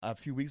a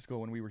few weeks ago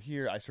when we were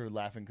here, I started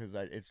laughing because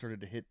it started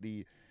to hit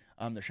the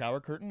shower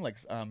curtain, like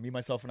me,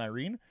 myself, and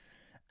Irene.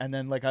 And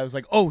then like I was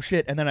like, oh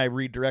shit, and then I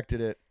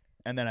redirected it,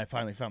 and then I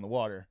finally found the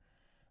water,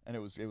 and it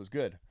was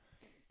good.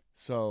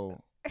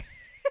 So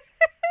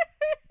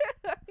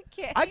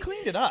Okay. I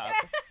cleaned it up.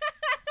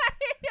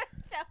 You're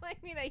telling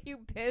me that you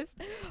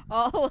pissed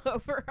all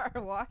over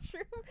our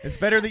washroom? It's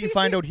better that you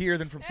find out here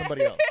than from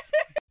somebody else.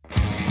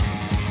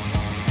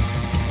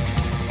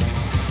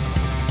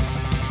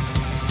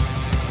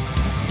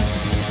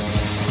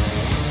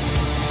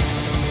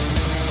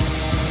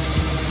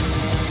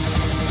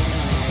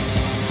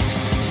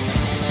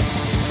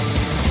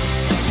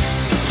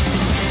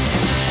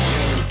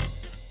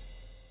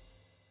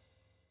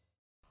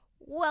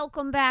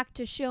 Welcome back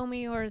to Show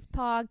Me Yours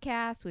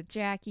podcast with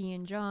Jackie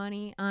and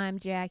Johnny. I'm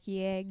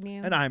Jackie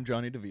Agnew. And I'm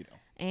Johnny DeVito.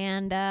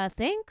 And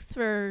thanks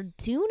for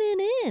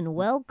tuning in.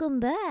 Welcome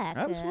back.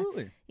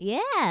 Absolutely.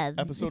 Yeah.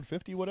 Episode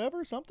 50,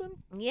 whatever,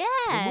 something. Yeah.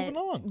 We're moving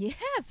on. Yeah,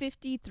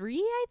 53,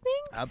 I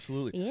think.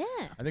 Absolutely.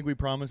 Yeah. I think we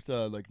promised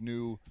like a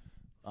new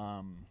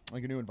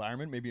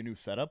environment, maybe a new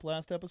setup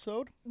last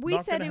episode. We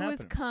Not said gonna it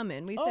was happen.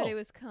 coming. We Oh. said it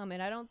was coming.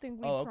 I don't think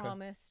we Oh, okay.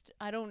 promised.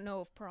 I don't know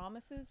if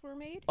promises were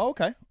made. Oh,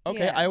 okay.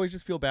 Yeah. I always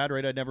just feel bad,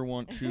 right? I never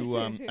want to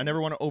I never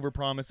want to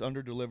overpromise,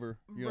 underdeliver.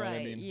 You know right.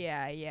 what I mean?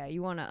 Yeah.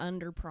 You want to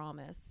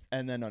underpromise.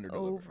 And then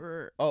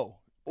underdeliver. Over.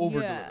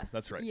 Overdeliver. Yeah.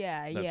 That's right.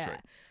 Yeah. That's yeah.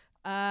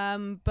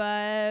 right.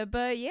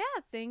 But yeah,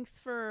 thanks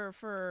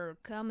for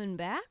coming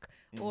back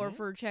or Mhm.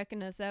 for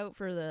checking us out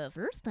for the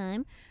first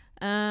time.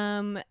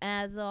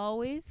 As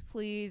always,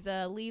 please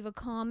leave a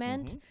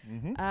comment.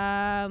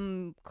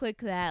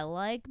 Click that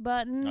like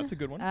button. That's a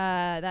good one.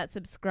 That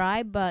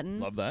subscribe button.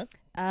 Love that.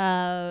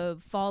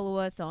 Follow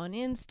us on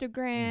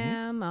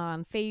Instagram,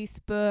 on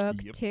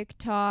Facebook, Yep.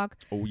 TikTok.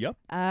 Oh, yep.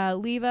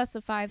 Leave us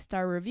a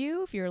 5-star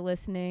review if you're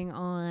listening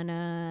on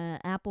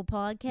Apple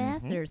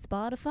Podcasts Mhm. or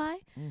Spotify.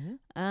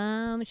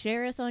 Mm-hmm.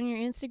 Share us on your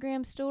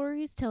Instagram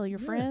stories. Tell your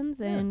Yeah,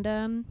 friends, yeah. and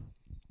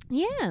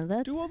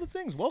that's Do all the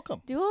things.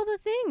 Welcome. do all the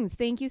things.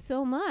 Thank you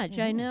so much.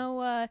 I Mhm.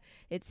 know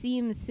it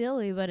seems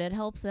silly, but it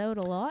helps out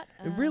a lot.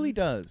 It really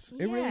does.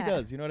 It really yeah.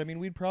 does. You know what I mean?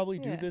 We'd probably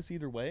do Yeah. this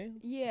either way.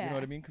 Yeah. You know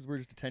what I mean? Because we're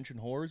just attention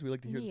whores. We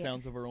like to hear the Yeah.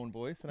 sounds of our own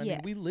voice. And I mean,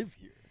 we Yes. live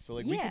here. So,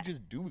 like, we Yeah. could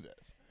just do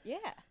this. Yeah.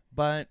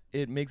 But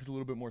it makes it a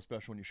little bit more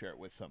special when you share it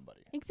with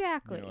somebody.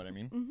 Exactly. You know what I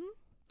mean? Mm-hmm.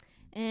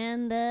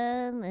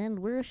 And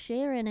we're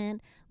sharing it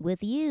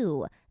with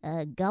you.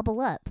 Gobble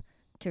up,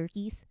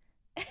 turkeys.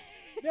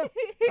 Yeah,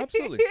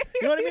 absolutely.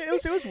 You know what I mean?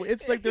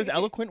 It's like there's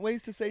eloquent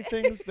ways to say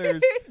things.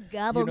 There's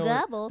Gobble you know,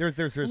 gobble. There's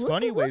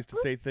funny ways to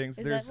say things.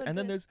 Is that There's what and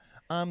then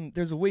the-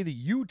 there's a way that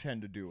you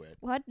tend to do it.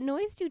 What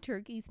noise do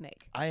turkeys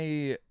make?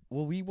 We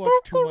watch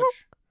too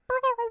much.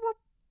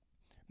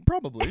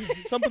 Probably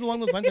something along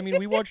those lines. I mean,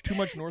 we watch too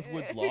much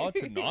Northwood's Law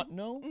to not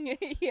know. Yeah.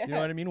 You know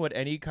what I mean? What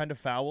any kind of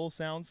fowl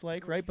sounds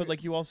like, right? But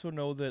like you also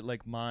know that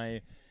like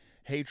my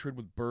hatred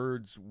with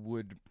birds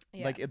would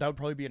Yeah. like that would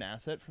probably be an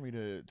asset for me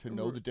to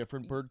know the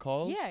different bird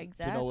calls. Yeah,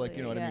 To know like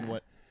you know what I exactly, mean,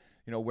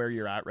 yeah. what where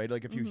you're at, right?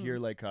 Like if you hear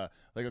like a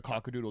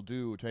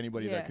cock-a-doodle-doo to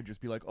anybody Yeah. that could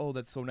just be like, oh,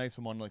 that's so nice.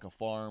 I'm on like a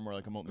farm or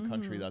like I'm out in the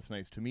country. That's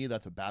nice. To me,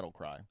 that's a battle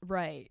cry.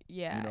 Right.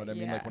 Yeah. You know what I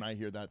mean? yeah. Like when I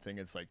hear that thing,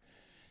 it's like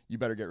you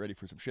better get ready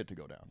for some shit to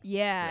go down.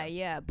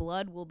 Yeah.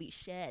 Blood will be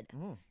shed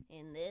Mm.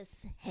 in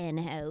this hen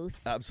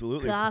house.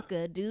 Absolutely.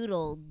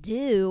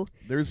 Cock-a-doodle-doo.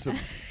 There's some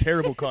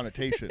terrible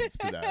connotations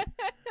to that.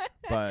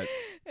 But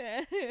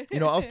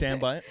I'll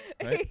stand by it.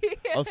 Right?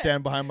 I'll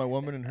stand behind my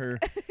woman and her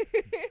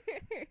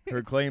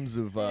claims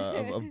of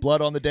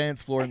blood on the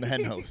dance floor in the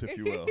hen house, if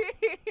you will.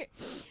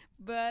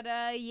 But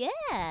how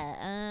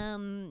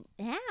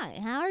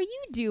are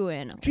you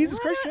doing? Jesus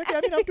Christ, Jackie!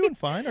 I mean, I'm doing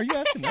fine. Are you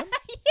asking them?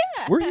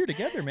 Yeah. We're here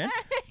together, man.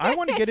 I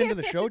want to get into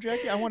the show,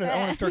 Jackie. I want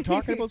to start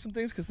talking about some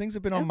things because things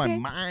have been on my Okay.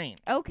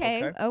 mind.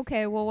 Okay.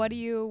 Well, what do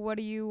you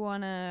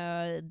want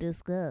to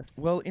discuss?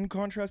 Well, in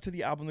contrast to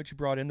the album that you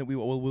brought in that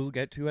we'll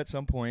get to at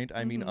some point,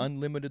 I mean,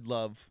 Unlimited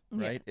Love,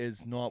 Yeah. right,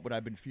 is not what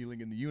I've been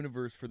feeling in the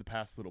universe for the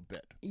past little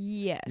bit.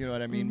 Yes. You know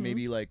what I mean?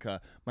 Maybe like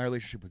my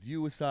relationship with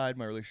you aside,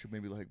 my relationship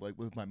maybe like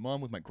with my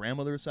mom, with my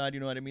grandmother aside. You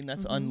know what I mean?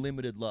 That's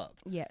unlimited love.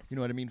 Yes. You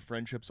know what I mean?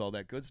 Friendships, all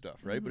that good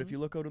stuff, right? But if you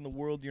look out in the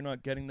world, you're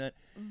not getting that.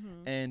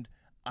 And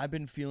I've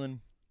been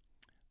feeling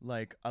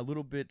like a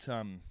little bit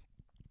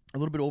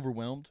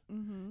overwhelmed.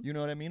 You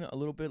know what I mean? A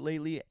little bit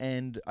lately,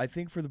 and I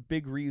think for the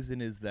big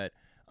reason is that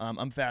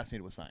I'm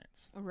fascinated with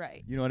science.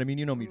 Right. You know what I mean?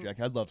 You know me,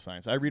 Jackie. I love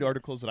science. I read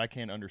articles that I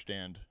can't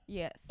understand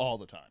Yes. all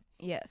the time.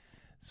 Yes.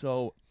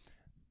 So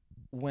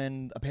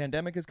when a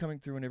pandemic is coming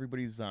through and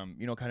everybody's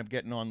kind of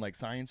getting on like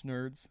science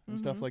nerds and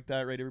stuff like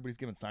that, right? Everybody's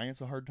giving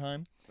science a hard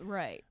time,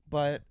 Right.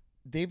 but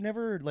they've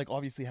never like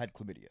obviously had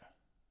chlamydia.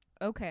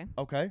 Okay.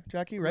 Okay,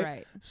 Jackie, right?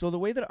 Right. So the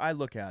way that I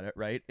look at it,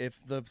 right,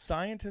 if the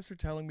scientists are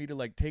telling me to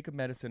like take a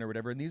medicine or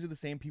whatever, and these are the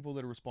same people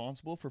that are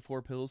responsible for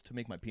 4 pills to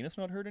make my penis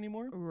not hurt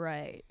anymore,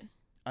 Right.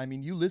 I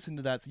mean, you listen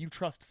to that, so you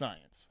trust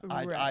science.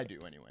 I Right.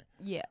 do anyway.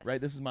 Yes. Right?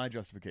 This is my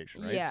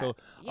justification, right? Yeah. So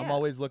I'm Yeah.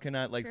 always looking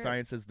at like Sure.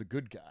 science as the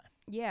good guy.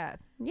 Yeah.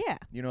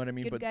 You know what I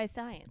mean? Good But guy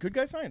science. good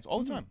guy science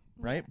all the time,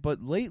 right? Yeah.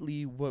 But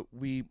lately,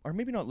 or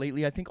maybe not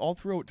lately, I think all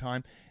throughout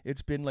time,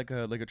 it's been like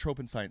a trope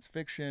in science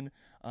fiction.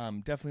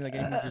 Definitely like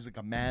anything there's like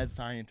a mad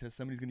scientist,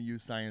 somebody's going to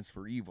use science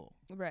for evil.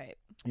 Right.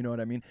 You know what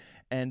I mean?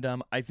 And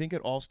I think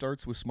it all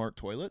starts with smart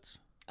toilets.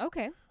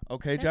 Okay.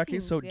 Okay, That Jackie.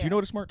 seems- So do yeah. you know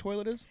what a smart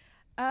toilet is?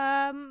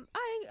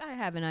 I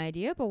have an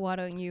idea, but why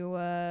don't you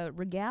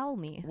regale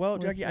me? Well,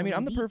 with Jackie, I some mean,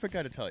 I'm the perfect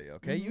guy deets? to tell you.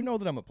 Okay, you Mhm. know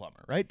that I'm a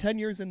plumber, right? 10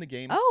 years in the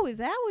game. Oh, is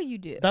that what you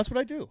do? That's what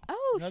I do.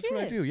 Oh, That's shit.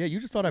 what I do. Yeah, you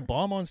just thought I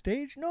bomb on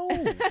stage? No,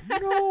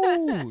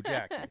 no,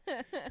 Jackie.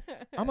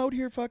 I'm out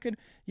here fucking,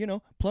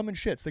 plumbing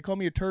shits. They call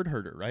me a turd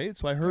herder, right?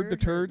 So I herd the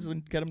Turd turds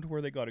and get them to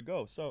where they got to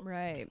go. So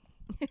Right.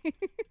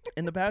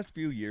 in the past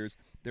few years,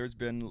 there's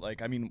been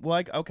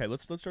okay,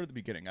 let's start at the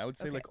beginning. I would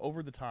say Okay.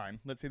 over the time,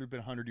 let's say there've been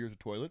 100 years of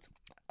toilets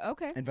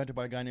Okay. invented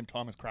by a guy named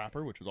Thomas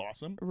Crapper, which is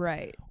awesome.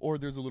 Right. Or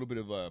there's a little bit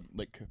of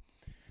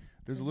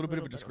there's a little bit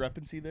of a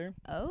discrepancy there.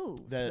 Oh,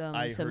 That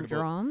I some heard about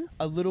drums.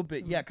 A little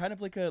bit, yeah, kind of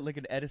like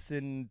an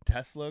Edison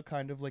Tesla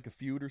kind of like a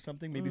feud or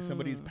something. Maybe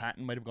somebody's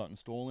patent might have gotten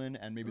stolen,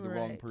 and maybe the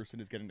wrong Right. person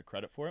is getting the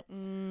credit for it.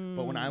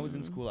 But when I was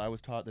in school, I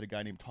was taught that a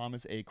guy named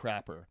Thomas A.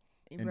 Crapper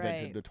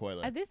invented the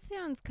toilet. This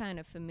sounds kind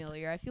of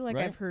familiar. I feel like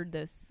Right? I've heard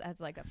this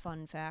as like a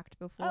fun fact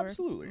before.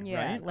 Absolutely,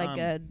 Yeah,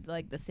 right?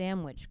 like the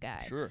sandwich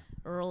guy. Sure.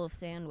 Earl of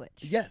Sandwich.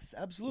 Yes,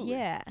 absolutely.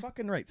 Yeah.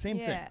 Fucking right. Same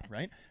Yeah. thing,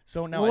 right?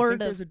 So now I Lord think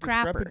there's a of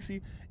Crapper.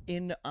 discrepancy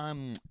in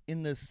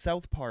the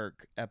South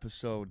Park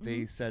episode. Mm-hmm.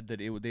 They said that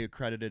they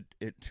accredited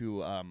it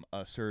to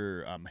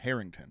Sir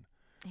Harrington.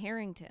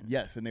 Harrington.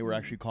 Yes, and they were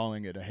actually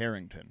calling it a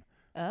Harrington.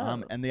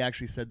 Oh. And they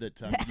actually said that.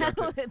 You have That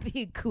to- would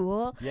be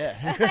cool. yeah.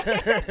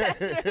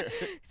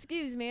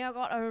 Excuse me, I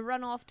got to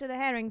run off to the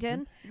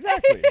Harrington.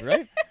 Exactly,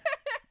 right?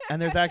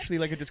 And there's actually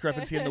like a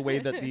discrepancy in the way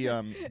that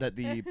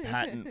the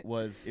patent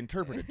was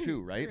interpreted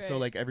too, right? So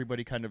Right. like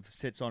everybody kind of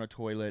sits on a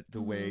toilet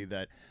the way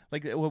that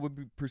like what would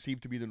be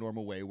perceived to be the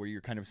normal way, where you're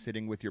kind of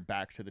sitting with your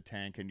back to the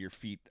tank and your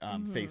feet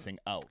facing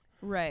out.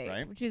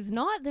 Right. Which is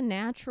not the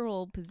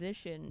natural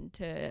position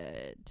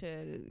to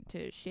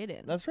shit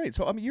in. That's right.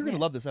 So I mean, you're gonna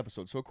Yeah. love this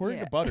episode. So according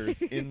Yeah. to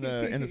Butters in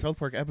the South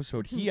Park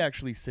episode, he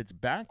actually sits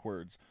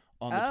backwards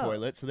on the Oh.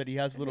 toilet so that he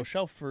has a little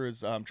shelf for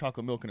his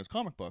chocolate milk in his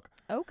comic book,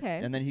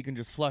 Okay. and then he can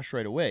just flush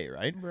right away,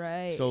 right?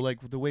 Right. So like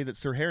the way that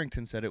Sir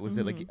Harrington said it was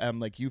that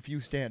like if you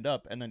stand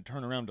up and then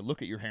turn around to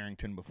look at your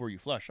Harrington before you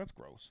flush, that's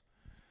gross.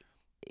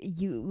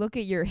 You look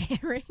at your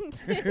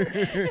Harrington.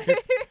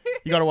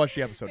 You got to watch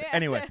the episode.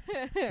 Anyway,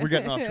 we're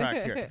getting off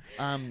track here.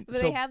 But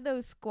So they have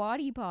those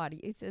squatty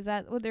potties. Is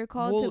that what they're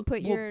called? Well- to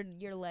put well-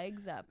 your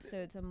legs up, so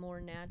it's a more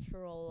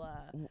natural,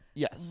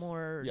 yes.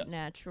 Yes.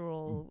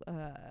 natural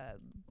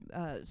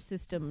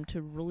system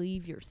to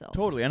relieve yourself.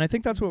 Totally, and I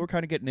think that's what we're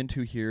kind of getting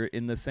into here,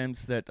 in the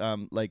sense that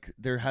like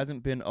there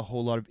hasn't been a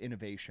whole lot of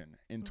innovation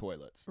in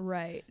toilets.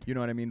 Right. You know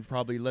what I mean?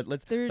 Probably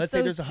let's There's say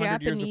those there's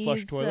 100 years of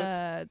flush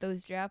toilets.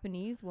 Those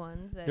Japanese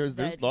ones. There's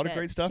a lot of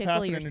great stuff tickle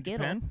happening your in skittle.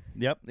 Japan.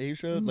 Yep,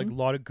 Asia, like a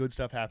lot of good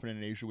stuff happening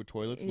in Asia with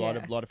toilets. A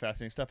Yeah. lot of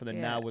fascinating stuff. And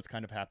then now Yeah. what's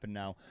kind of happened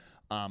now,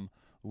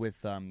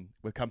 with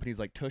companies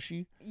like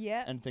Tushy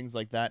Yeah. and things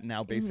like that.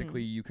 Now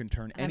basically you can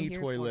turn I'm any here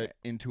for toilet it.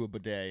 into a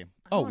bidet.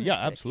 I Oh want a yeah,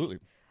 Tushy. absolutely.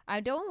 I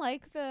don't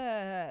like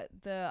the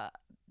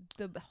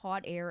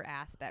hot air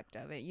aspect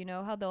of it. You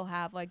know how they'll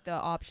have like the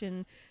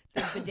option,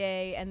 the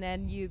bidet, and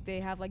then they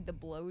have like the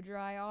blow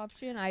dry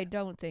option. I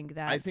don't think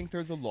that. I think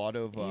there's a lot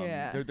of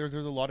Yeah. there's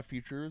a lot of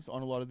features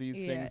on a lot of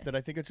these Yeah. things that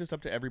I think it's just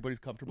up to everybody's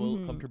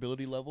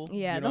comfortability level.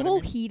 Yeah, you know the what whole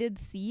I mean? heated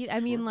seat. I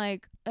Sure. mean,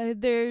 like,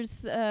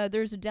 there's a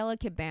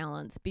delicate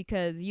balance,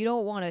 because you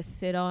don't want to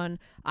sit on.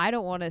 I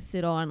don't want to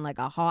sit on like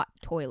a hot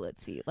toilet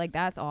seat. Like,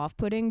 that's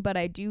off-putting. But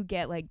I do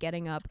get like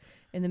getting up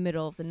in the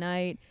middle of the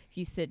night. If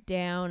you sit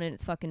down and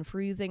it's fucking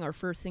freezing, or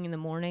first thing in the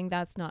morning,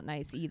 that's not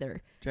nice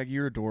either. Jackie,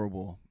 you're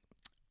adorable.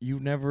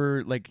 You've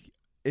never like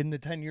in the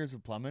 10 years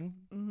of plumbing,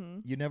 Mm-hmm.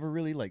 you never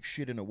really like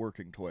shit in a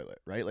working toilet,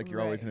 right? Like you're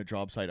always Right. in a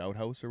job site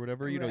outhouse or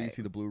whatever. You know, you Right.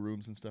 see the blue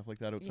rooms and stuff like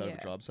that outside of Yeah.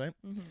 a job site.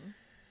 Mm-hmm.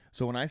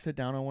 So when I sit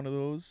down on one of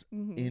those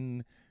Mm-hmm.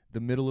 in the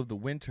middle of the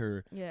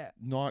winter, Yeah.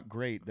 not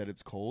great that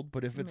it's cold,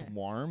 but if it's Yeah.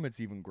 warm, it's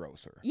even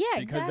grosser. Yeah,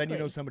 Because then you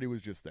know exactly. somebody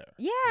was just there.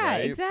 Yeah, right?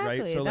 exactly.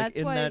 Right? So like That's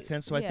in why, that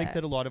sense, so I think yeah.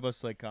 that a lot of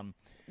us like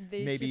It's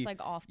maybe just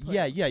like off-putting.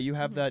 yeah, you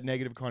have that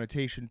negative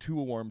connotation to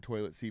a warm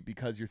toilet seat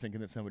because you're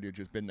thinking that somebody had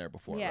just been there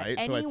before, Yeah, right?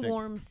 any So I think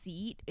warm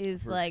seat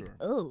is For like, sure.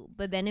 oh,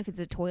 but then if it's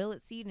a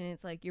toilet seat and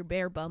it's like your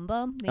bare bum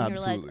bum, then you're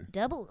Absolutely. like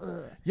double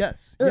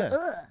yes, yes,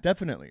 ugh.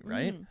 definitely,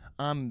 right?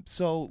 Mm-hmm.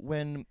 So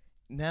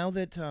now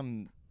that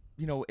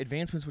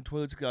advancements with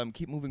toilets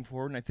keep moving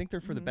forward, and I think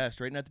they're for the best,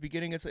 right? And at the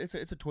beginning, it's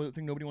a toilet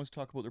thing. Nobody wants to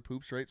talk about their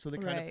poops, right? So they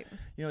kind Right.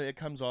 of, it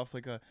comes off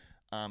like a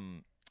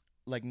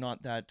like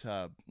not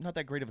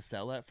that great of a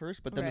sell at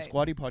first, but then the Right.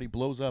 squatty potty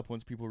blows up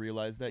once people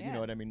realize that, you Yeah. know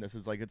what I mean, this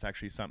is like, it's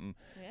actually something,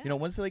 Yeah.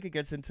 once like it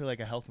gets into like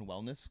a health and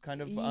wellness kind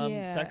of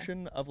Yeah.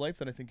 section of life,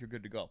 then I think you're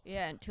good to go.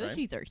 Yeah, and Right?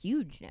 Tushies are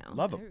huge now.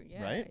 Love them, They're-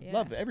 yeah, right? Yeah.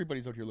 Love it.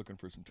 Everybody's out here looking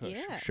for some tush.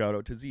 Yeah. Shout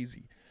out to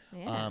ZZ.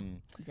 Yeah.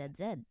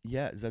 ZZ.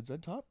 Yeah, ZZ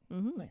Top.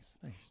 Mm-hmm. Nice,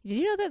 nice. Did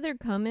you know that they're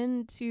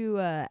coming to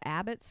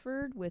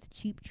Abbotsford with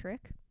Cheap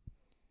Trick?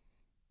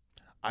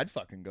 I'd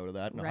fucking go to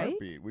that in a Right?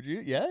 heartbeat. Would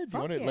you? Yeah. If you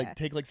Fuck want to yeah. like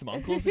take like some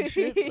uncles and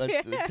shit,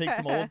 let's take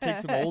some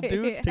old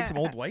dudes, take some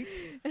old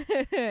whites.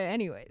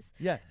 Anyways.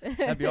 Yeah,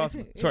 that'd be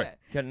awesome. Sorry, Yeah.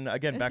 getting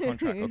again back on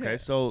track. Okay,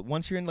 so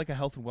once you're in like a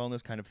health and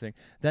wellness kind of thing,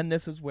 then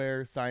this is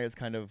where science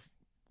kind of,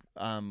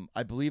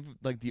 I believe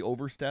like the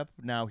overstep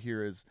now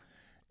here is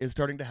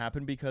starting to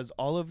happen because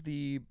all of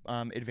the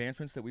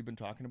advancements that we've been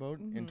talking about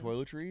in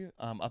toiletry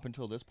up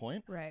until this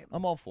point, Right.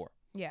 I'm all for.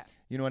 Yeah.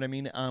 You know what I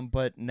mean?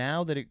 But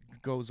now that it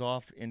goes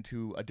off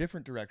into a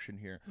different direction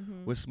here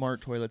with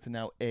smart toilets, and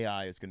now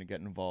AI is going to get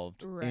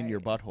involved in your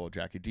Right. butthole,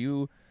 Jackie. Do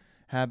you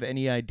have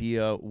any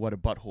idea what a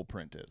butthole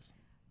print is?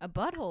 A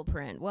butthole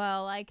print.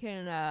 Well, I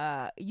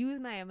can use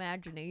my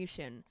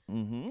imagination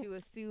to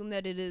assume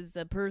that it is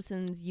a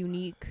person's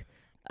unique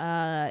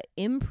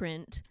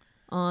imprint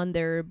on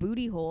their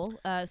booty hole,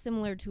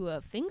 similar to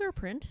a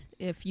fingerprint,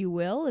 if you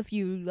will. If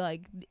you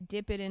like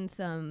dip it in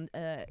some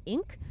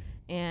ink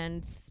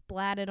and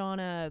splat it on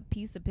a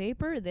piece of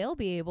paper, they'll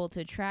be able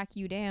to track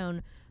you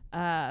down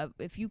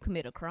if you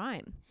commit a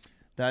crime.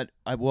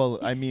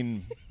 I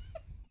mean,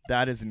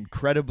 that is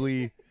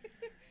incredibly.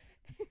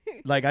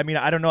 Like, I mean,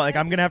 I don't know. Like,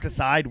 I'm gonna have to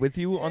side with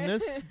you on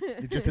this,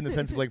 just in the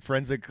sense of like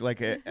forensic, like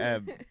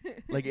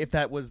if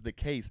that was the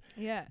case.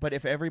 Yeah. But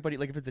if everybody,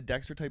 like, if it's a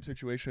Dexter type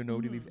situation,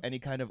 nobody leaves any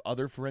kind of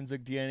other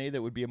forensic DNA,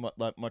 that would be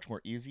much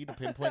more easy to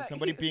pinpoint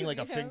somebody being like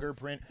a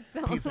fingerprint,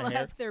 Someone piece of hair,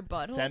 left their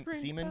butthole print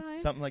semen, behind.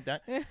 something like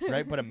that,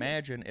 right? But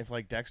imagine if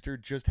like Dexter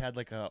just had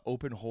like a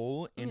open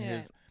hole in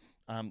his,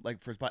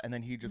 like for his butt, and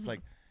then he just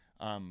like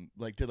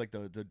did like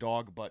the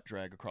dog butt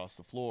drag across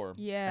the floor.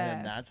 Yeah.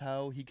 And that's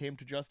how he came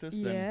to justice.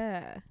 Then,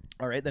 Yeah.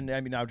 all right. Then I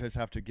mean, I would just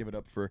have to give it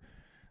up for,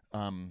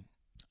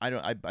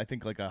 I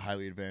think like a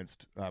highly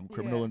advanced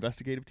criminal Yeah.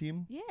 investigative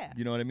team. Yeah.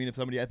 You know what I mean? If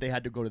they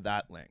had to go to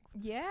that length.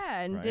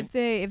 Yeah, and Right.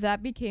 if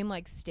that became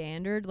like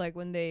standard, like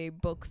when they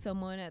book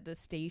someone at the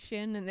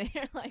station and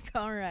they're like,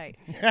 all right,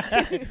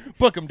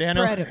 Book him,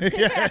 Dano. Spread 'em.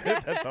 Yeah,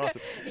 that's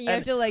awesome. you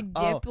have to like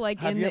dip like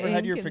have in you the ever had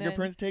ink your and then-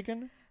 fingerprints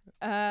taken?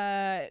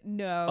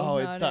 No. Oh,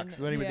 it not sucks. in-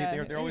 So anyway,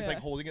 yeah, they're always like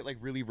yeah. holding it like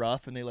really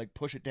rough, and they like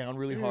push it down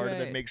really hard, and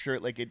then Right. make sure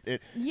like they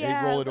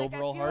Yeah, roll it like, over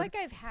I all feel hard. Like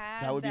I've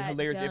had That would be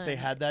hilarious if they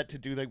done. had that to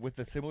do like with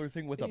the similar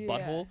thing with a Yeah.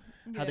 butthole.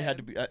 How they had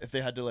to be if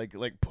they had to like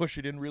push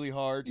it in really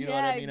hard, you know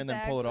what I mean, and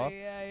then pull it off.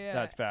 Yeah, yeah.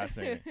 That's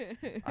fascinating.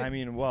 I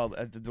mean, well,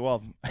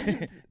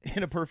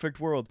 in a perfect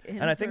world, In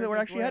and a I think that we're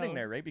perfect actually heading world.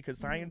 there, right? Because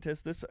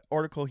scientists, this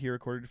article here,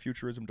 according to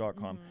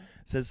Futurism.com,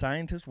 says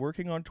scientists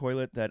working on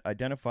toilet that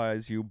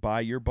identifies you by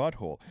your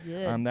butthole.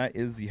 Good. That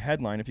is the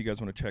headline. If you guys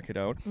want to check it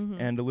out,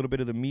 and a little bit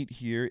of the meat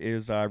here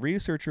is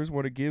researchers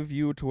want to give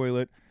you a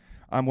toilet.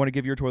 Want to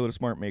give your toilet a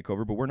smart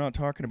makeover, but we're not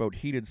talking about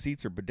heated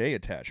seats or bidet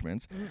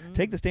attachments.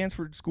 Take the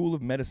Stanford School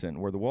of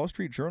Medicine, where the Wall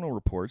Street Journal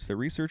reports that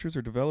researchers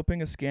are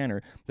developing a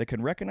scanner that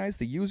can recognize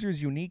the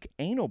user's unique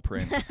anal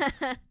print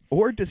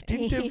or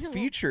distinctive Anal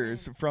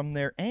features from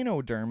their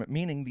anoderm,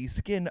 meaning the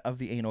skin of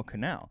the anal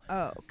canal.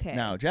 Oh, okay.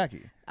 Now,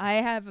 Jackie. I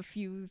have a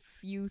few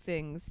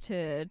things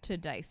to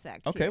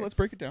dissect. Okay, here. let's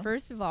break it down.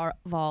 First of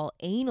all,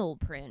 anal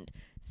print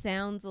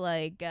sounds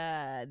like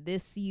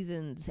this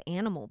season's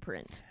Animal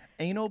Print.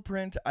 Anal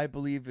Print, I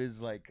believe,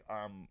 is like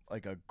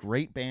a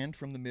great band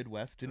from the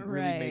Midwest. Didn't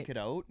really Right. make it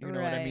out, you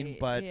know what I mean? Right,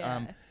 But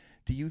yeah.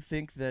 do you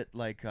think that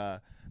like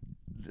a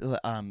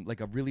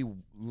really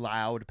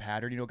loud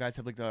pattern, you know, guys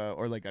have like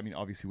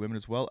obviously women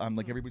as well,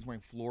 like everybody's wearing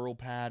floral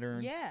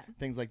patterns, Yeah.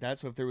 things like that.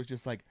 So if there was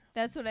just like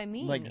That's what I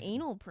mean. Like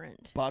Anal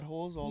print.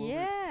 buttholes all over,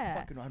 Yeah.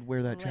 fucking, I'd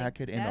wear that Like,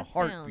 jacket in a that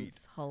heartbeat.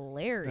 sounds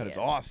hilarious. That is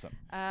awesome.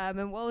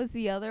 And what was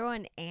the other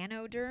one?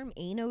 Anoderm?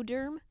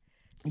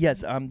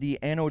 Yes, the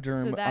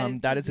anoderm, So that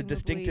is that is a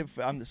presumably-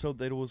 distinctive, so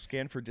that it will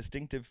scan for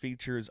distinctive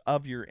features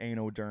of your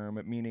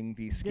anoderm, meaning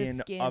the skin,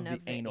 the skin of the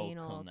anal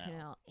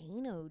canal.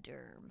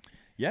 Anoderm.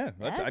 Yeah,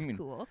 That's I mean,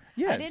 cool.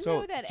 yeah. I didn't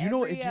so know that do you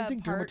know? every, Do you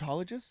think part-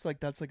 dermatologists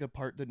like that's like a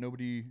part that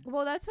nobody?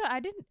 Well, that's what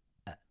I didn't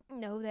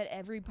know, that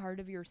every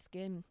part of your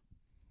skin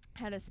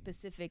had a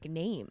specific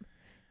name.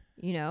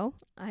 You know,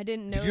 I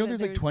didn't know. Did you know that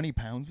there's like 20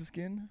 pounds of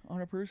skin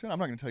on a person? I'm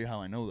not gonna tell you how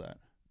I know that.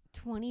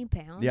 20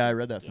 pounds? Yeah, I of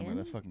read that somewhere. skin?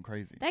 That's fucking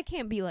crazy. That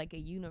can't be like a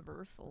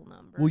universal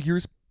number. Well,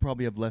 yours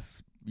probably have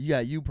less. Yeah,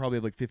 you probably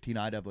have like 15.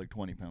 I'd have like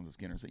 20 pounds of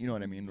skin or something. You know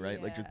what I mean,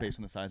 right? Like just Yeah. based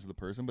on the size of the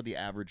person. But the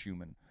average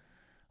human,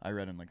 I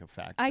read in like a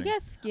fact. I thing.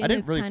 guess skin I didn't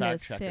is really kind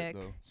fact of check thick. it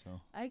though.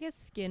 So I guess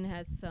skin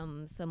has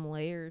some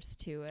layers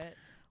to it.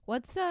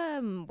 What's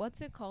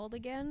it called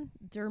again?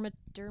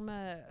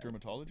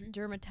 dermatology.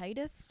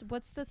 Dermatitis?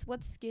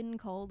 What's skin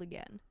called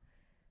again?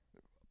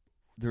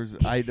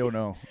 I don't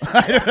know.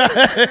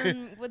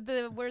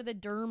 Where the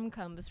derm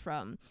comes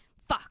from.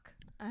 Fuck.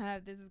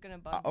 This is gonna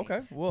bug me.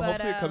 Okay. Well, But,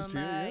 hopefully it comes to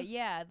you. Yeah.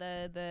 yeah,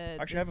 the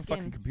Actually, the I have a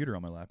fucking skin. computer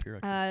on my lap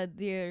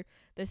here.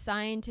 The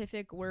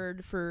scientific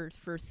word for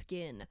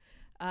skin.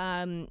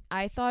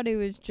 I thought it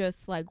was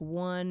just like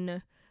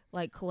one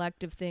like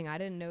collective thing. I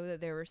didn't know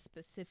that there were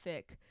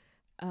specific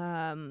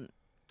there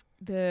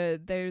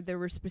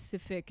were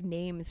specific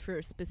names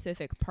for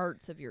specific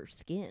parts of your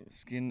skin.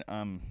 Skin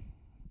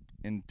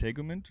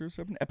integument or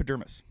something.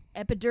 Epidermis.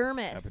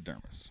 Epidermis.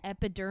 Epidermis.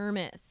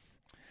 Epidermis.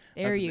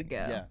 There That's the you thing. go.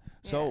 Yeah.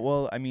 So, Yeah.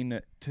 well, I mean,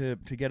 to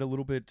get a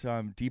little bit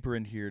deeper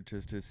in here,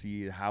 just to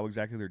see how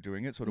exactly they're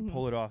doing it. So to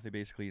pull it off, they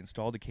basically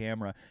installed a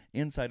camera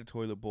inside a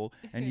toilet bowl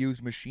and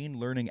used machine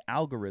learning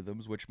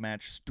algorithms which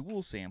match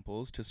stool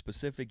samples to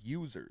specific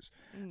users.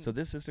 So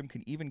this system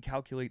can even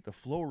calculate the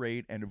flow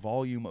rate and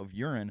volume of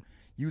urine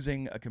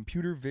using a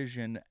computer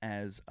vision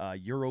as a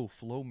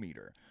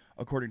Euroflowmeter,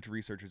 according to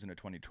researchers in a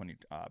 2020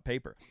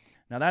 paper.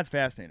 Now that's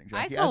fascinating,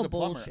 Jackie. call as a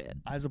plumber, bullshit.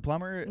 As a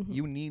plumber,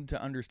 you need to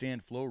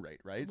understand flow rate,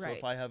 right? So Right.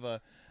 if I have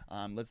a,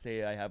 let's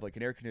say I have like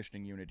an air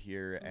conditioning unit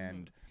here,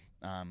 and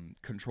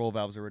control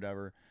valves or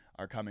whatever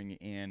are coming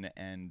in,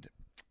 and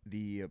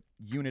the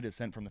unit is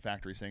sent from the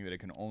factory saying that it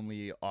can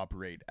only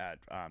operate at,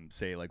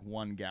 say, like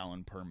 1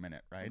 gallon per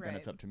minute, right? Then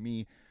it's Right. up to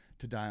me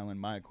to dial in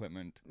my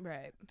equipment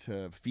Right.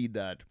 to feed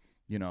that.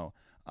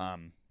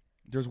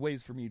 There's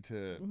ways for me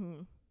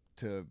to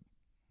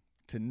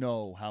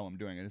know how I'm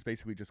doing it. It's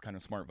basically just kind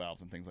of smart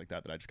valves and things like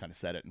that I just kind of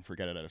set it and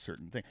forget it at a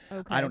certain thing.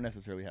 Okay. I don't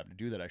necessarily have to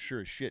do that. I sure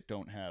as shit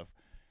don't have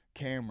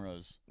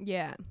cameras,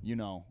 Yeah.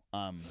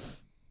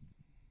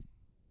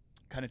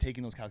 kind of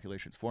taking those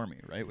calculations for me,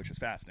 right? Which is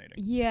fascinating.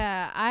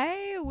 Yeah,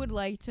 I would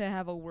like to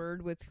have a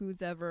word with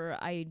whose ever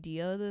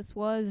idea this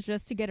was,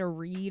 just to get a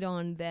read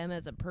on them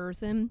as a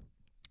person.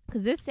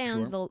 Because this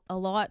sounds a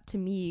lot to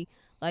me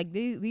like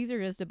these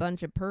are just a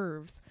bunch of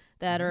pervs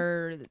that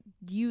are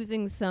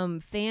using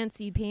some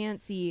fancy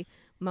pantsy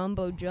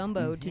mumbo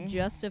jumbo to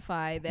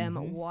justify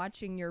them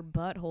watching your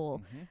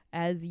butthole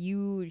as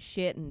you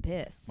shit and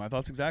piss. My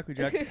thoughts exactly,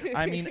 Jack.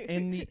 I mean,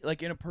 in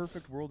a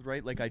perfect world,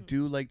 right? Like, I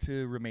do like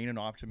to remain an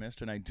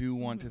optimist, and I do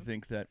want to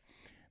think that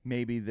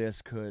maybe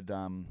this could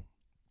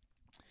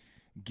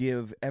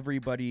give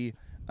everybody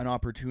an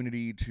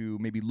opportunity to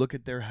maybe look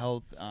at their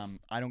health.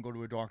 I don't go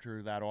to a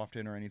doctor that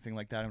often or anything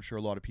like that. I'm sure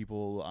a lot of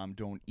people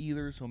don't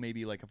either. So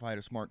maybe like if I had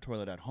a smart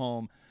toilet at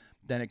home,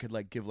 then it could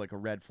like give like a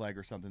red flag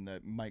or something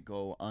that might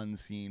go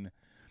unseen.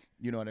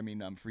 You know what I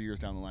mean? For years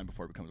down the line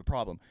before it becomes a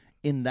problem.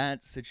 In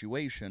that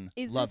situation,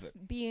 love it.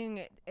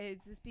 Is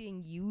this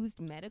being used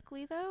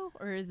medically though,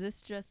 or is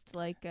this just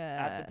like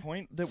At the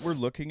point that we're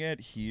looking at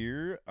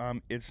here,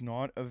 it's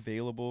not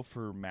available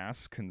for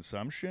mass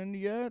consumption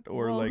yet,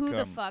 or well, like who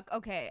the fuck?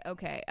 Okay.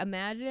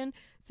 Imagine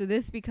so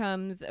this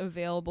becomes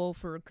available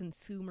for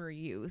consumer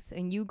use,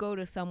 and you go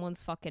to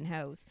someone's fucking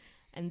house.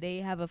 And they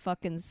have a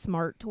fucking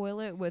smart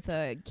toilet with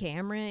a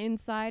camera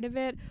inside of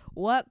it.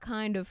 What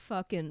kind of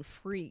fucking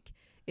freak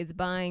is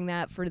buying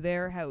that for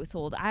their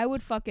household? I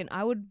would fucking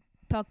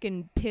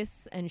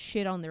piss and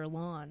shit on their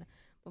lawn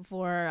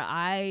before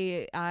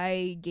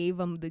I gave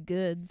them the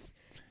goods.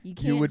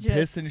 You would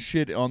piss and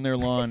shit on their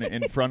lawn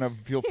in front of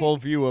full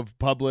view of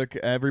public.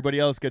 Everybody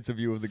else gets a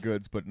view of the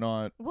goods, but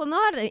not. Well,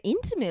 not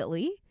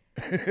intimately.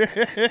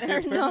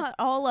 They're not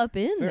all up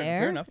in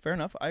there. Fair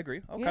enough. I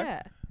agree. Okay.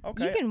 Yeah.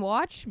 Okay. You can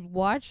watch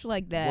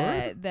like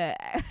the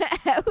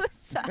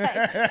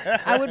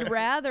outside. I would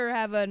rather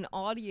have an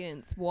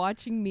audience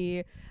watching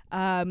me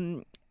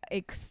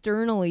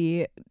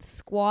externally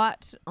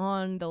squat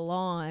on the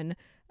lawn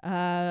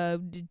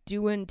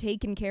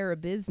taking care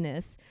of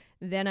business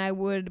than I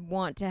would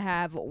want to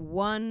have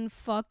one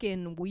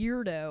fucking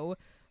weirdo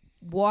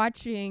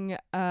watching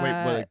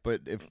wait,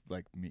 but if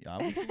like me,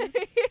 obviously.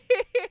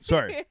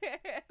 Sorry.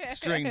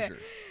 Stranger.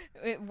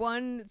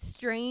 One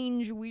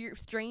stranger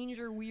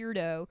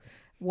weirdo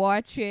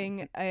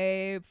watching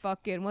a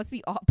fucking, what's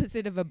the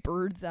opposite of a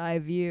bird's eye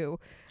view?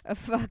 A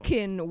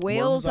fucking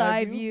whale's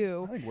eye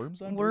view. I think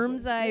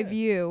worm's eye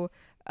view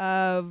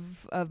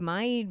of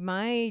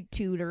my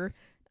tutor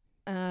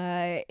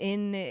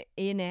in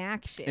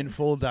action. In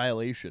full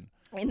dilation.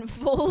 In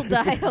full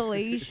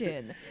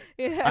dilation.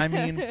 I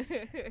mean,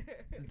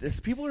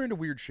 people are into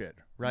weird shit,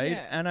 right?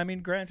 Yeah. And I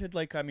mean, granted,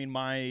 like, I mean,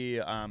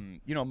 my,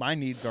 my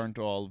needs aren't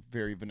all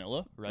very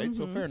vanilla, right?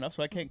 So fair enough.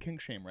 So I can't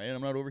kink shame, right? And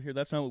I'm not over here.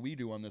 That's not what we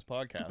do on this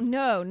podcast.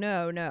 No.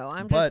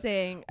 I'm just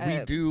saying.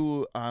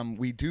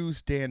 We do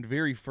stand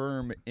very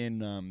firm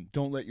in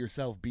don't let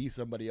yourself be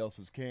somebody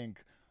else's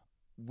kink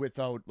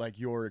without like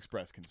your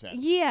express consent.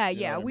 Yeah,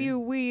 You know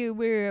what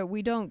I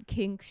we don't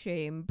kink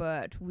shame,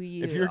 but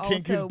we if your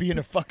kink is being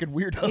a fucking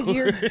weirdo. If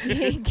your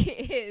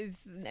kink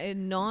is a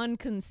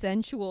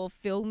non-consensual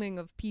filming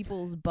of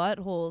people's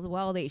buttholes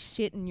while they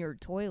shit in your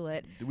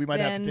toilet, we might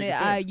have to take a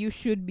stand. You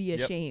should be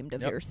ashamed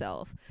of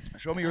yourself.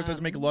 Show me yours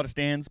doesn't make a lot of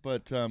stands,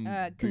 but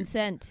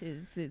consent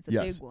is a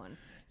Yes. big one.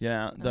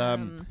 Yeah,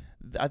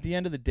 at the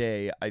end of the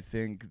day, I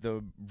think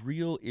the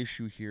real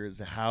issue here is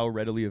how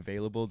readily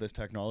available this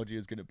technology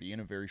is going to be in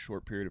a very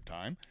short period of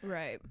time.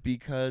 Right.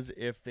 Because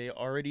if they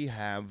already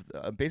have,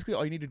 basically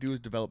all you need to do is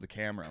develop the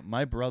camera.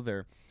 My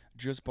brother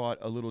just bought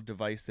a little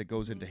device that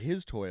goes into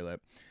his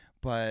toilet,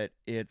 but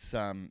it's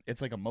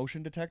like a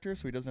motion detector,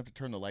 so he doesn't have to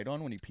turn the light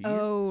on when he pees.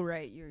 Oh,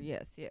 right.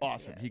 Yes.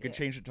 Awesome. Yeah, he could yeah.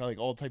 change it to like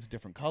all types of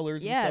different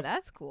colors. Yeah, and stuff.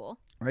 that's cool.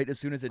 Right as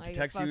soon as it Like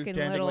detects a you fucking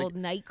standing little like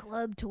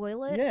nightclub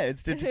toilet. yeah, it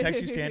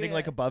detects you standing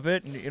like Yeah. above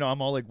it, and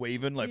I'm all like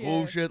waving like Yeah.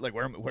 oh shit, like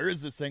where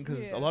is this thing?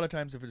 Because Yeah. a lot of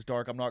times if it's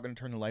dark, I'm not going to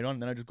turn the light on,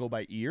 and then I just go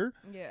by ear,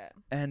 Yeah.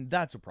 and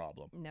that's a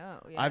problem.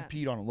 No. Yeah. I've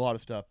peed on a lot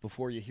of stuff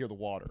before you hear the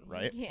water,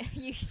 right? Yeah.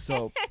 You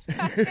So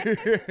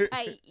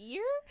by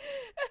ear.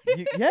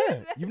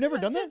 yeah, you've never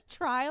done that? Just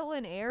trial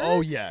and error.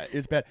 Oh yeah,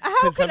 it's bad. How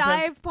 'Cause could I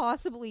sometimes- have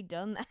possibly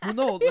done that? Well,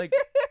 no, like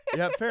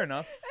yeah, fair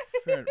enough.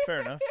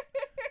 Fair enough.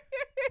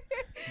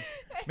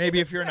 Maybe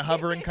if you're in a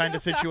hovering kind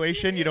of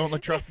situation, you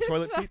don't trust the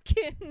toilet seat.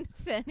 Fucking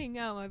sending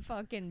out my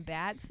fucking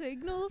bat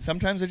signals.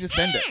 Sometimes I just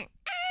send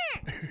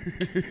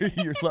it.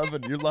 You're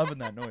loving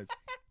that noise.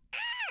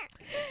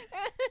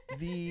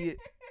 The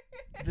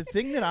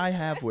thing that I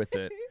have with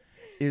it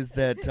is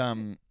that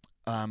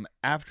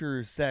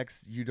after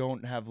sex you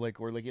don't have like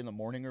or like in the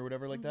morning or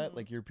whatever like that,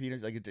 like your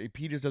penis like a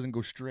pee just doesn't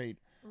go straight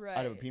Right.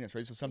 out of a penis,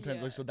 right? So sometimes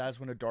Yeah. like so that's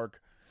when a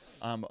dark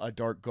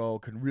go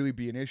can really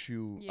be an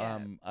issue. Yeah.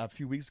 A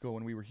few weeks ago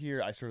when we were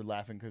here, I started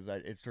laughing because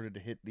it started to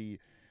hit the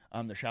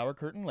shower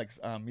curtain, like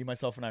me,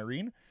 myself, and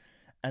Irene,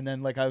 and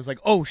then like I was like,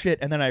 oh shit,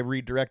 and then I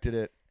redirected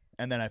it,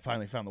 and then I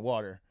finally found the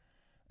water,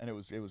 and it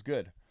was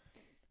good.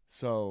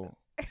 So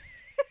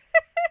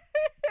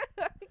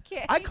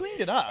Okay. I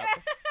cleaned it up.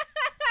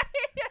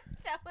 You're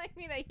just telling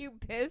me that you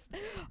pissed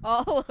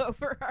all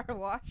over our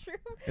washroom.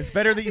 It's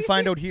better that you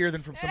find out here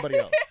than from somebody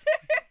else.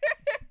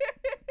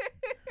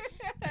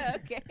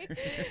 Okay.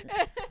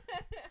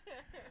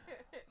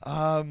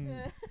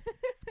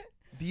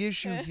 The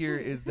issue here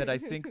is that I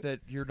think that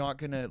you're not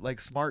gonna like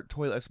a smart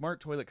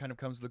toilet kind of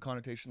comes with the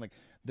connotation like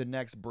the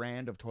next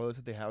brand of toilets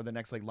that they have, or the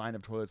next like line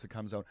of toilets that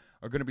comes out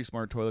are going to be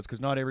smart toilets, because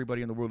not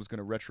everybody in the world is going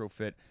to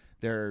retrofit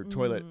their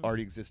toilet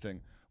already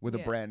existing with a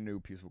Yeah. brand new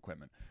piece of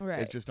equipment. Right.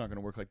 It's just not going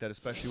to work like that,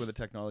 especially when the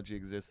technology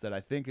exists. That I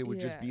think it would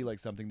just Yeah. be like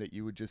something that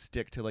you would just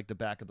stick to like the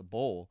back of the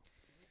bowl.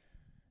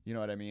 You know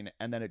what I mean?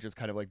 And then it just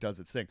kind of like does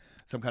its thing.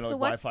 Some kind of So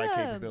like what's Wi-Fi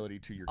the capability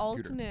to your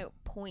computer. ultimate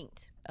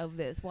point of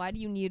this? Why do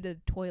you need a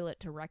toilet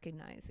to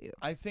recognize you?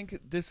 I think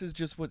this is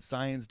just what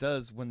science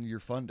does when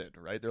you're funded,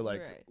 right? They're like,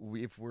 Right.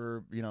 if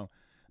we're,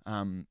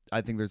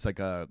 I think there's like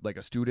a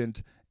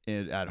student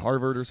at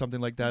Harvard or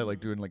something like that, like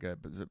doing like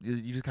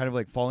you just kind of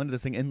like fall into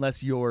this thing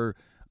unless you're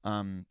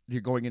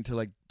going into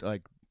like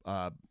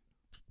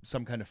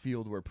some kind of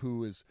field where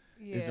poo is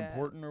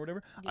important or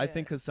whatever. I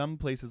think because some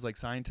places like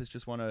scientists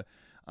just want to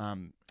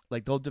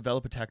like they'll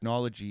develop a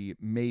technology,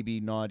 maybe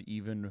not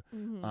even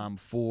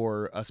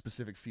for a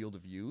specific field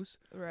of use.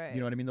 Right. You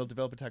know what I mean? They'll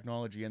develop a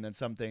technology, and then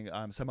something,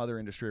 some other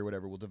industry or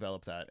whatever will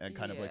develop that and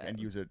kind of like Yeah. and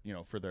use it,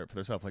 for their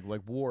self.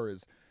 Like war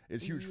is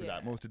huge for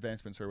that. Yeah. Most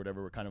advancements or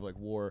whatever were kind of like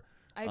war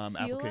I feel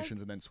applications,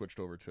 like and then switched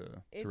over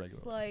to regular.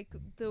 it's like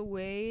the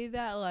way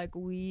that like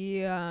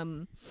we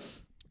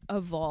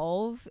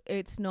evolve.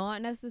 It's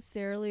not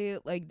necessarily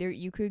like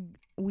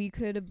we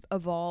could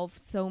evolve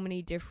so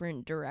many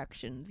different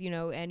directions.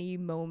 Any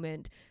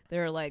moment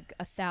there are like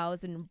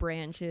 1,000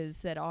 branches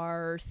that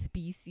our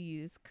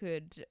species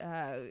could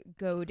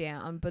go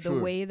down, but Sure.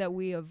 the way that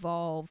we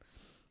evolve,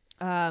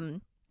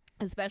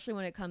 especially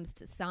when it comes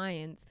to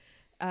science,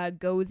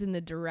 goes in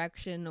the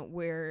direction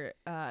where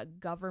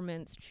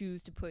governments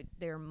choose to put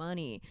their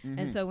money.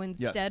 And so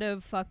instead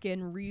of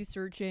fucking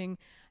researching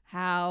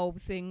how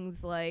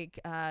things like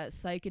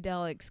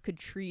psychedelics could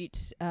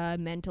treat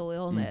mental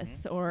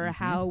illness or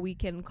how we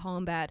can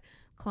combat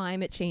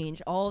climate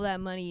change, all that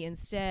money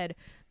instead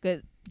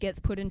gets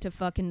put into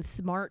fucking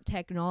smart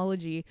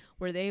technology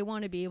where they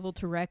want to be able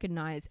to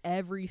recognize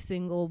every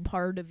single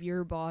part of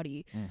your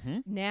body.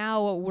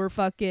 Now we're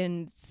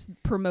fucking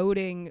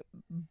promoting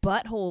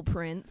butthole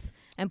prints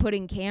and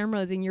putting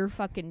cameras in your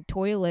fucking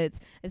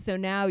toilets, and so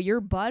now your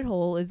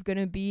butthole is going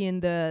to be in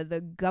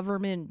the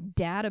government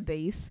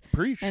database.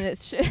 Preach. And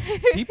it's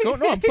Keep going.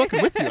 No, I'm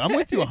fucking with you. I'm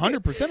with you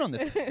 100% on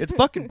this. It's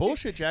fucking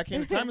bullshit, Jackie.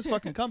 And the time has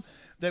fucking come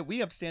that we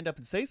have to stand up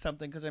and say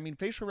something, because, I mean,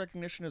 facial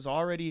recognition has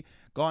already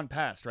gone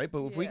past, right?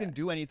 But if we can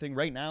do anything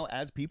right now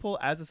as people,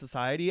 as a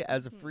society,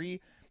 as a free,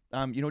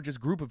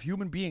 just group of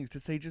human beings to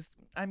say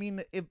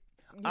if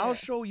I'll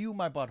show you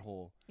my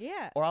butthole.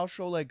 Yeah. Or I'll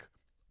show, like,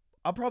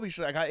 I'll probably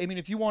show, like, I mean,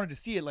 if you wanted to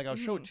see it, like, I'll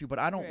show it to you, but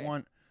I don't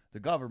want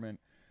the government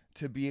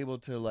to be able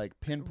to like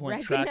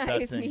pinpoint track that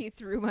recognize thing. me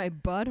through my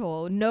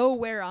butthole, know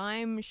where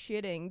I'm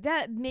shitting.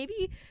 That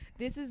maybe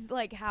this is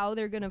like how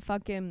they're gonna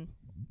fucking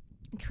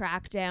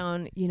track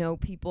down,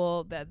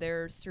 people that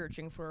they're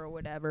searching for or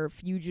whatever,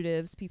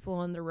 fugitives, people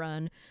on the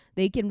run.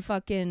 They can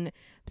fucking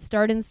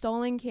start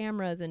installing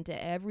cameras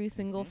into every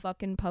single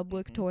fucking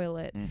public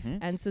toilet.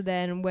 And so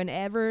then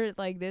whenever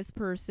like this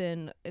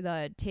person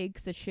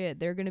takes a shit,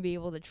 they're going to be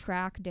able to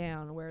track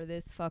down where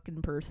this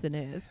fucking person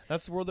is.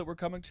 That's the world that we're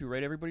coming to,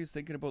 right? Everybody's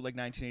thinking about like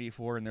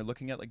 1984 and they're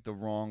looking at like the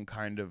wrong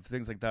kind of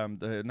things like that.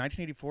 The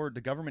 1984, the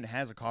government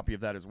has a copy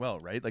of that as well,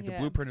 right? Like the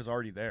blueprint is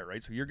already there,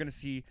 right? So you're going to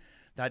see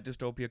that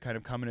dystopia kind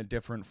of come in a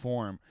different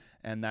form,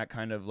 and that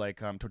kind of like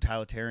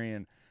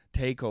totalitarian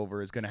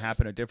takeover is going to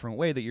happen a different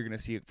way, that you're going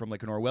to see it from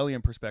like an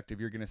Orwellian perspective.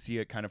 You're going to see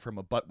it kind of from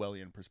a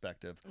Buttwellian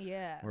perspective,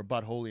 or a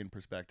Buttholian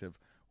perspective,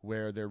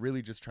 where they're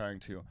really just trying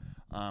to,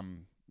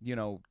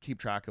 keep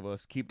track of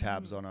us, keep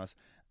tabs on us,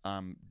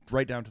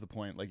 right down to the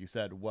point, like you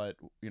said, what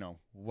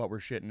we're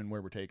shitting and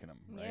where we're taking them,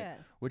 right? Yeah.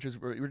 Which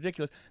is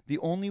ridiculous. The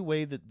only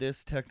way that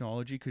this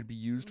technology could be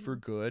used for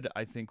good,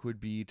 I think, would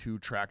be to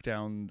track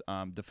down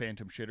the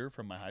phantom shitter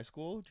from my high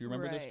school. Do you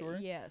remember this story?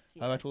 Yes.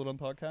 How I told it on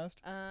podcast?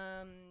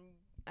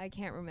 I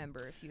can't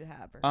remember if you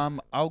have. Or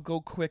not. I'll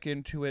go quick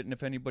into it, and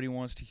if anybody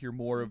wants to hear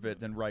more of it,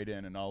 then write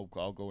in, and I'll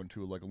go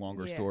into like a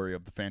longer story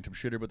of the phantom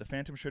shitter. But the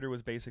phantom shitter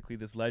was basically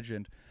this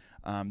legend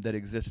that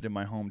existed in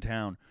my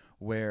hometown,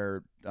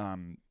 where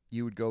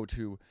you would go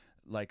to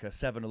like a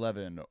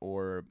 7-Eleven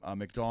or a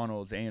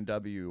McDonald's,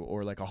 A&W,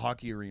 or like a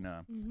hockey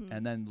arena,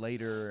 and then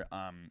later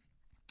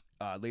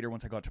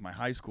once I got to my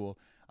high school,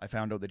 I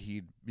found out that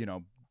he'd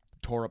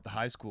tore up the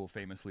high school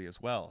famously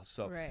as well.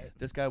 So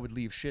this guy would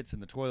leave shits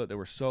in the toilet that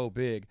were so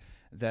big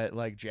that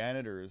like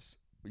janitors,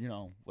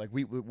 like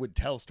we would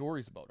tell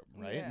stories about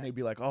him, right? And they'd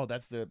be like, oh,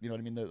 that's the, you know what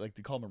I mean? Like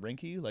they call him a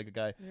rinky, like a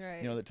guy,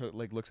 that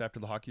like looks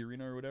after the hockey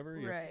arena or whatever.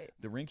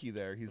 The rinky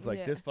there. He's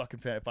like, this fucking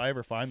fan, if I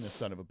ever find this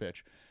son of a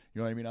bitch, you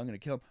know what I mean? I'm going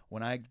to kill him.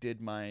 When I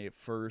did my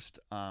first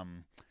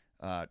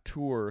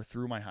tour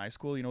through my high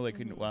school,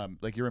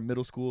 like you're in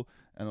middle school,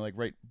 and like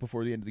right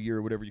before the end of the year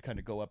or whatever, you kind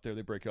of go up there,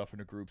 they break you off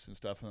into groups and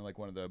stuff, and then like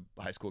one of the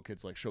high school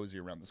kids like shows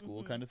you around the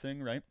school kind of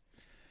thing, right?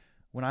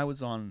 When I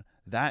was on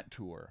that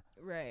tour,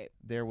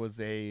 there was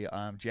a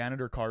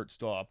janitor cart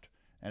stopped,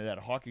 and it had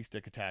a hockey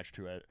stick attached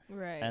to it,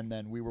 and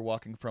then we were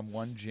walking from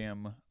one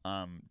gym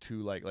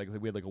to like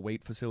we had like a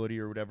weight facility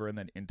or whatever, and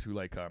then into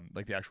like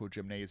the actual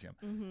gymnasium.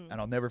 And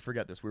I'll never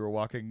forget this. We were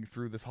walking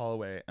through this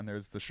hallway, and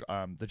there's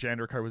the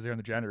janitor cart was there, and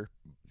the janitor,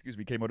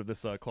 came out of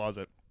this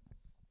closet,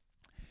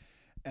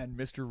 and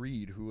Mr.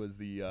 Reed, who was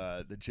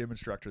the gym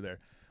instructor there,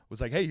 was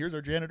like, hey, here's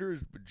our janitor,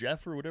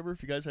 Jeff or whatever,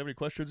 if you guys have any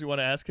questions you want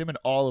to ask him. And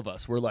all of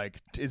us were like,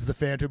 is the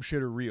phantom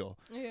shitter real?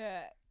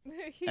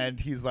 And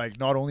he's like,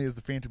 not only is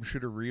the phantom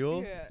shitter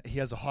real, he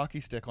has a hockey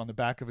stick on the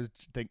back of his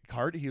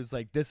cart. He was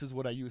like, this is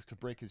what I use to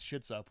break his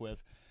shits up with.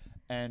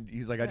 And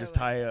he's like, I just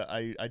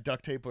I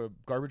duct tape a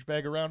garbage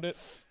bag around it,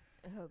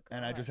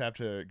 and I just have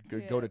to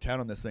go to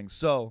town on this thing.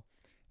 So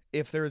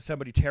if there is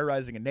somebody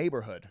terrorizing a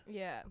neighborhood,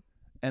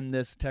 and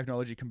this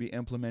technology can be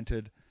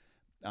implemented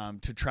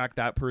to track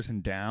that person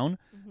down,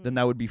 then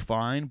that would be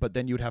fine. But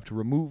then you would have to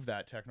remove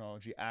that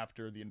technology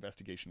after the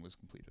investigation was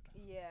completed.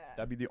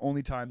 That'd be the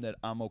only time that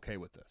I'm okay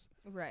with this.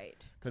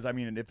 Because I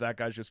mean, if that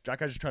guy's just trying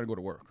to go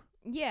to work.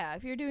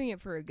 If you're doing it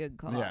for a good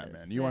cause. Yeah,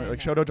 man. You want to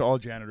shout out to all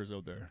janitors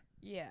out there.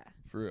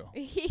 For real.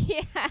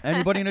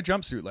 Anybody in a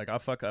jumpsuit, like I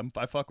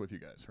fuck with you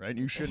guys, right?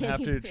 You shouldn't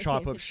have to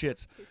chop up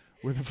shits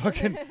with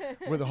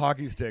a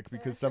hockey stick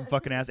because some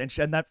fucking ass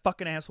and that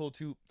fucking asshole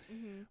too.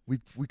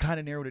 We kind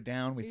of narrowed it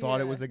down. We thought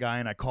it was the guy,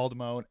 and I called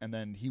him out, and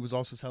then he was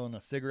also selling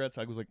us cigarettes.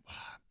 I was like,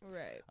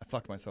 I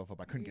fucked myself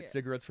up. I couldn't get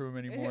cigarettes from him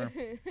anymore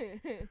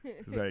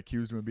because I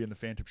accused him of being the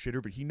phantom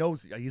shitter, but he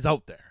knows he's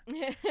out there.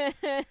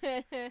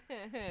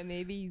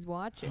 Maybe he's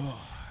watching.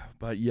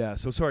 But yeah,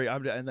 so sorry.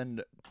 And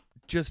then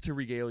just to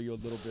regale you a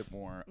little bit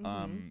more,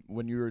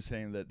 when you were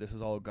saying that this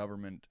is all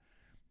government.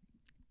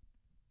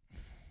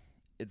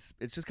 It's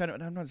just kind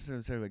of, I'm not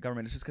necessarily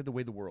government, it's just kind of the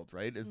way the world,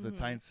 right, is that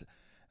science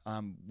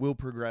will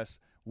progress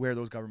where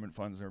those government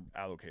funds are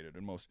allocated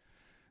in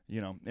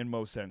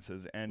most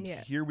senses. And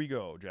here we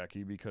go,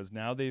 Jackie, because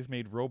now they've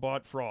made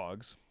robot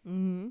frogs.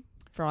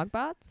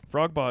 Frogbots?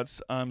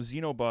 Frogbots,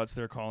 xenobots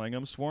they're calling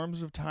them.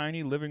 Swarms of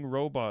tiny living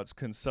robots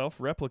can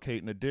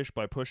self-replicate in a dish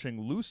by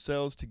pushing loose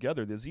cells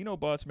together. The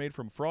xenobots made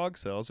from frog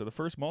cells are the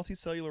first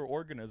multicellular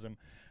organism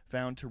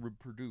found to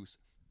reproduce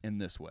in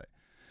this way.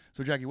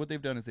 So, Jackie, what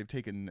they've done is they've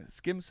taken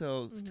skin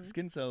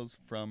cells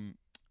from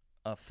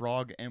a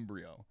frog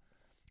embryo.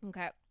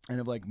 And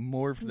have, like,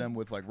 morphed them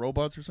with, like,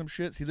 robots or some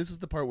shit. See, this is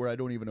the part where I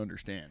don't even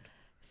understand.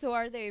 So,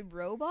 are they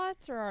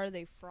robots or are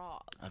they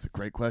frogs? That's a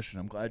great question.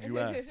 I'm glad you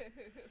asked.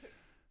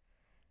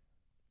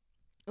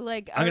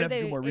 Like, I'm going to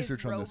have to do more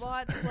research on this.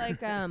 Robots,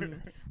 like,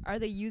 are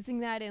they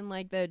using that in,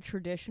 like, the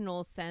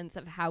traditional sense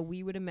of how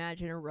we would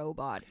imagine a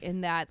robot?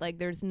 In that, like,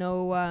 there's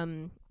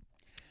no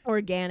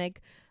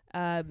organic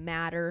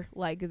matter,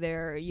 like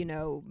they're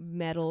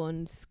metal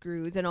and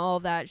screws and all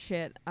of that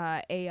shit,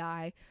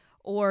 AI,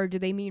 or do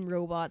they mean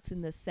robots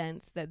in the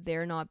sense that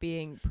they're not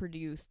being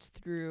produced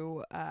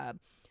through a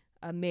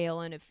male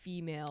and a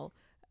female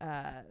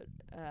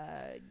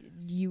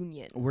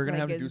union? We're gonna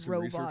have to do some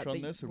research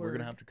on this, and we're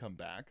gonna have to come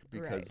back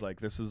because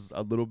like this is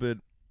a little bit,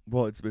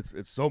 well, it's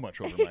so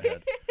much over my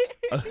head.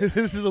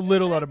 This is a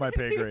little out of my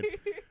pay grade.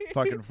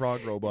 Fucking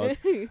frog robots.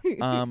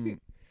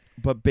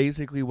 But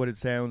basically what it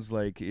sounds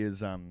like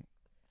is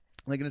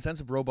like in a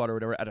sense of robot or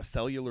whatever, at a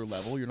cellular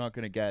level, you're not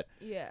going to get,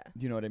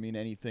 you know what I mean,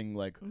 anything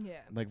like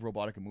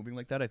robotic and moving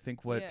like that. I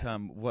think what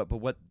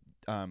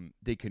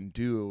they can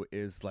do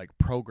is like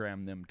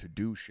program them to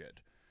do shit.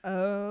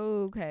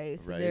 Oh, okay.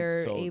 So Right,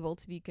 they're so able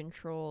to be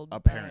controlled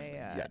apparently, by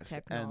yes.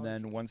 technology.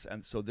 And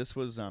then so this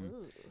was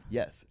Ooh.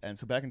 yes, and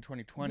so back in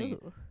 2020,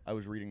 Ooh. I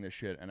was reading this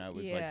shit and I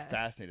was Yeah. like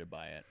fascinated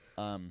by it.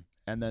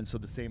 And then so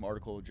the same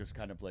article just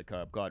kind of like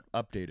got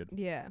updated,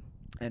 Yeah.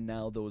 and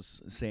now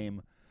those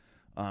same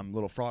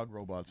little frog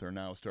robots are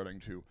now starting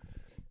to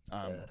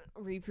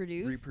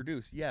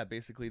reproduce. Yeah,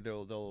 basically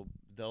they'll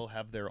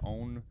have their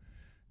own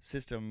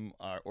system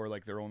or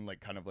like their own like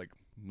kind of like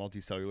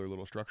multicellular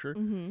little structure,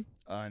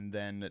 and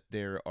then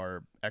there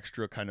are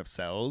extra kind of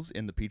cells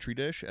in the petri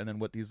dish, and then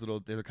what these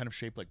little, they're kind of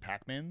shaped like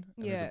Pac-Man,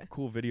 and there's Yeah. a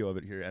cool video of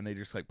it here, and they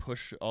just like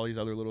push all these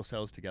other little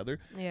cells together,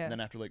 Yeah. and then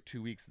after like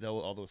 2 weeks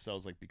all those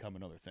cells like become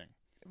another thing,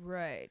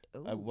 Right.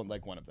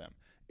 like one of them.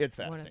 It's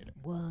One fascinating.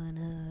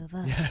 of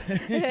us.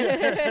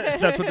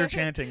 That's what they're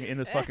chanting in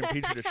this fucking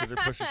petri dish as they're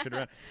pushing shit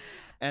around.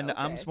 And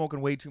I'm Okay.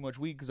 smoking way too much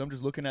weed because I'm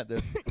just looking at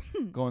this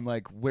going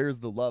like, where's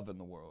the love in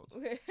the world?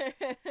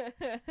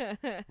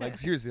 Like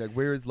seriously, like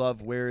where is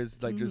love? Where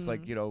is like just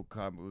like, you know,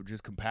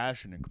 just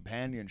compassion and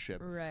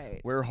companionship?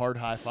 Right. Where are hard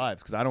high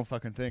fives? Because I don't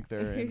fucking think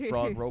they're in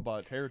frog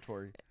robot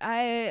territory.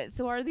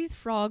 So are these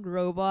frog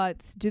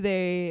robots, do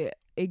they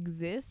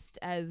exist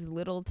as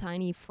little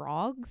tiny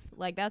frogs?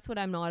 Like that's what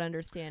I'm not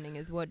understanding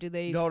is what do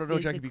they No,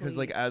 Jackie, because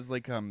like physically- as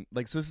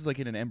like so this is like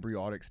in an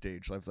embryonic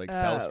stage, like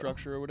cell Oh.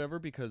 structure or whatever.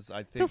 Because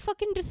I So think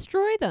fucking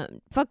destroy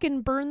them.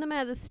 Fucking burn them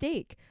at the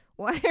stake.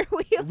 Why are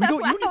we you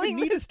don't allowing even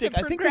need a this stick. to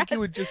I think like you progress?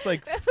 would just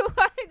like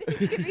Why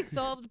this can be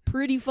solved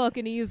pretty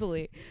fucking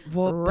easily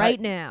well right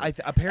now.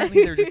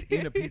 apparently they're just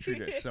in a petri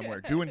dish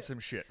somewhere doing some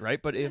shit,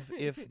 right? But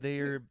if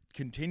they're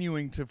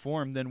continuing to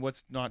form, then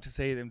what's not to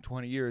say that in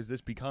 20 years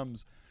this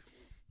becomes,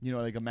 you know,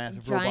 like a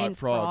massive robot giant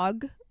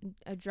frog,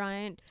 a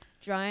giant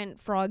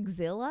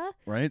frogzilla,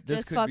 right? This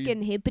just could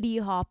fucking hippity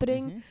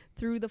hoppiting Mhm.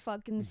 through the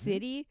fucking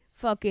city,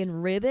 fucking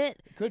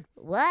ribbit. Could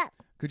What?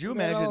 could you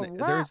imagine?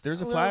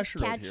 There's a flasher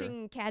right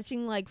here.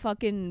 catching like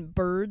fucking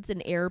birds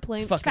and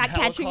airplanes, Fucking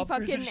catching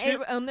helicopters and fucking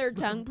shit. on their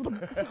tongue.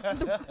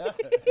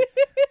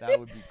 That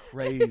would be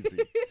crazy.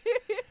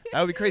 That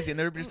would be crazy, and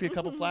there would just be a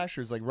couple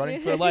flashers like running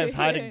for their lives,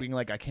 hiding, being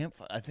like, I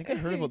think I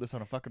heard about this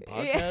on a fucking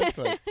podcast,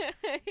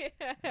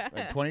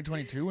 like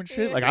 2022 and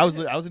shit. Like I was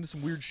into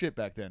some weird shit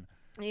back then,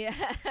 Yeah.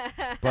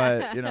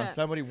 but you know,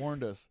 somebody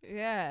warned us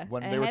Yeah.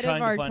 when they were ahead trying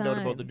of to our find out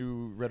about the time.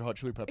 new Red Hot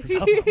Chili Peppers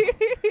album.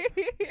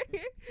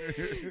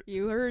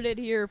 You heard it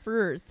here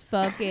first.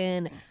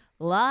 Fucking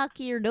lock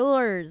your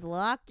doors,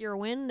 lock your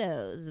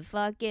windows.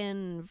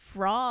 Fucking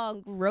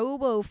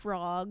robo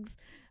frogs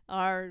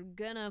are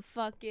gonna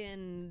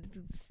fucking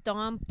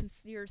stomp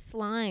your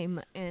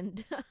slime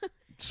and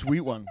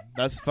Sweet one.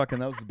 That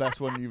was the best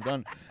one you've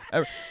done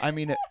ever. I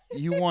mean,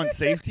 you want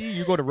safety?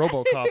 You go to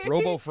RoboCop.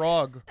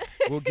 RoboFrog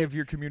will give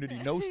your community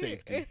no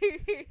safety.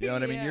 You know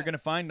what I mean? Yeah. You're gonna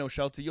find no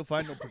shelter. You'll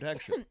find no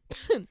protection.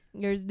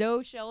 There's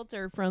no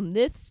shelter from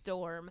this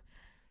storm.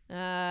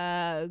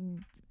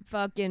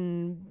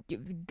 Fucking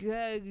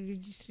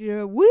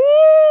woo!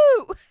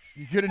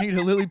 You're gonna need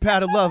a lily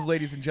pad of love,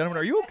 ladies and gentlemen.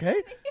 Are you okay?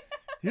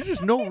 There's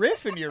just no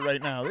riff in here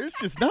right now. There's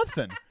just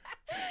nothing.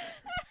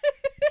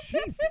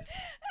 Jesus.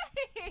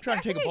 I'm trying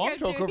to take a bomb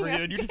talk over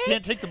here, and you just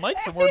can't take the mic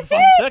for more than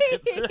 5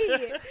 seconds.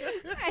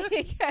 I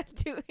think I'm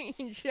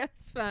doing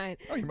just fine.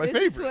 Oh, you're my This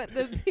is favorite.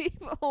 what the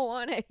people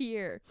want to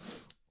hear.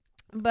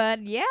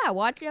 But yeah,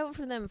 watch out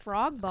for them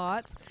frog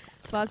bots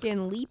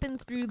fucking leaping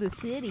through the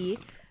city.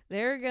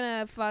 They're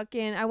gonna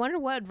fucking... I wonder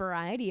what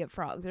variety of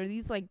frogs. Are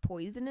these like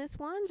poisonous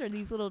ones? Or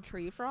these little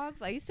tree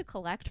frogs? I used to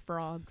collect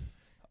frogs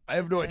I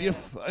have no idea.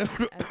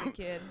 as a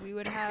kid. We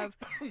would have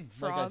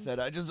frogs. Like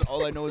I said,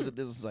 all I know is that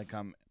this is like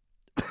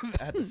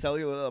at the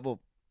cellular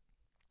level,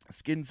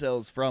 skin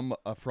cells from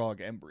a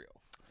frog embryo.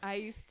 I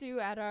used to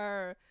at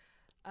our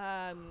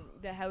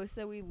the house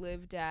that we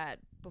lived at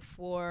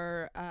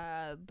before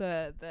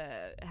the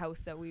house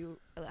that we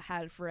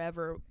had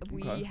forever.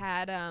 We Okay.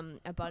 had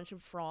a bunch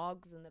of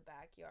frogs in the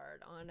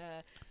backyard on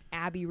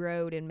Abbey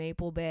Road in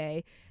Maple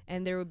Bay,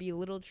 and there would be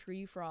little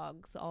tree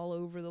frogs all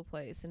over the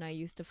place. And I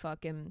used to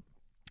fucking...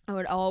 I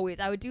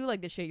would do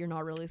like the shit you're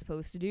not really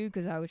supposed to do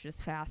because I was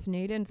just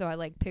fascinated. And so I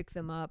like pick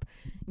them up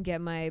and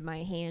get my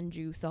hand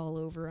juice all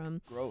over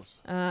them. Gross.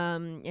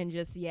 And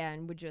just, yeah,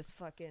 and would just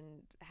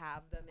fucking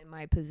have them in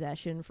my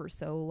possession for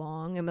so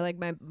long. And like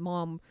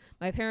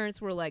my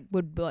parents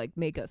would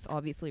make us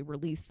obviously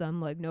release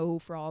them. Like no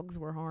frogs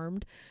were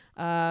harmed.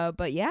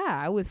 But yeah,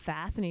 I was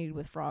fascinated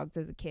with frogs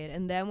as a kid.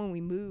 And then when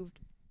we moved,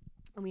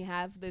 and we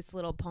have this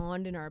little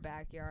pond in our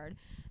backyard,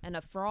 and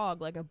a frog,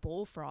 like a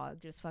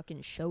bullfrog, just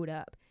fucking showed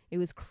up. It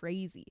was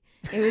crazy.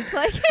 It was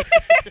like,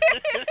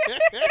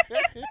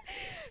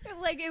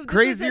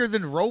 Crazier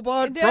than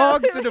robot No,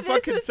 frogs at a this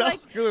fucking was like-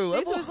 cellular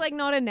This level. was like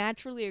not a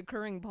naturally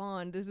occurring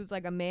pond. This was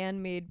like a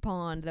man-made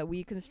pond that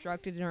we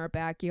constructed in our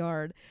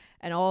backyard.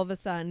 And all of a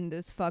sudden,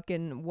 this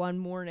fucking one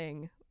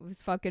morning,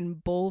 this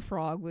fucking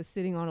bullfrog was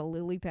sitting on a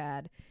lily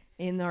pad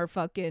in our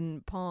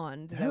fucking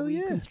pond Hell that we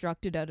yeah.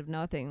 constructed out of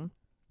nothing.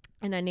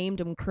 And I named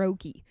him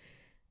Croaky.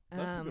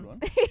 That's a good one.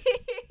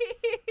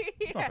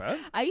 Not bad.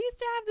 I used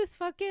to have this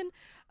fucking.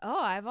 Oh,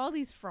 I have all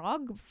these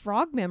frog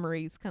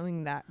memories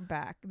coming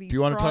back. These Do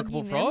you want to talk froggy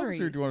about frogs,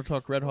 memories. or do you want to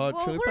talk Red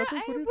Hot Chili we're,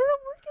 Peppers? I, What do we're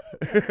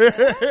gonna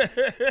get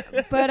to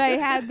that. But I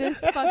had this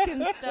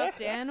fucking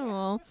stuffed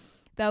animal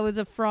that was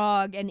a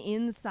frog, and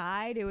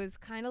inside it was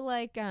kind of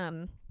like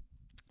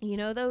you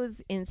know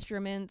those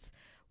instruments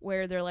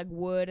where they're like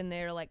wood and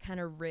they're like kind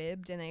of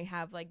ribbed and they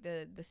have like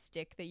the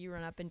stick that you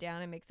run up and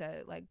down and makes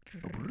a like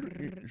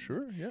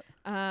Sure,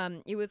 yeah.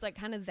 it was like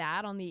kind of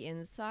that on the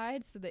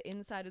inside. So the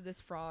inside of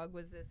this frog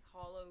was this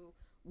hollow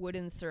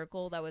wooden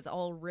circle that was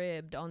all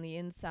ribbed on the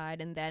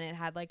inside, and then it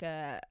had like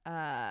a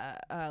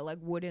like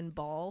wooden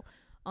ball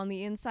on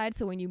the inside,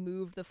 so when you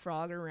moved the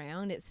frog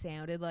around it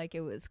sounded like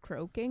it was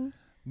croaking.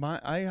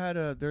 I had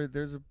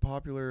there's a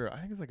popular, I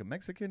think it's like a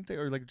Mexican thing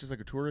or like just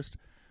like a tourist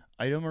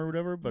item or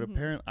whatever, but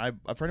apparently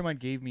a friend of mine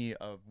gave me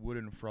a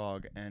wooden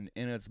frog, and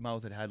in its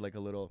mouth it had like a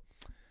little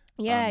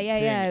thing,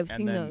 I've and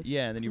seen then, those.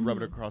 and then you rub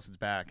it across its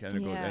back and it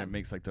goes, Yeah. and it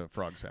makes like the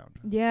frog sound.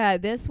 Yeah,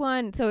 this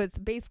one, so it's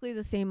basically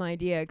the same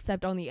idea,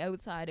 except on the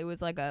outside it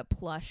was like a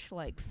plush,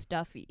 like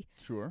stuffy.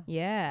 Sure.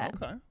 Yeah.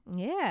 Okay.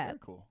 Yeah. Very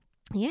cool.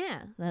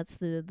 Yeah. That's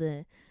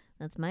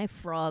that's my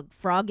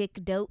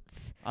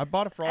frogicdotes. I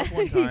bought a frog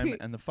one time,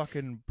 and the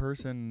fucking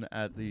person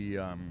at the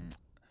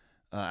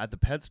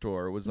pet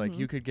store was like,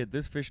 you could get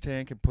this fish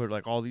tank and put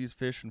like all these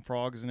fish and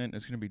frogs in it, and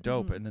it's gonna be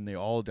dope. And then they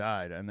all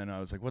died, and then I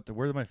was like,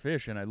 where's my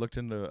fish? And I looked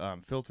in the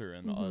filter,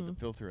 and the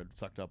filter had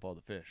sucked up all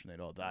the fish, and they'd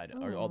all died,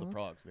 or all the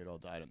frogs, they'd all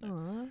died in there.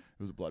 Aw. It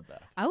was a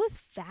bloodbath. I was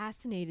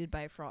fascinated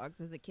by frogs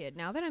as a kid.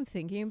 Now that I'm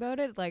thinking about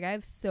it, like I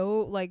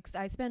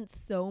spent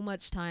so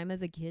much time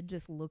as a kid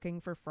just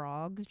looking for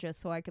frogs just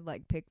so I could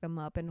like pick them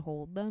up and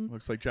hold them.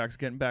 Looks like Jack's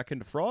getting back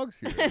into frogs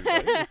here,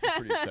 everybody. This is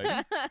pretty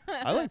exciting.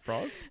 I like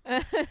frogs.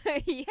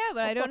 Yeah,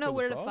 but I I'll don't know fuck with a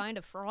where to frog. find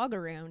a frog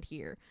around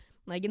here,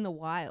 like in the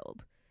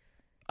wild.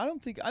 I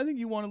think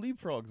you want to leave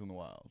frogs in the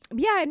wild.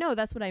 Yeah, I know.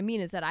 That's what I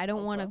mean, is that I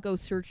don't want to Okay. go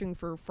searching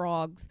for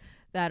frogs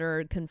that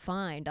are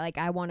confined. Like,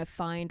 I want to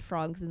find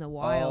frogs in the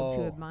wild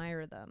to Oh.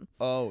 admire them.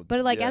 Oh,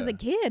 But, like, yeah. as a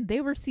kid, they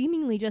were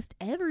seemingly just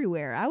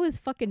everywhere. I was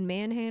fucking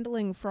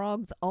manhandling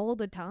frogs all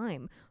the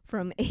time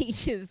from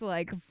ages,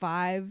 like,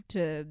 5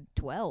 to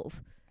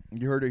 12.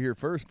 You heard it here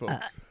first, folks.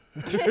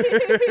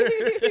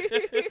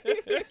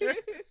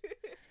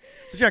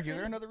 So, Jackie, is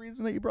there another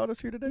reason that you brought us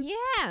here today?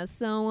 Yeah,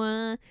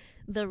 so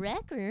the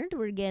record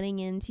we're getting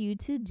into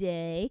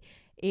today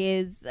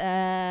is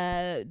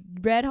Red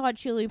Hot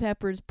Chili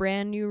Peppers'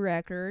 brand new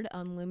record,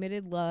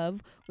 Unlimited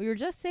Love. We were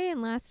just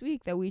saying last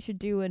week that we should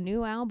do a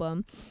new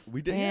album,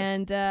 We did.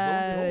 and Lo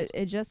and behold.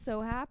 it just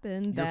so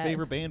happened Your that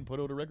favorite band put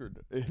out a record.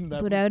 In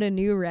that put out a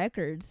new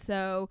record.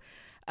 So,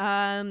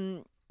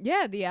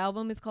 yeah, the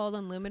album is called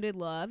Unlimited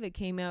Love. It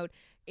came out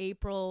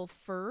April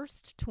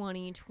 1st,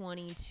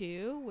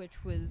 2022,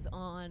 which was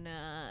on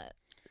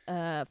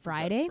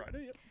Friday.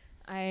 Friday, yep.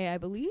 I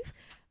believe.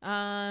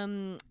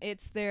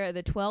 It's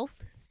the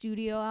 12th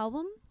studio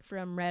album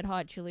from Red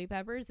Hot Chili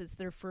Peppers. It's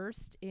their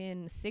first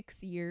in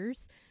 6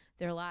 years.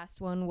 Their last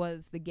one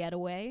was The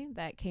Getaway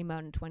that came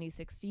out in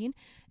 2016,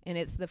 and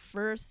it's the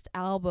first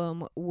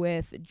album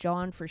with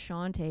John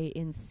Frusciante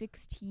in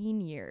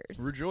 16 years.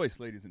 Rejoice,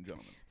 ladies and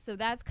gentlemen. So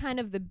that's kind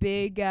of the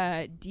big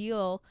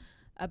deal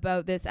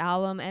about this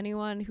album.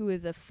 Anyone who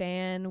is a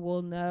fan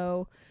will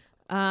know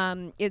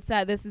it's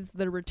that this is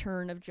the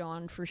return of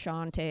John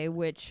Frusciante,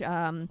 which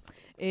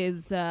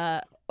is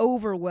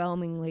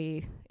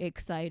overwhelmingly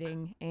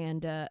exciting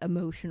and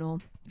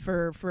emotional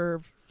for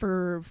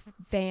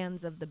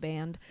fans of the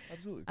band.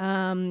 Absolutely.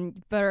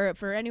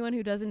 For anyone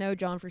who doesn't know,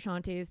 John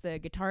Frusciante is the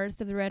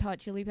guitarist of the Red Hot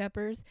Chili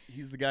Peppers.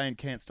 He's the guy in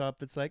Can't Stop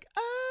that's like,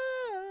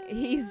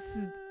 He's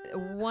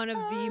one of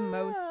the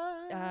most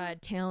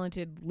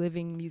talented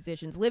living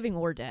musicians, living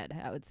or dead,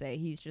 I would say.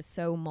 He's just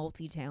so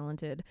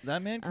multi-talented.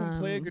 that man can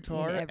play a in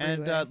guitar. every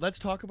And way. let's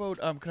talk about,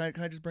 can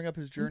I just bring up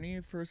his journey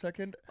for a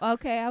second?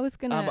 Okay, I was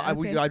gonna.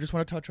 okay. I just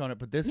want to touch on it,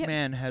 but this Yep.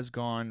 man has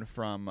gone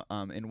from,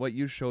 in what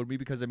you showed me,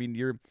 because I mean,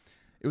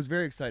 it was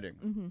very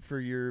exciting for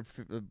your,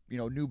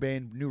 new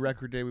band, new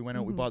record day. We went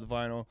out, we bought the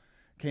vinyl,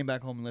 came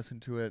back home and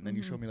listened to it, and then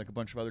you showed me like a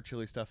bunch of other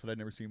Chili stuff that I'd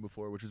never seen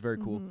before, which is very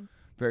cool,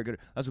 very good.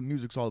 That's what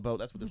music's all about.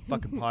 That's what this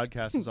fucking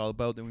podcast is all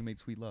about. Then we made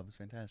Sweet Love. It's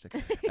fantastic.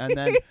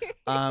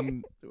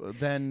 And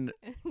then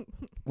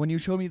when you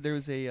showed me there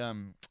was a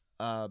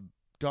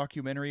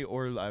documentary,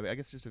 or I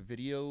guess just a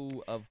video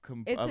of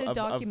It's a of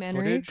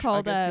documentary footage, I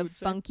called guess you would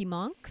say. Funky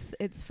Monks.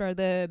 It's for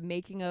the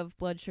making of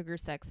Blood Sugar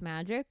Sex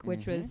Magic,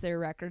 which was their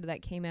record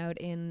that came out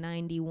in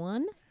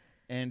 91.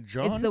 And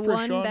John It's the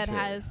one that Frusciante.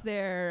 has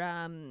their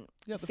Yeah,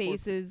 the four-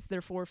 faces,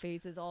 their four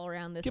faces all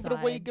around the Give side. it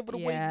away, give it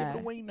away, Yeah. give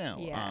it away now.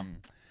 Yeah.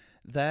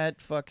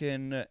 That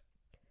fucking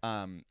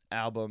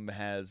album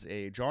has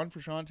a John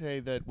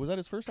Frusciante was that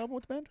his first album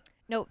with the band?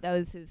 No, that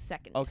was his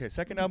second. Okay,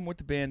 second album with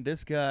the band.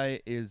 This guy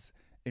is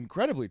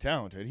incredibly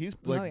talented. He's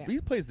like yeah. he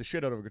plays the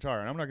shit out of a guitar,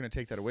 and I'm not going to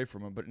take that away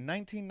from him. But in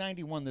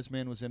 1991, this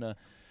man was in a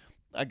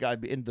guy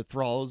in the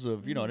thralls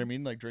of, you know what I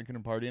mean, like drinking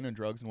and partying and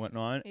drugs and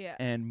whatnot. Yeah.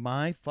 And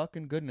my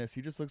fucking goodness,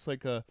 he just looks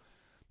like a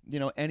you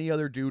know, any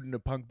other dude in a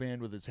punk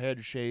band with his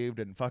head shaved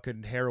and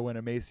fucking heroin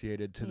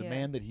emaciated to the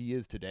man that he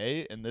is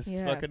today in this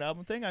fucking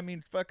album thing. I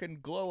mean, fucking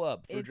glow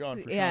up for John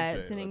Frusciante. Yeah,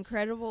 it's an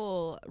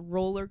incredible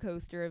roller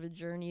coaster of a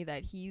journey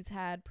that he's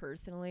had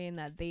personally and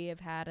that they have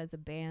had as a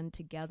band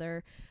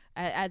together,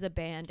 as a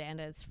band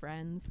and as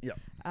friends. Yeah.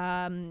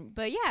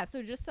 But yeah,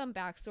 so just some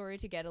backstory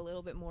to get a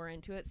little bit more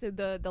into it. So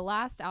the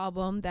last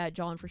album that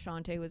John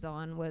Frusciante was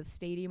on was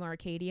Stadium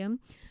Arcadium,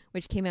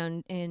 which came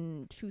out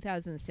in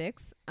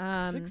 2006.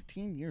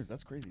 16 years.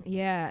 That's crazy.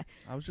 Yeah.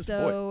 I was just a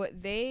boy. So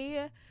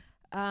they,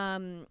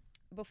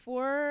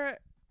 before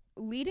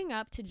leading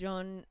up to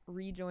John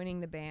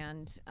rejoining the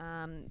band,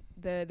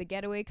 the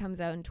Getaway comes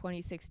out in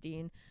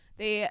 2016.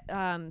 They,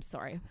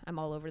 sorry, I'm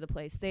all over the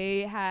place.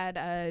 They had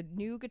a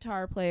new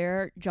guitar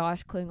player,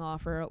 Josh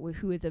Klinghoffer,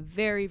 who is a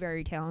very,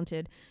 very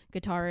talented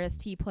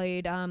guitarist. He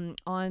played on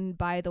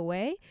By the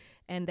Way,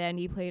 and then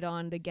he played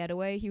on The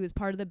Getaway. He was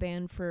part of the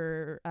band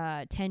for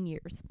 10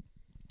 years.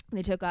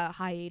 They took a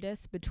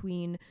hiatus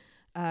between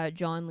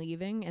John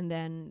leaving and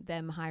then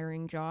them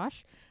hiring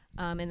Josh.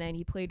 And then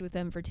he played with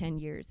them for 10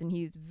 years. And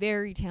he's a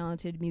very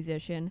talented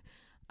musician.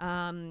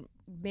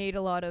 Made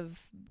a lot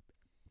of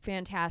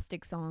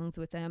fantastic songs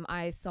with them.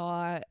 I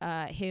saw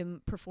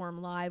him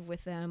perform live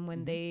with them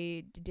when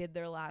they did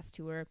their last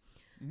tour.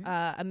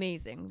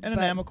 Amazing. And an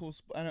amicable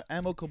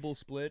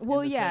split.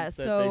 Well, in the yeah. sense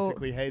that So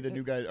basically, hey, the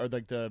new guy, or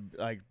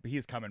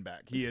he's coming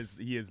back. He is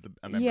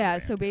a member yeah.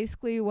 of the So band.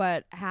 basically,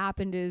 what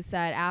happened is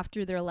that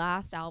after their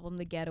last album,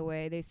 The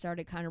Getaway, they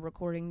started kind of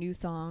recording new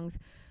songs,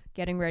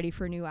 getting ready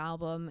for a new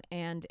album,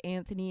 and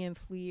Anthony and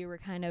Flea were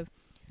kind of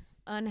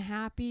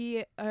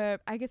unhappy,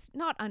 I guess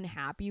not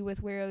unhappy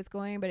with where it was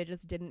going, but it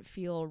just didn't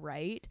feel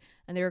right,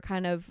 and they were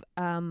kind of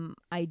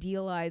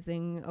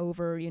idealizing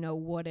over, you know,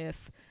 what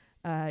if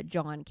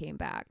John came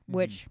back,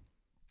 which,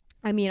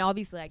 I mean,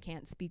 obviously I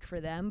can't speak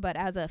for them, but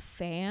as a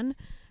fan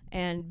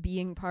and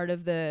being part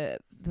of the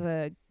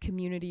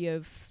community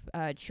of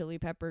Chili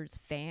Peppers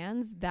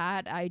fans,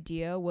 that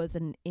idea was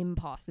an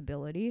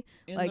impossibility.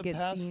 In like the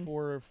past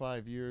 4 or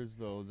 5 years,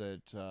 though,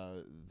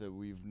 that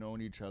we've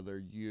known each other,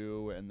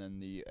 you and then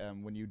the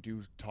when you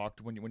do talk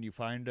to, when you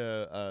find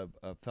a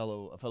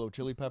fellow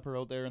Chili Pepper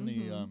out there in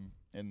the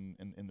in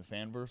the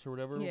fanverse or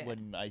whatever,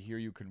 when I hear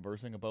you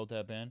conversing about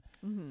that band,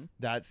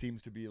 that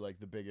seems to be like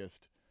the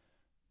biggest,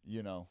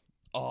 you know.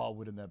 Oh,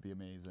 wouldn't that be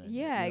amazing?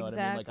 Yeah, you know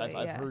exactly. What I mean?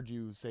 Like I've heard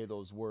you say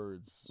those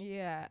words.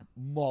 Yeah.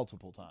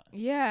 Multiple times.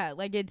 Yeah,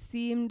 like it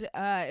seemed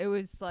it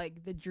was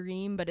like the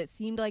dream, but it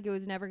seemed like it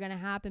was never going to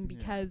happen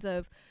because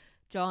of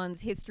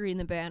John's history in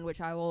the band,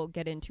 which I will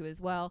get into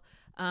as well.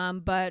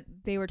 But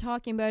they were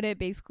talking about it.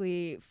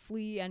 Basically,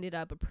 Flea ended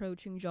up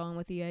approaching John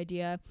with the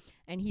idea,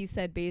 and he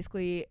said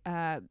basically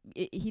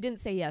he didn't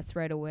say yes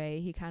right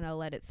away. He kind of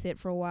let it sit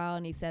for a while,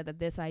 and he said that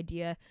this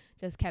idea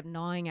just kept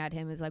gnawing at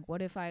him. Is like,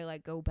 what if I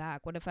like go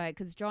back? What if I?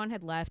 Because John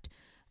had left.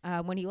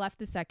 When he left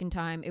the second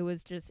time, it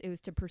was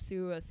to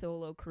pursue a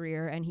solo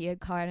career, and he had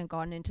kind of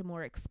gone into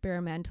more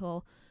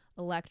experimental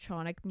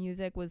electronic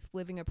music, was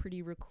living a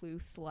pretty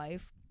recluse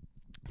life.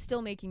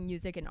 Still making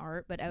music and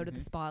art, but out of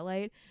the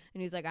spotlight.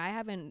 And he's like, I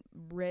haven't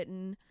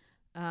written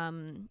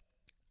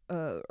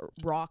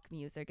rock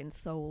music in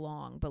so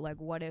long, but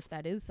like, what if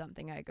that is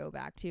something I go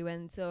back to?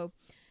 And so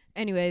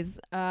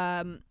anyways,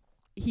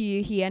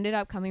 he ended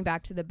up coming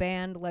back to the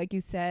band. Like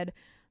you said,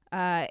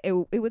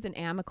 it was an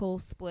amicable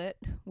split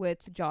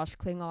with Josh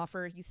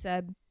Klinghoffer. He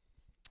said,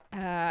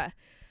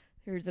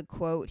 here's a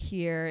quote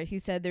here. He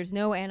said, "There's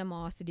no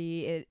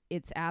animosity.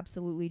 It's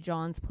absolutely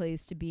John's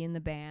place to be in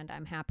the band.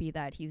 I'm happy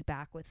that he's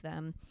back with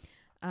them."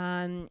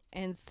 And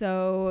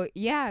so,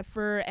 yeah,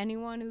 for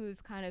anyone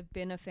who's kind of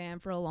been a fan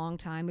for a long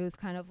time, it was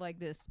kind of like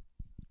this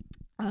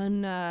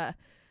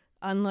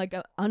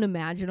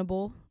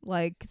unimaginable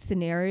like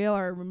scenario.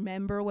 I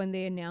remember when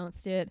they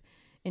announced it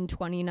in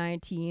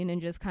 2019 and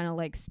just kind of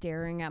like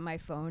staring at my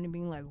phone and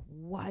being like,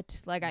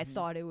 what? Like I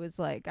thought it was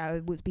like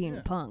I was being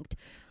punked.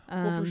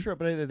 Well, for sure,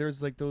 but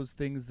there's like those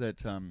things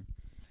that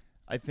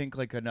I think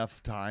like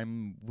enough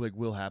time like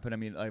will happen. I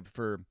mean, like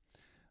for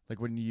like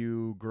when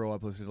you grow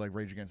up listening to like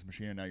Rage Against the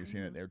Machine and now you're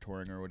seeing it they're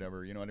touring or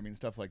whatever, you know what I mean?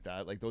 Stuff like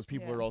that. Like those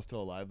people are all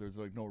still alive. There's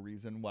like no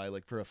reason why,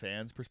 like for a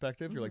fan's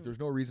perspective, you're like, there's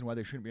no reason why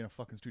they shouldn't be in a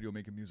fucking studio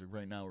making music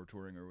right now or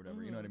touring or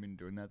whatever. You know what I mean?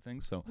 Doing that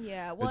thing. So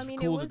yeah, well, it's I mean,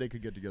 cool that they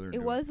could get together. And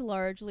it was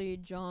largely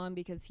John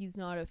because he's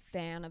not a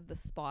fan of the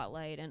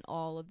spotlight and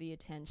all of the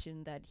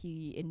attention that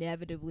he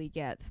inevitably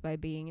gets by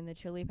being in the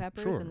Chili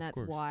Peppers, Sure, and that's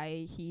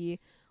why he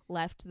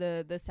left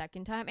the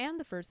second time and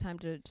the first time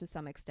to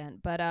some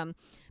extent. But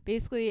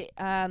basically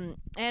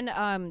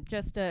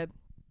just an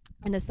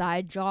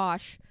aside,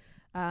 Josh,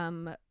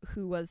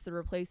 who was the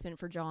replacement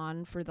for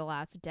John for the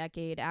last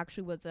decade,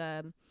 actually was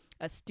a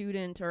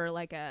student or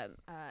like a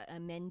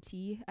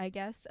mentee, I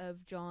guess,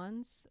 of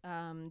John's.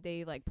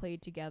 They like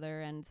played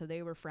together, and so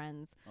they were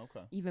friends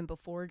even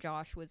before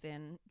Josh was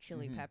in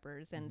Chili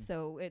Peppers, and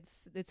so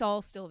it's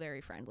all still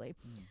very friendly.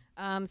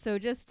 So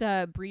just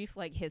a brief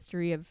like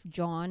history of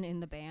John in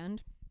the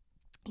band.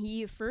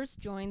 He first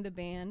joined the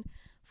band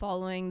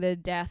following the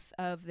death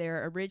of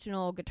their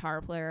original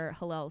guitar player,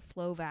 Hillel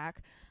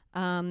Slovak.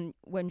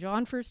 When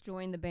John first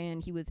joined the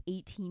band, he was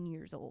 18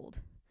 years old.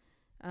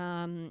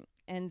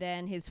 And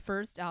then his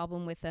first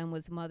album with them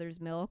was Mother's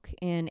Milk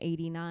in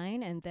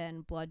 89, and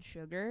then Blood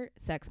Sugar,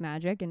 Sex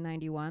Magic in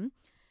 91.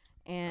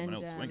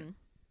 And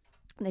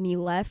then he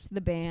left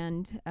the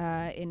band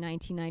in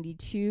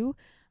 1992,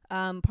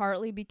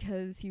 partly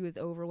because he was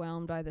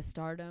overwhelmed by the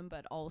stardom,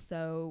 but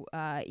also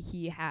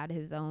he had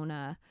his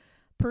own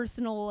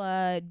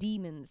personal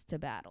demons to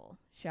battle,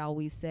 shall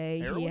we say.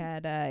 Heroin? He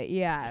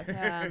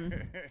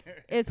had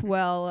it's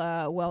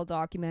well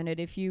documented.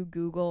 If you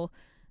Google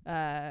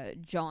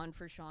John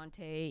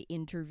Frusciante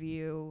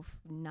interview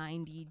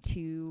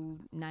 92,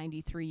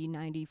 93,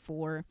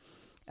 94,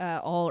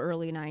 all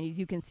early 90s,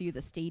 you can see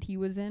the state he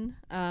was in.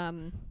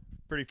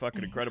 Pretty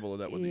fucking incredible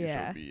that what you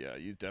showed me.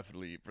 He's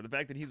definitely, for the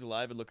fact that he's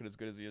alive and looking as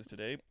good as he is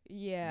today.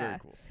 Very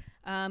cool.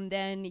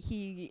 Then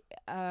he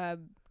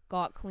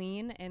got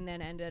clean and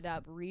then ended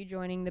up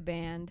rejoining the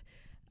band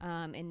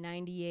in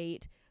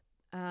 98.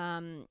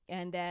 And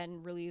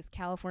then released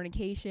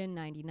Californication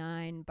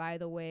 99, By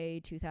the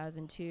Way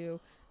 2002,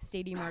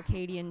 Stadium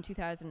Arcadian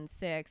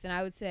 2006, and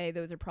I would say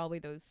those are probably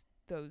those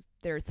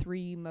their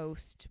three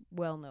most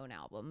well-known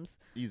albums.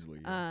 Easily.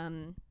 Yeah.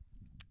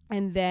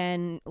 And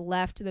then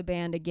left the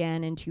band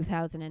again in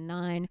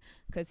 2009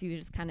 because he was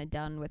just kind of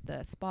done with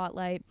the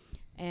spotlight.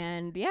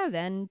 And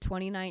then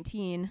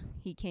 2019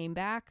 he came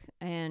back,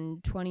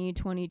 and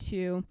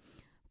 2022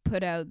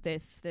 put out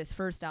this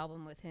first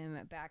album with him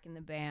back in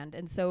the band.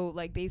 And so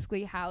like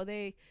basically how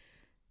they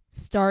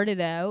started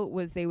out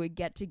was they would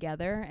get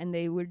together and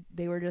they were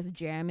just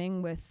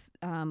jamming with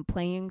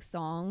playing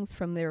songs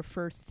from their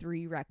first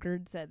 3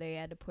 records that they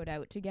had to put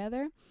out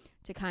together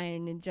to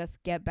kind of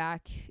just get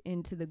back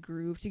into the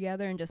groove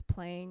together and just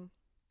playing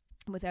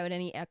without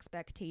any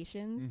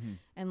expectations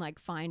and like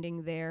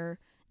finding their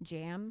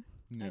jam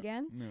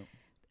again.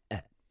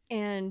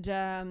 And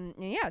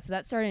so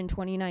that started in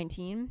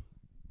 2019.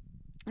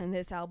 And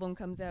this album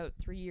comes out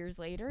 3 years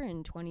later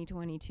in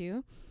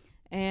 2022.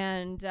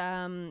 And,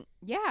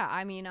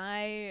 I mean,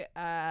 I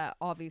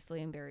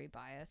obviously am very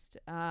biased,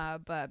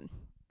 but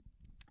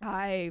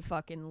I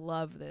fucking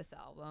love this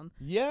album.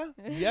 Yeah,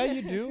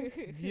 you do.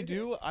 You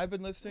do. I've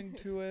been listening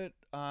to it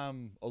a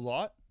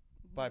lot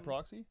by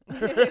proxy.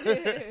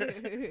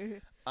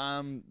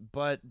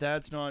 But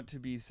that's not to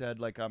be said.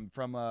 Like, I'm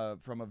from a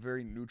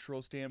very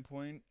neutral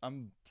standpoint.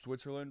 I'm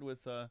Switzerland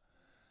with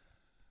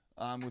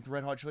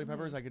Red Hot Chili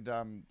Peppers. I could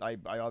I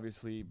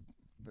obviously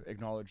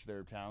acknowledge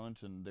their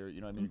talent and their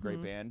a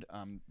great band.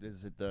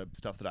 Is it the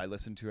stuff that I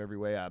listen to every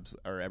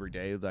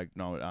day? Like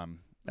no,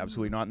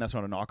 absolutely not. And that's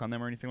not a knock on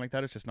them or anything like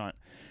that. It's just not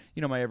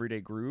my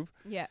everyday groove.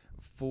 Yeah.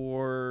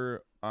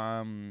 For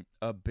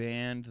a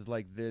band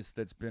like this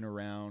that's been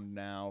around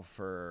now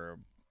for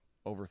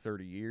over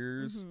 30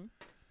 years,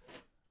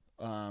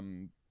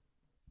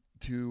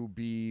 to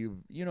be,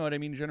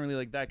 generally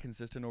like that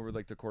consistent over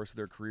like the course of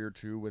their career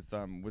too, with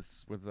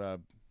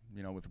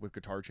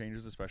guitar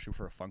changes, especially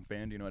for a funk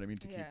band,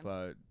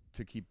 to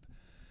keep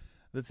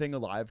the thing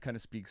alive, kind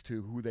of speaks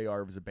to who they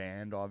are as a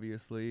band,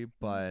 obviously.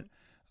 But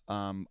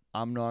I'm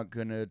not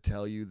gonna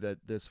tell you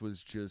that this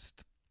was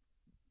just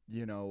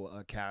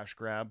a cash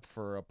grab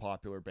for a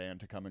popular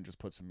band to come and just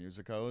put some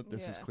music out.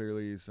 This is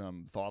clearly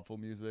some thoughtful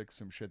music,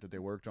 some shit that they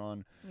worked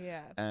on.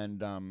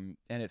 And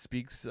it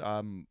speaks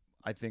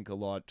I think a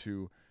lot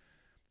to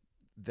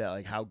that,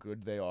 like how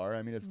good they are.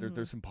 I mean,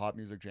 there's some pop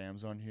music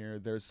jams on here.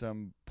 There's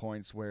some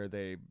points where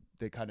they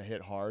kind of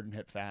hit hard and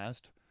hit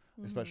fast,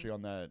 especially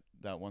on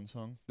that one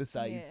song. The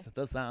sights,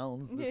 the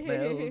sounds, the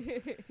smells.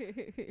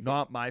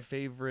 Not my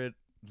favorite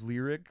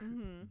lyric,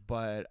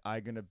 but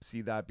I'm gonna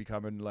see that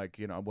becoming like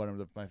one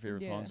of my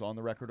favorite songs on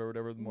the record or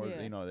whatever. The more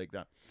like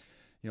that.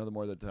 The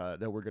more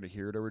that we're gonna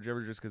hear it or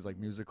whatever, just because like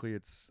musically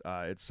it's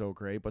so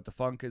great. But the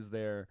funk is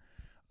there.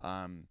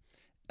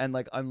 And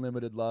like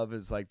Unlimited Love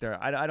is like there.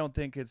 I don't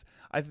think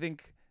I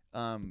think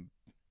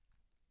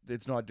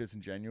it's not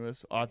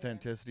disingenuous.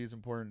 Authenticity is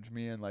important to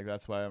me, and like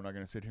that's why I'm not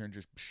gonna sit here and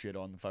just shit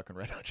on the fucking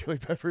Red Hot Chili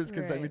Peppers,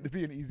 because I mean it'd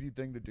be an easy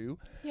thing to do.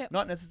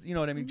 Not necessarily, you know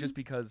what I mean, just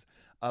because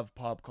of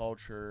pop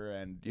culture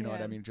and you know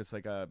what I mean, just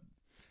like like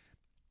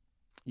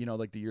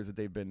the years that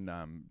they've been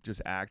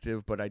just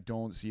active. But I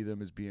don't see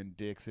them as being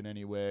dicks in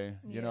any way.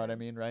 You know what I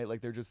mean, right?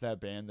 Like they're just that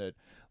band that,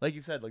 like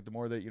you said, like the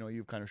more that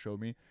you've kind of showed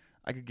me.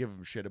 I could give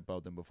them shit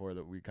about them before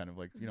that we kind of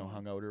like,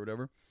 hung out or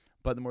whatever.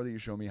 But the more that you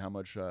show me how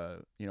much,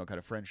 kind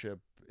of friendship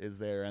is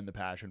there and the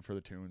passion for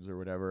the tunes or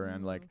whatever.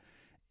 And like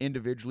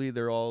individually,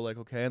 they're all like,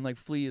 okay. And like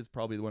Flea is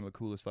probably one of the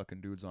coolest fucking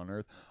dudes on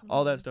earth.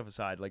 All that stuff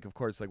aside, like, of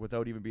course, like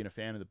without even being a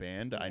fan of the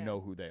band, I know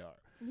who they are,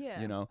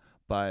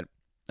 but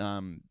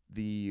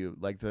the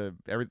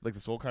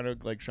soul kind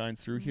of like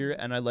shines through here.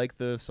 And I like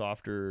the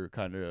softer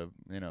kind of,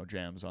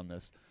 jams on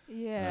this.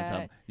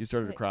 Yeah. You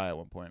started to cry at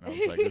one point. And I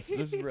was like, this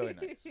is really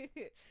nice.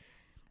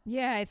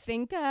 Yeah, I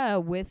think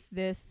with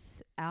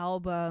this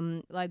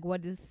album, like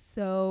what is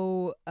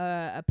so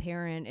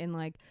apparent in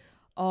like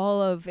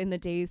all of in the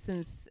days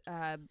since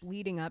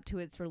leading up to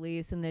its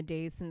release and the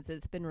days since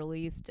it's been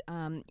released,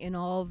 in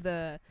all of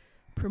the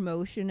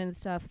promotion and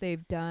stuff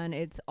they've done,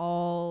 it's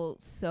all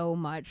so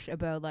much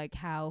about like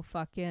how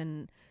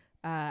fucking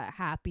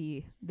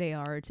happy they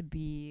are to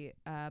be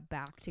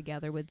back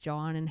together with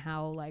John and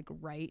how like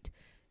right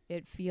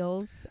it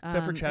feels.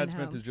 Except for Chad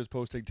Smith is just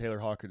posting Taylor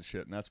Hawkins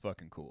shit, and that's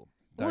fucking cool.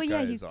 That well,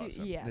 guy yeah, is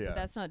awesome. But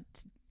that's not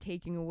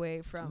taking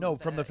away from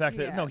from the fact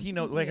that he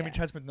knows. Like I mean,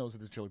 Chad Smith knows that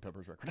this Chili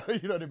Peppers record.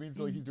 You know what I mean?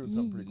 So like, he's doing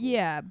something pretty cool.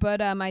 Yeah,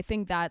 but I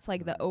think that's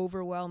like the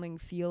overwhelming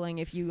feeling.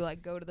 If you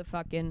like go to the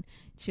fucking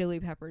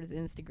Chili Peppers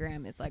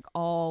Instagram, it's like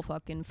all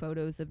fucking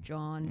photos of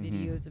John,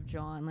 videos of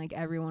John. Like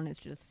everyone is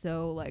just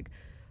so like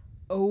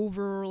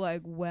over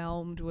like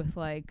whelmed with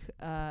like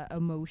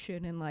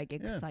emotion and like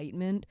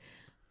excitement.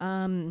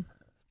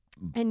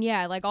 And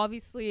yeah, like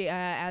obviously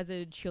as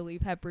a Chili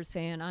Peppers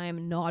fan, I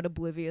am not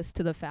oblivious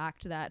to the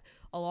fact that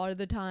a lot of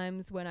the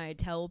times when I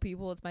tell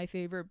people it's my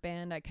favorite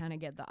band, I kind of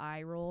get the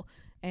eye roll,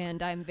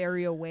 and I'm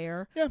very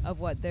aware of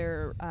what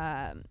their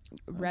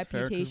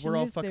reputation is. We're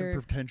all fucking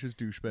pretentious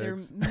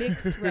douchebags. Their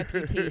mixed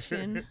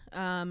reputation.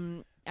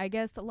 I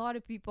guess a lot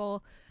of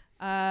people.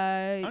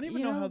 I don't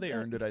even know how they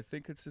earned it. I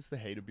think it's just the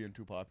hate of being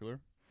too popular.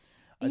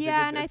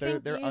 I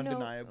think they're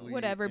undeniably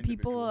whatever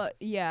people.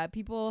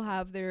 People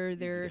have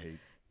their.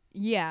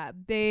 Yeah,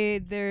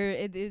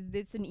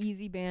 it's an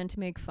easy band to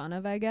make fun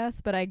of, I guess.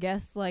 But I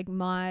guess like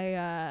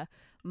the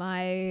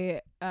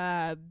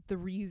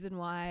reason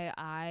why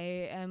I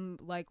am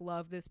like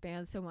love this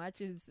band so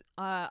much is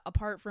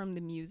apart from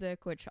the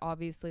music, which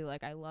obviously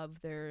like I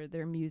love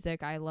their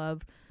music. I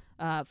love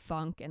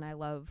funk and I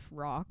love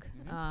rock.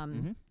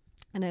 And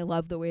I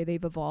love the way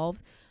they've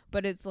evolved.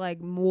 But it's like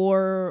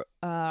more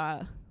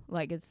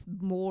like it's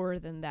more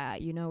than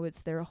that, you know.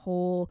 It's their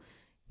whole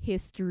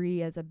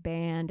history as a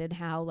band and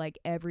how like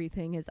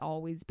everything has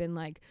always been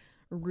like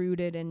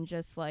rooted in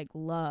just like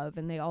love,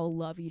 and they all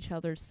love each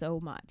other so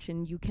much,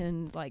 and you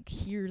can like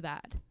hear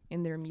that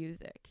in their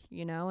music,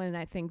 you know. And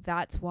I think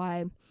that's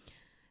why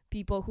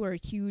people who are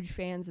huge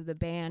fans of the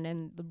band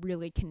and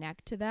really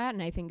connect to that,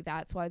 and I think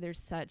that's why there's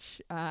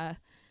such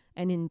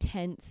an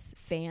intense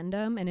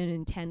fandom and an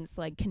intense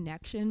like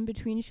connection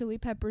between Chili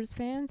Peppers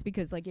fans,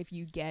 because like if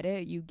you get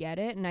it, you get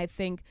it. And I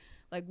think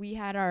like we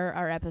had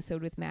our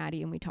episode with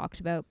Maddie and we talked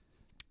about,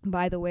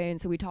 by the way,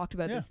 and so we talked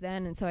about this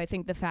then. And so I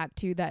think the fact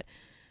too that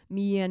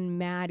me and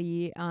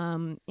Maddie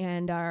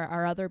and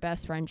our other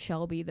best friend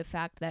Shelby, the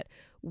fact that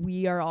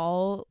we are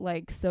all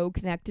like so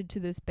connected to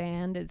this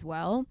band as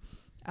well,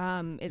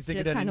 it's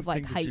just kind of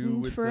like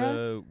heightened for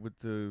us. With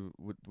the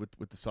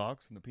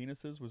socks and the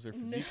penises, was there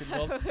physique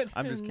involved?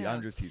 I'm just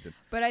teasing.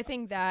 But I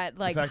think that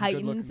like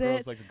heightens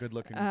it. Like a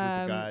good-looking group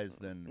of guys,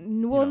 then.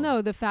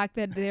 No, the fact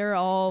that they're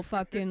all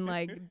fucking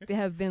like they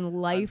have been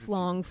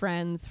lifelong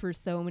friends for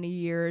so many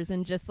years,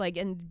 and just like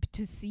and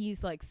to see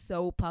like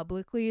so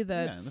publicly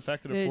and the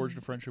fact that it forged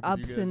a friendship with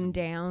ups you guys and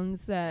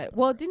downs that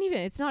it didn't even.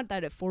 It's not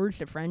that it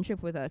forged a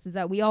friendship with us. Is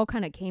that we all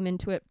kind of came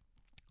into it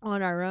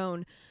on our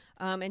own.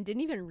 And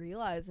didn't even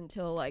realize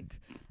until like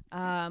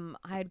I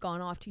had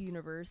gone off to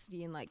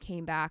university and like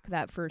came back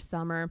that first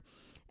summer,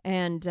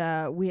 and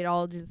we had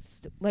all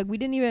just like we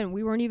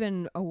weren't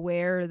even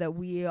aware that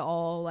we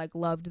all like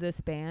loved this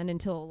band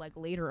until like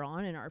later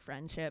on in our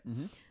friendship.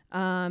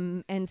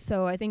 And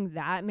so I think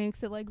that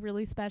makes it like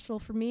really special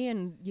for me,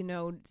 and you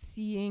know,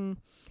 seeing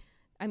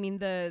I mean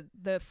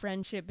the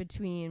friendship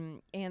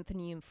between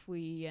Anthony and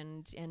Flea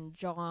and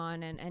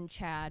John and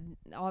Chad,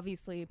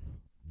 obviously.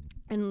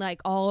 And like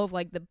all of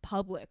like the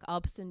public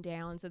ups and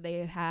downs that they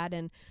have had,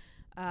 and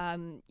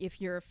if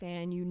you're a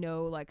fan, you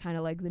know, like kind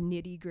of like the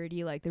nitty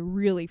gritty, like the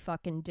really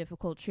fucking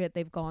difficult shit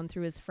they've gone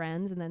through as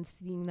friends, and then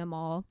seeing them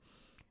all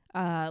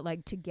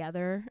like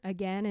together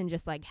again and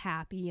just like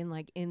happy and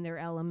like in their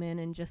element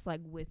and just like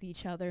with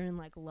each other and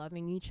like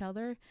loving each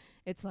other.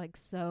 It's like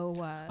so.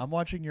 I'm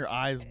watching your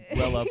eyes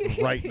well up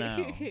right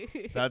now.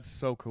 That's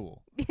so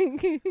cool.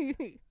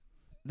 It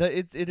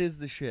is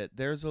the shit.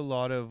 There's a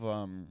lot of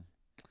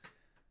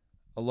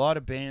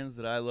bands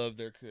that I love.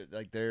 It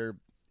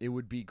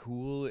would be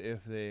cool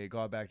if they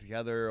got back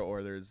together,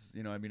 or there's,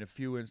 you know, I mean, a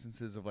few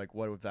instances of like,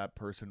 what if that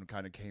person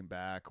kind of came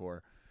back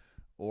or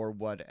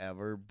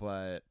whatever.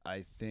 But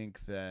I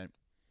think that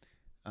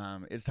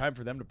it's time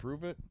for them to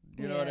prove it.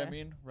 You know what I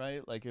mean,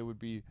 right? Like it would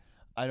be.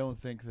 I don't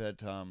think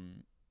that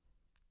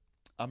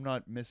I'm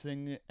not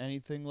missing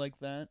anything like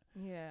that.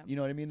 Yeah. You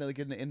know what I mean? Like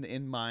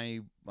in my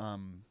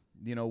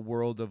you know,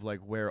 world of like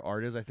where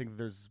art is, I think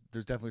there's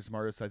definitely some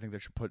artists I think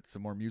that should put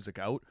some more music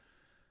out.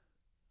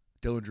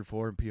 Dillinger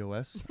 4 and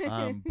POS.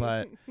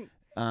 But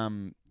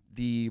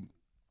the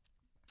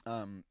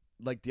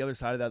like the other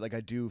side of that, like I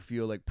do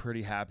feel like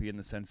pretty happy in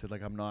the sense that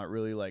like I'm not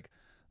really like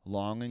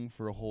longing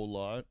for a whole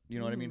lot, you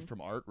know what I mean,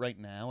 from art right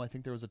now. I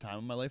think there was a time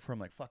in my life where I'm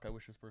like, fuck, I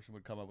wish this person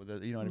would come up with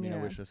it, you know what I mean?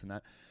 I wish this and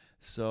that.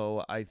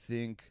 So I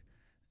think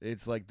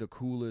it's like the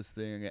coolest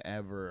thing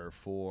ever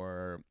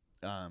for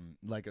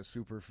like a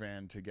super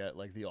fan to get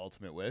like the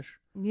ultimate wish.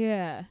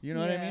 Yeah. You know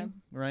what I mean?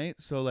 Right?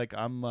 So like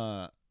I'm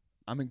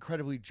I'm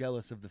incredibly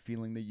jealous of the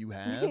feeling that you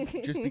have,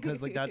 just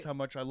because like that's how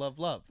much I love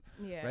love,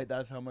 Yeah. right?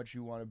 That's how much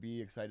you want to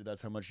be excited.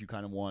 That's how much you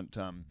kind of want,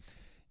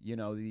 you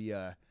know,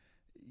 the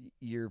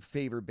your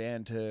favorite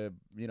band to,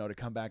 you know, to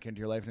come back into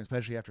your life, and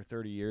especially after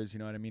 30 years, you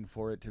know what I mean,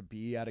 for it to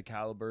be at a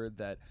caliber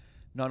that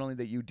not only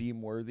that you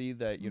deem worthy,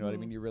 that, you know what I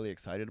mean, you're really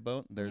excited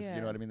about. There's,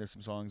 you know what I mean, there's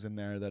some songs in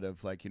there that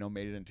have like, you know,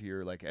 made it into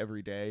your like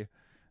everyday,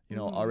 you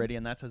know, already,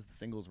 and that's as the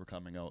singles were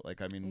coming out.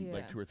 Like, I mean,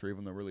 like 2 or 3 of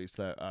them that released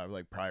that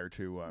like prior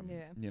to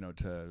you know,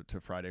 to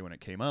Friday when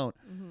it came out.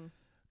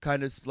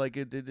 Kind of like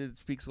it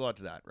speaks a lot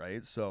to that,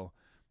 right? So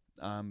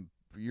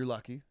you're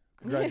lucky.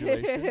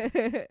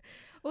 Congratulations.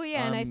 Well,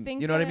 yeah, and I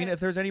think you know what I mean. If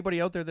there's anybody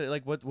out there that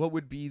like, what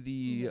would be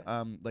the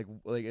like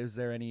is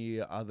there any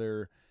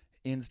other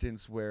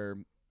instance where,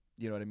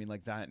 you know what I mean,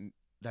 like that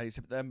is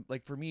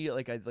like for me,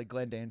 like I like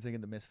Glenn Danzig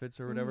and the Misfits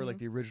or whatever, like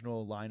the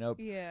original lineup.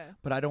 Yeah.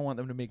 But I don't want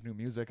them to make new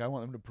music. I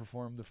want them to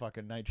perform the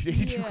fucking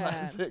 1982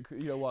 classic,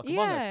 you know, Walk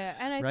Among Us. Yeah,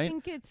 and I right?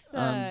 think it's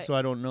so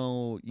I don't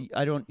know.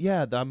 I don't.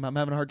 Yeah, I'm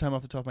having a hard time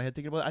off the top of my head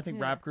thinking about it. I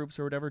think rap groups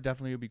or whatever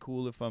definitely would be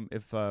cool if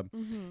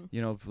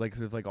you know, like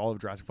if like all of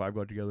Jurassic 5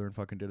 got together and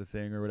fucking did a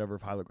thing or whatever.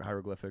 If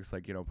Hieroglyphics,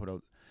 like, you know, put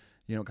out,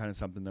 you know, kind of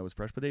something that was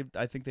fresh. But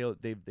I think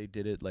they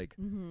did it like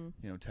you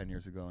know, 10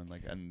 years ago and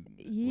like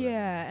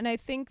yeah, and I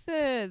think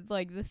the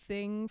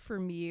thing for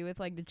me with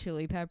like the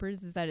Chili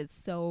Peppers is that it's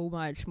so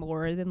much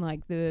more than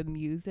like the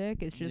music.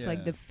 It's just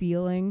like the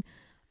feeling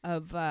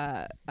of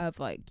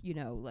like, you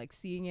know, like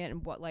seeing it,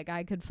 and what, like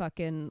I could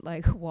fucking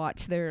like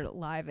watch their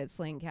live at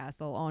Slane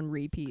Castle on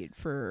repeat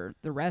for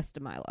the rest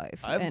of my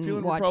life. I have and a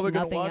feeling we're probably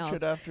gonna watch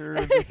it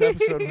after this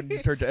episode when you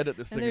start to edit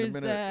this thing in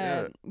a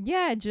minute.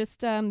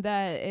 Just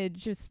that it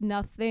just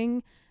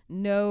nothing,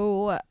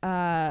 no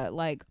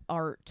like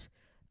art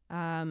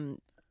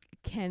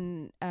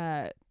can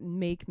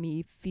make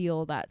me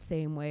feel that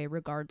same way,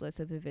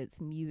 regardless of if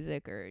it's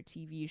music or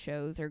TV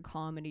shows or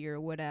comedy or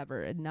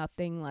whatever.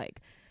 Nothing like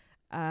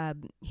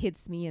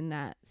hits me in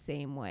that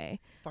same way.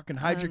 Fucking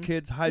hide your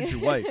kids, hide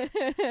your wife.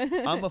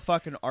 I'm a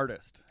fucking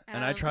artist,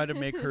 and I try to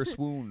make her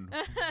swoon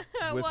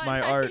with my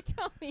art.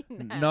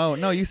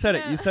 No, you said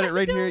it. You said it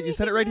right here. You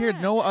said it right here.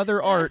 No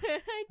other art.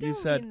 I don't you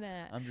said. mean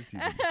that. I'm just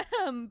teasing.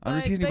 I'm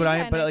just teasing,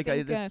 but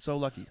it's so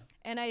lucky.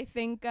 And I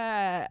think,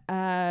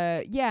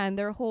 and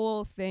their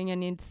whole thing,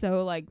 and it's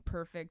so like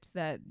perfect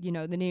that, you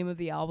know, the name of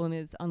the album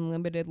is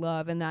Unlimited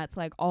Love, and that's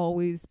like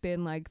always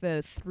been like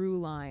the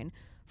through line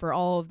for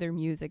all of their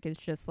music. Is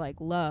just like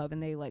love,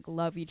 and they like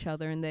love each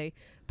other, and they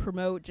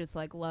promote just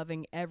like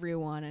loving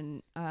everyone,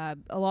 and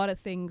a lot of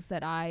things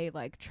that I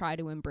like try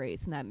to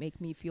embrace and that make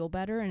me feel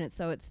better. And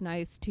it's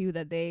nice too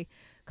that they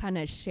kind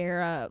of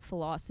share a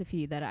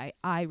philosophy that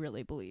I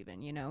really believe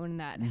in, you know, and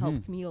that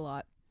helps me a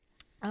lot.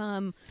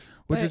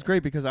 Which is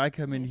great, because I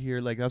come in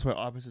here, like, that's why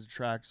opposites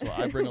attract, so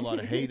I bring a lot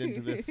of hate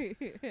into this. You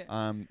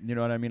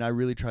know what I mean? I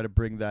really try to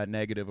bring that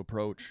negative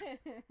approach.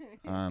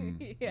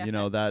 You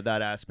know, that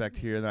aspect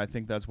here, and I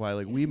think that's why,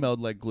 like, we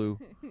meld like glue.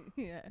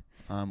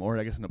 Or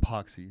I guess an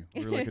epoxy.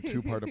 We're like a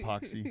 2-part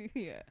epoxy.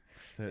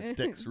 That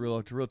sticks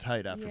real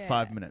tight after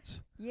 5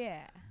 minutes.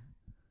 Yeah.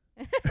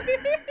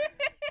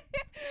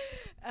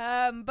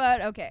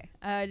 But okay,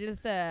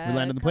 just we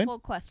landed the couple plane?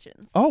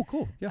 questions. Oh,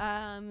 cool.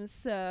 Yeah.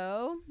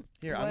 So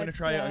here, I'm gonna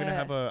try. I'm gonna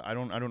have a. I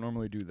don't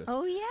normally do this.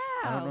 Oh yeah.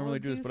 I don't normally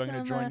do this, but I'm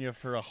gonna join you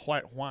for a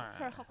white wine.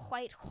 For a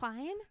white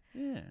wine.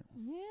 Yeah.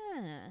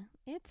 Yeah.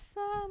 It's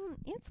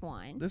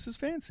wine. This is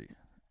fancy.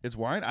 It's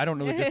wine. I don't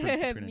know the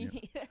difference between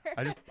Me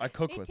it. I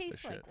cook with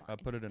this like shit. wine. I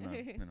put it in a,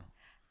 you know,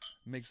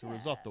 makes the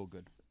risotto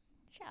good.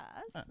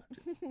 Cheers.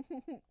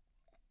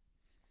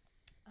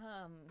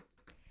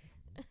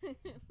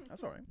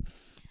 That's all right.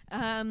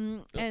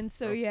 And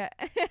so yeah,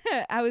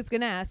 I was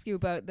gonna ask you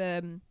about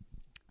the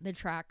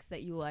tracks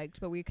that you liked,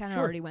 but we kind of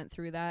already went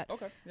through that.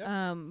 Okay.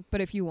 Yeah.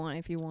 But if you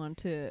want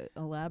to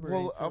elaborate.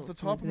 Well, off the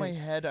top of my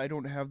head, I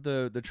don't have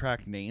the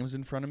track names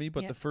in front of me,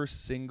 but the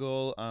first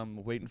single,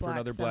 "Waiting for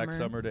Another Black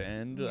Summer to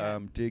End,"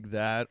 dig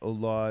that a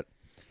lot.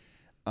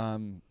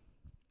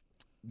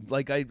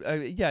 Like I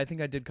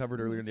think I did cover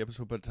it earlier in the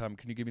episode, but can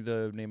you give me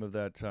the name of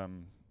that?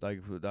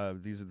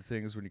 These are the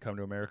things when you come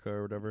to America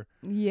or whatever.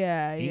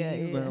 Yeah.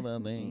 These are the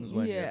things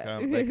when you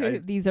come.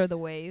 Like, these are the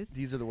ways.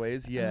 These are the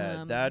ways.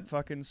 Yeah, that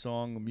fucking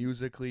song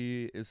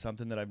musically is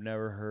something that I've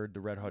never heard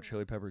the Red Hot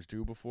Chili Peppers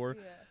do before.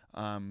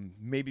 Yeah.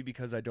 Maybe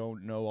because I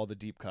don't know all the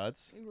deep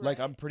cuts. Right.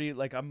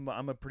 Like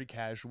I'm a pretty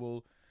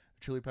casual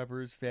Chili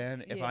Peppers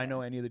fan. If I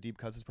know any of the deep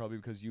cuts, it's probably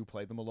because you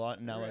played them a lot,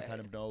 and now I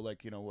kind of know,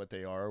 like, you know, what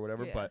they are or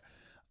whatever. Yeah. But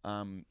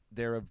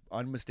they're an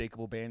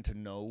unmistakable band to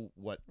know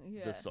what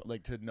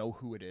to know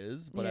who it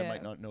is, but I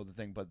might not know the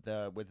thing.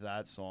 But with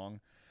that song,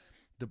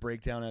 the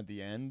breakdown at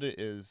the end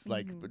is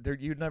like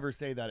you'd never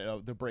say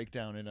that the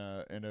breakdown in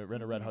a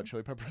Red Hot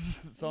Chili Peppers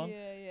song.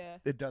 Yeah.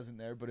 It doesn't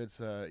there, but it's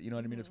you know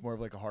what I mean. It's more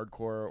of like a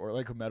hardcore or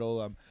like a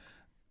metal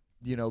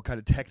you know, kind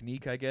of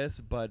technique, I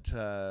guess. But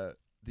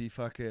the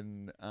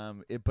fucking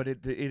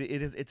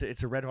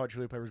it's a Red Hot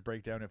Chili Peppers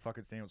breakdown. It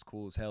fucking sounds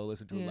cool as hell.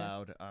 Listen to it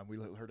loud. We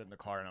heard it in the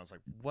car, and I was like,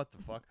 "What the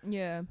fuck?"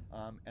 Yeah.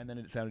 And then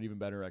it sounded even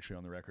better actually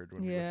on the record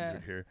when we listened to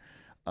it here.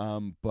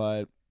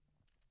 But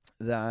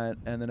that,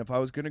 and then if I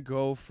was gonna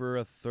go for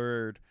a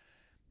third,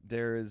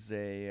 there's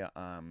a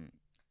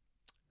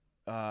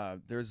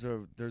there's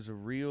a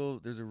real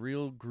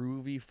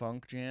groovy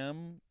funk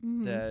jam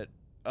that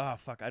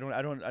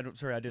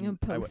sorry, I didn't.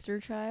 Poster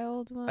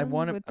Child one. I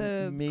want to with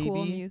the maybe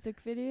cool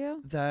music video.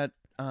 that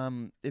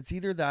it's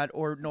either that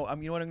or no.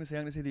 You know what I'm gonna say?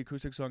 I'm gonna say the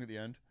acoustic song at the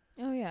end.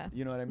 Oh yeah.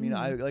 You know what I mean?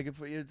 I like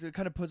if it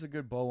kind of puts a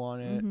good bow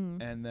on it,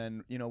 and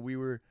then we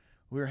were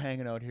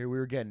hanging out here. We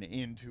were getting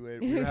into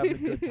it. We were having a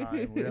good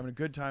time. We were having a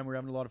good time. We were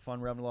having a lot of fun.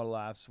 We were having a lot of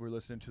laughs. We're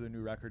listening to the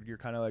new record. You're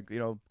kind of like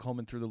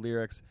combing through the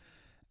lyrics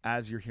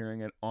as you're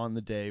hearing it on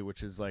the day,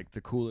 which is like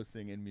the coolest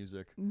thing in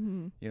music.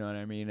 You know what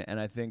I mean? And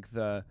I think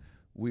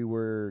we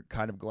were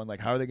kind of going like,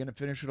 how are they gonna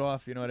finish it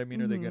off? You know what I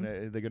mean? Are they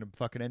gonna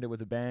fucking end it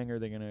with a bang? Or are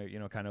they gonna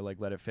kind of like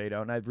let it fade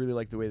out? And I really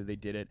like the way that they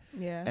did it.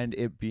 Yeah. And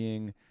it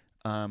being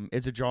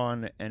it's a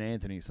John and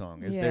Anthony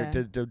song. Is there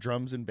did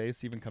drums and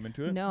bass even come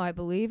into it? No, I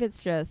believe it's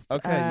just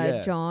John on the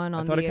acoustic guitar.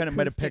 I thought it kind of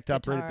might have picked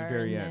up right at the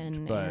very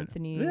end, but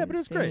Anthony but it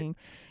was singing.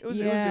 Great.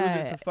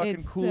 It's a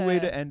fucking cool way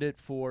to end it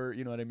for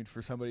you know what I mean,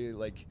 for somebody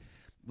like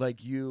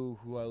you,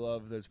 who I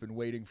love, that's been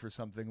waiting for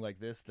something like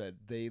this that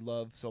they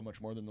love so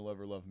much more than they'll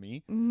ever love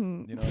me. You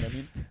know what I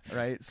mean?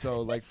 Right?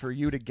 So like for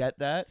you to get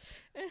that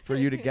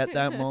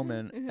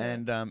moment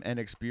and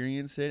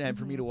experience it, and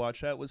for me to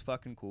watch that was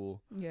fucking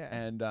cool. Yeah.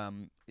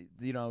 And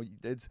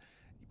it's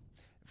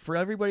for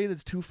everybody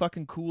that's too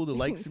fucking cool to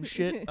like some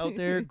shit out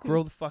there,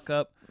 grow the fuck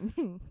up.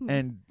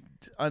 And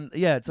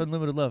it's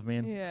unlimited love,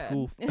 man. Yeah. It's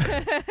cool.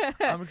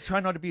 I'm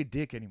trying not to be a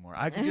dick anymore.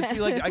 I could just be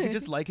like, I could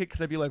just like it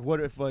because I'd be like, what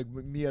if like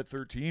me at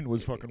 13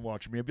 was fucking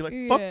watching me? I'd be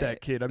like, fuck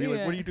that kid. I'd be like,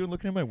 what are you doing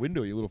looking at my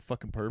window, you little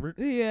fucking pervert?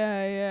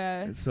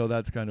 Yeah. So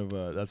that's kind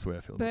of that's the way I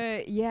feel.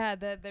 But yeah,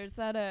 there's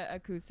that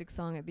acoustic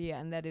song at the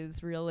end that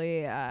is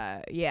really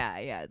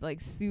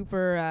like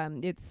super.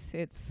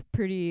 It's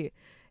pretty.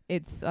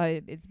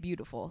 It's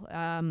beautiful.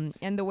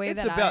 And the way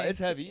it's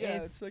heavy.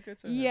 Yeah, it's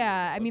heavy.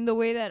 I mean, the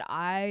way that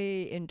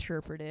I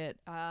interpret it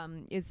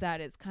is that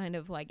it's kind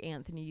of like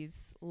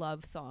Anthony's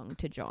love song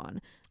to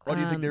John. Oh,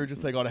 do you think they were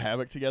just like on a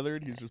hammock together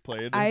and he's just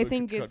playing? I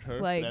think it's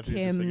like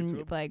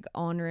him like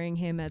honoring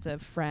him as a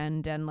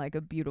friend and like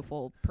a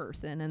beautiful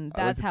person, and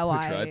that's how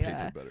I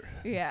painted better.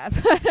 Yeah,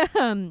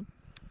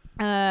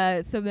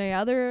 but so the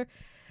other.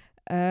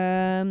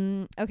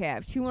 Okay, I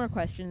have two more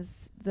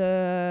questions.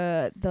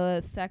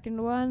 The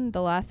second one,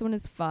 the last one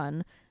is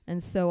fun,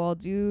 and so I'll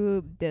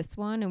do this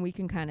one, and we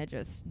can kind of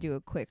just do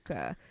a quick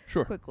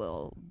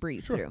little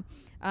breeze through.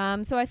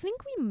 So I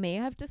think we may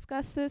have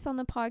discussed this on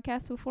the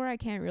podcast before. I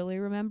can't really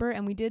remember,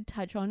 and we did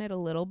touch on it a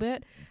little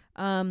bit.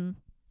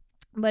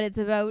 But it's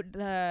about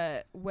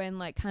when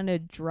like kind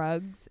of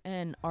drugs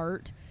and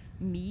art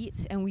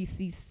meet, and we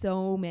see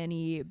so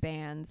many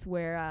bands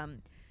where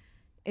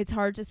it's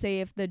hard to say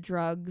if the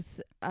drugs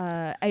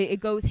it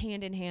goes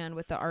hand in hand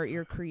with the art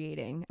you're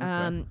creating.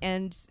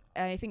 And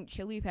I think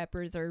Chili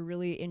Peppers are a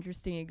really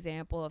interesting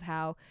example of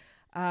how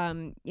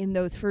in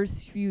those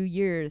first few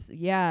years,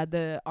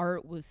 the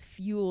art was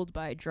fueled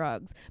by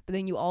drugs, but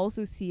then you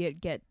also see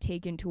it get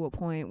taken to a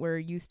point where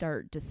you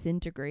start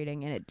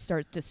disintegrating and it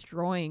starts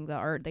destroying the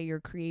art that you're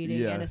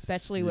creating. And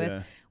especially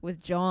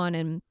with John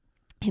and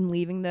him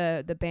leaving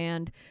the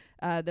band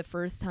the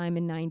first time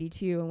in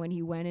 92, and when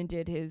he went and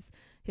did his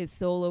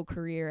solo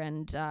career,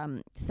 and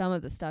some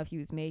of the stuff he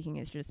was making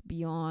is just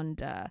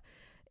beyond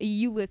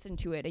you listen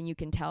to it and you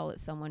can tell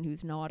it's someone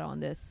who's not on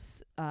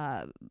this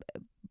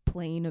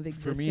plane of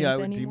existence. For me, I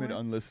would deem it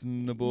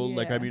unlistenable.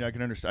 Like, I mean, I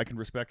can understand, I can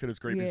respect that it's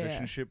great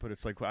musicianship, but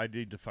it's like, I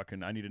need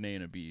an A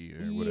and a B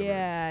or whatever.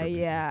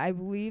 I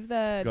believe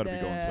that gotta be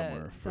going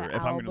somewhere if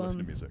I'm gonna listen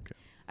to music.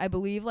 I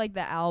believe like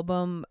the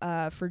album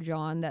for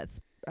John that's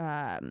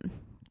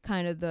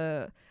kind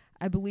of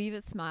I believe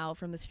it's Smile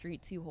from the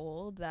Streets You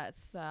Hold.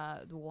 That's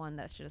the one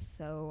that's just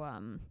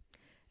so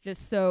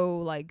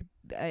like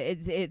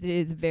it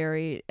is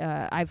very.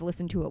 I've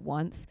listened to it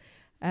once,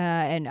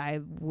 and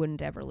I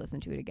wouldn't ever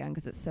listen to it again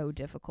because it's so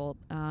difficult.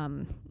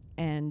 And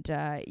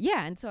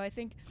so I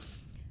think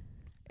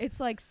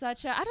it's like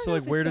such a. I don't know.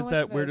 Like, where does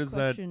that? Where does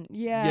that?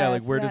 Yeah.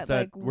 Like where does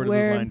that? Where does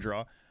the line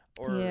draw?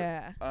 Or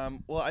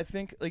well, I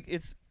think like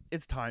it's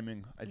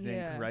timing. I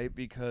think right,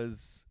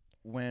 because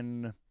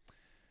when.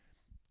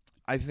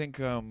 I think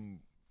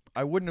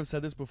I wouldn't have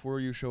said this before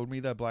you showed me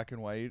that black and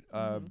white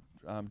doc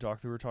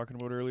that we were talking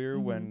about earlier,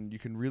 when you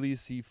can really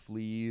see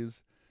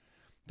Flea's,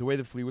 the way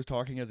that Flea was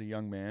talking as a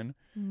young man,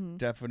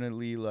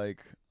 definitely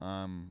like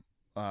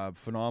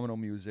phenomenal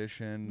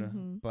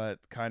musician, but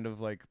kind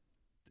of like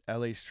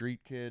LA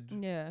street kid,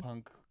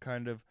 punk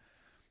kind of,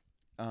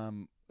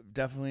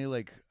 definitely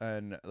like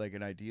an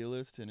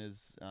idealist in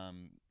his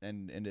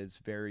and is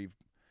very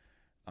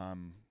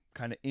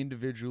kind of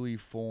individually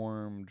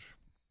formed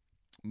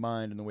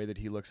mind and the way that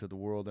he looks at the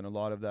world, and a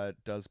lot of that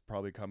does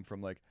probably come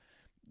from like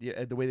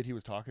the way that he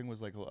was talking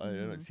was like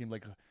it seemed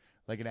like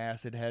an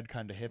acid head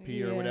kind of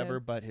hippie or whatever,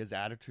 but his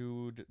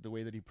attitude, the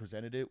way that he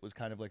presented it, was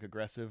kind of like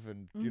aggressive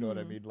and you know what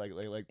I mean, like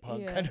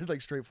punk, kind of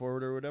like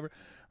straightforward or whatever,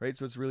 right?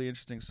 So it's really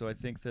interesting. So I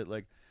think that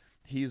like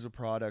he's a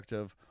product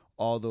of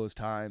all those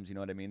times, you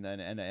know what I mean,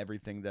 then and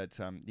everything that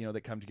you know,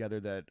 that come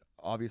together, that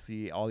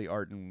obviously all the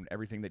art and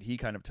everything that he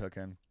kind of took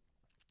in,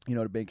 you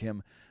know, to make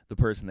him the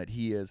person that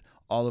he is,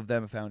 all of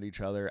them found each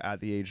other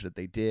at the age that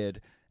they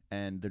did,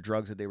 and the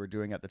drugs that they were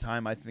doing at the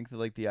time. I think that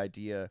like the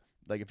idea,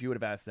 like if you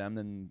would have asked them,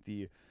 then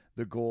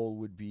the goal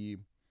would be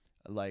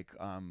like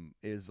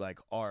is like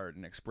art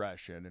and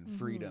expression and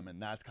freedom,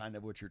 and that's kind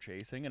of what you're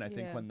chasing. And I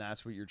think when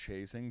that's what you're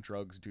chasing,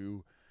 drugs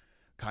do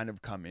kind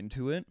of come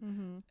into it.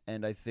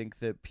 And I think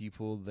that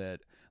people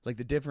that like,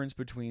 the difference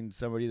between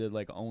somebody that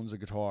like owns a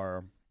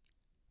guitar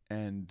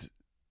and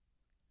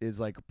is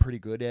like pretty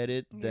good at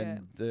it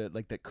than the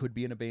like that could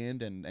be in a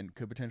band and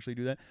could potentially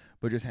do that,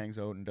 but just hangs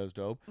out and does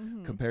dope,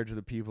 compared to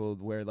the people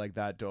where like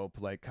that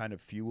dope like kind of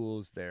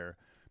fuels their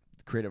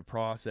creative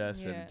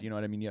process, and you know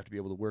what I mean, you have to be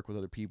able to work with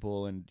other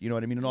people, and you know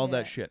what I mean, and all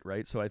that shit,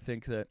 right? So I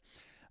think that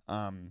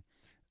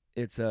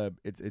it's a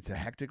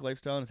hectic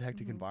lifestyle, and it's a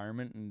hectic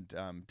environment,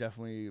 and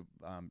definitely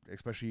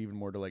especially even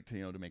more to like to,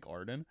 you know, to make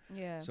art in.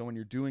 So when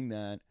you're doing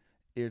that,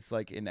 it's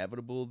like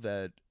inevitable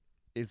that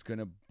it's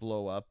gonna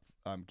blow up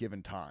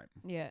given time.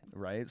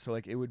 Right? So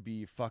like it would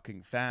be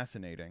fucking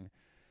fascinating,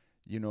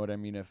 you know what I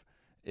mean,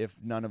 if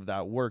none of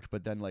that worked,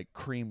 but then like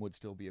Cream would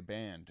still be a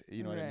band,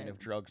 you know what I mean, if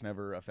drugs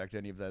never affect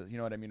any of that, you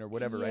know what I mean, or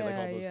whatever, right? Like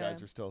all those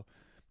guys are still,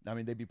 I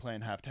mean, they'd be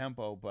playing half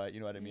tempo, but you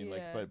know what I mean,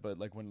 like but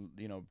like when,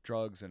 you know,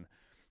 drugs and,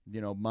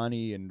 you know,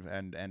 money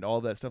and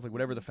all that stuff, like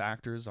whatever the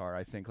factors are,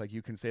 I think like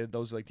you can say that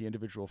those are like the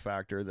individual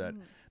factor that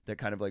that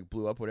kind of like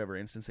blew up whatever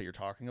instance that you're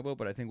talking about,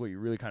 but I think what you're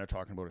really kind of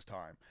talking about is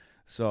time.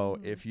 So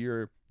if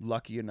you're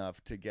lucky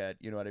enough to get,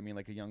 you know what I mean,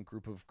 like a young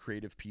group of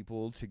creative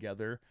people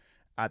together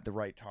at the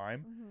right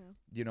time,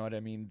 you know what I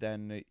mean,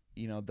 then,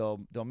 you know,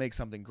 they'll make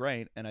something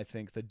great. And I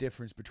think the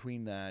difference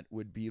between that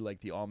would be like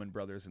the Allman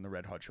Brothers and the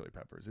Red Hot Chili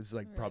Peppers. It's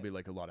like probably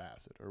like a lot of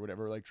acid or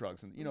whatever, like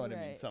drugs, and you know what I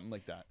mean, something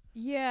like that.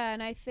 Yeah,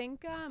 and I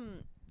think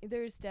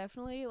there's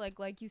definitely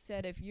like you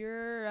said, if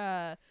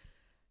you're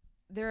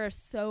there are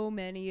so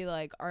many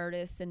like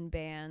artists and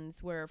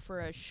bands where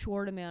for a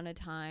short amount of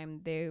time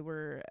they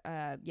were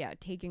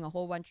taking a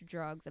whole bunch of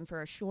drugs, and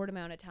for a short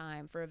amount of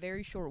time, for a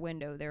very short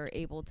window, they were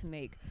able to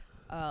make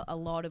a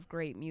lot of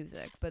great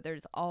music. But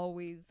there's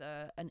always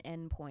an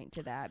end point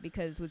to that,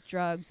 because with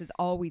drugs it's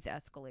always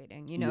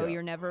escalating, you know.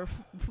 You're never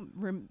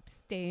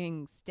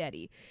staying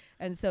steady,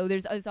 and so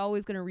it's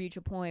always going to reach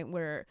a point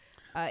where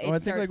it I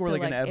think like we're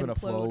like an ebb and a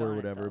flow or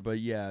whatever itself. But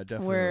yeah,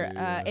 definitely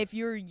where if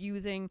you're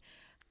using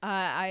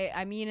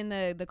I mean in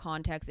the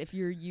context, if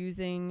you're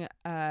using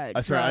sorry,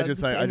 I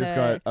just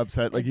got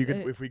upset. Like you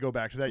could, if we go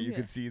back to that, you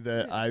could see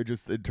that I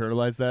just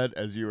internalized that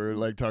as you were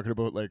like talking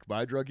about like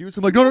my drug use.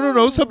 I'm like,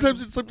 no.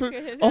 Sometimes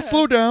I'll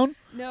slow down.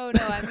 No.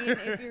 I mean,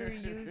 if you're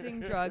using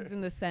drugs in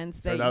the sense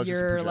that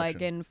you're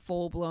like in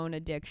full blown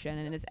addiction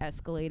and it's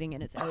escalating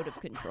and it's out of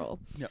control.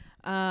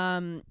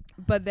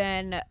 But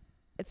then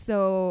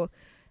so.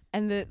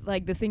 And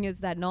the thing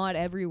is that not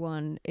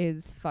everyone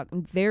is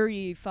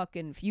very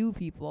fucking few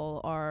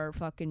people are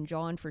fucking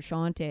John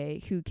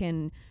Frusciante who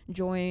can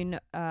join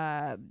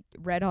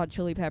Red Hot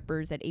Chili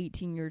Peppers at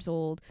 18 years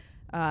old,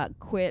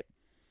 quit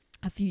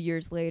a few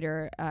years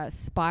later,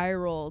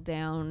 spiral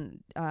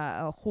down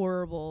a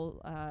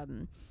horrible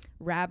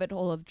rabbit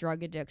hole of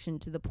drug addiction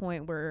to the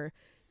point where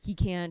he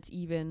can't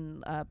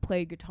even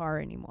play guitar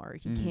anymore.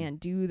 He can't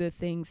do the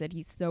things that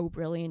he's so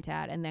brilliant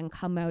at, and then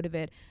come out of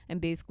it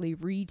and basically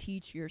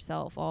reteach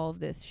yourself all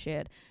of this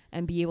shit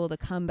and be able to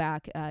come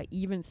back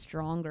even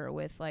stronger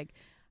with like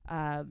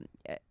an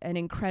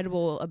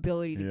incredible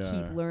ability to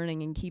keep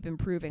learning and keep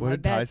improving. What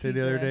like did Ty say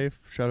the other day?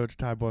 Shout out to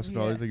Ty Boston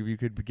Dollars. Like if you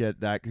could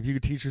get that, if you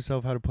could teach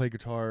yourself how to play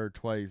guitar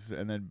twice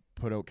and then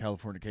put out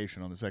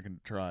Californication on the second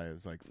try, it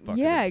was like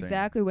fucking insane.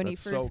 Exactly. When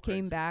That's he first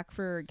came back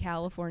for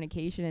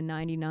Californication in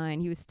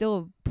 '99, he was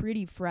still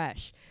pretty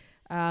fresh.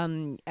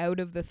 Out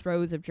of the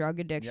throes of drug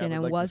addiction,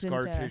 and like wasn't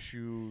the Scar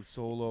Tissue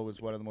solo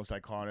is one of the most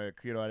iconic,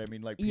 you know what I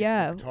mean, like pieces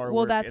of guitar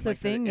well work that's the like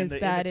thing in is the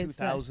that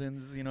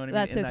 2000s, you know what I mean,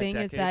 that's in the thing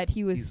decade, is that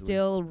he was easily.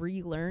 still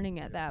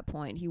relearning at that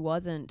point.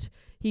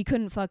 He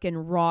couldn't fucking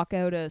rock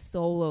out a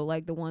solo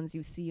like the ones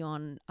you see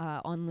on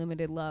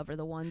Unlimited Love or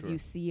the ones you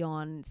see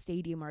on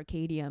Stadium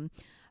Arcadium.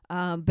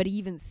 But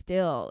even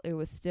still,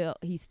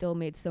 he still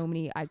made so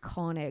many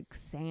iconic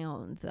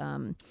sounds.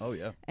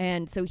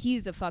 And so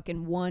he's a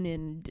fucking 1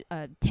 in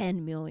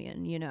 10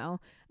 million, you know.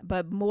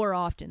 But more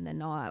often than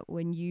not,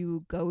 when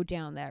you go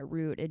down that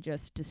route, it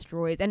just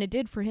destroys. And it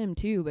did for him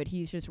too. But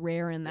he's just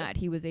rare in that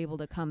he was able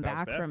to come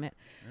back from it.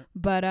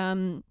 But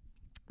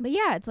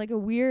yeah, it's like a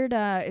weird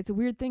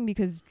thing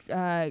because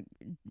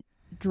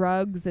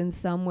drugs in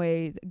some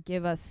ways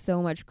give us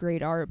so much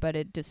great art, but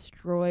it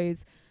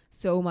destroys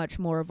so much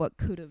more of what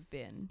could have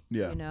been,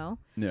 you know?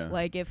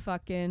 Like if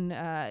fucking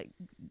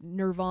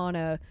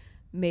Nirvana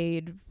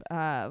made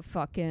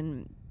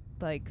fucking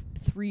like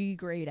 3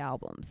 great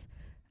albums.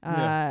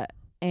 And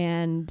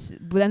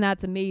then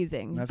that's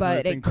amazing.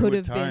 But it could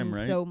have been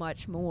so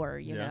much more,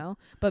 you know?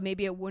 But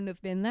maybe it wouldn't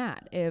have been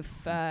that if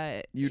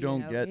you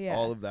don't get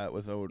all of that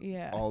without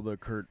all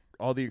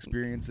the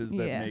experiences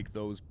that make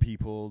those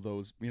people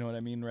those, you know what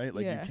I mean, right?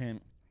 Like you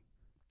can't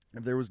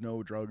If there was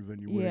no drugs, then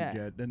you wouldn't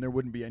get. Then there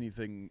wouldn't be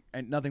anything,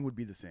 and nothing would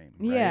be the same.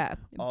 Right? Yeah,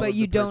 All but of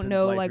you the don't person's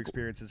know life like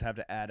experiences have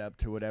to add up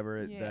to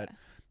whatever that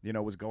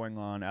was going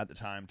on at the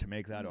time to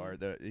make that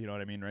art. You know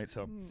what I mean, right?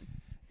 So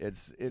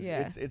it's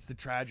the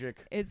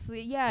tragic. It's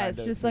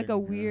just like a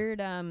weird.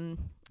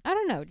 I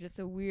don't know, just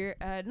a weird,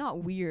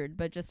 not weird,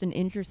 but just an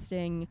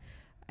interesting,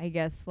 I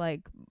guess,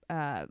 like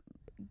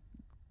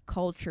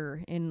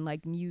culture in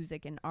like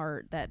music and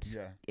art that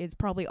is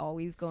probably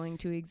always going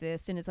to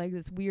exist, and it's like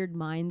this weird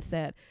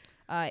mindset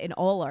in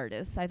all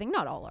artists. I think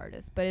not all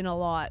artists, but in a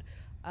lot,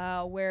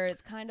 where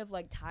it's kind of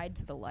like tied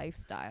to the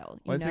lifestyle.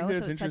 You know? I think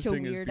that's so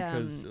interesting weird,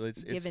 is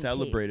because it's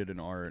celebrated in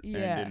art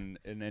and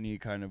in any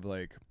kind of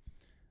like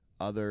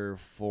other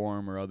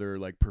form or other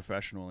like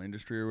professional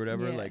industry or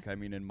whatever. Like I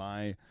mean, in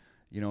my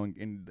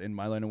in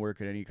my line of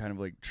work, in any kind of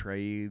like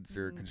trades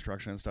or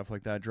construction and stuff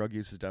like that, drug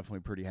use is definitely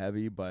pretty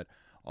heavy, but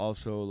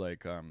also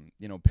like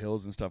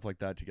pills and stuff like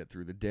that to get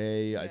through the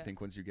day. I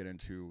think once you get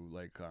into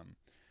like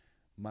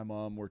my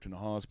mom worked in a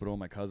hospital,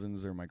 my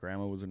cousins or my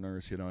grandma was a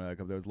nurse, like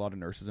there was a lot of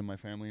nurses in my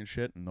family and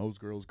shit, and those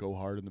girls go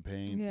hard in the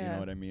pain, you know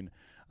what I mean?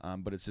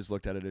 But it's just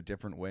looked at it a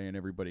different way, and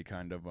everybody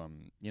kind of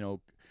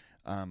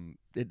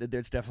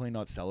it's definitely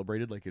not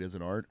celebrated like it is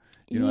in art.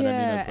 You know what I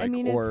mean? It's like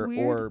it's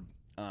weird.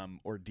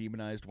 Or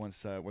demonized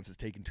once it's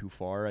taken too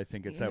far. I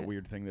think it's that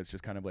weird thing that's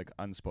just kind of like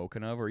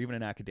unspoken of. Or even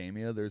in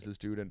academia, there's this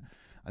dude, and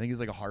I think he's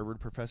like a Harvard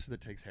professor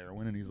that takes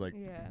heroin, and he's like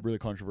really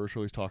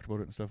controversial. He's talked about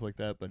it and stuff like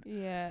that. But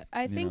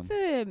I think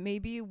that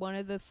maybe one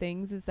of the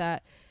things is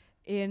that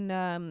in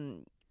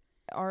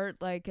art,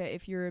 like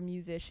if you're a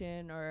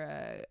musician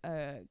or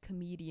a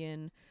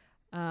comedian,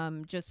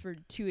 just for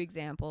two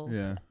examples,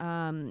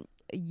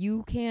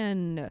 you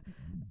can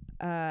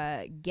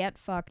get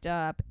fucked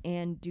up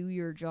and do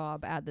your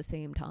job at the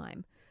same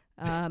time.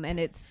 And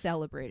it's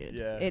celebrated.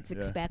 It's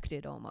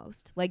expected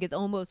almost. Like it's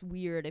almost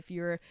weird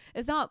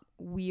it's not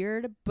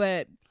weird,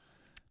 but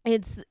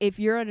it's if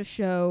you're at a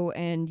show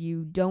and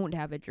you don't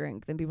have a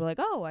drink, then people are like,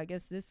 oh, I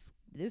guess this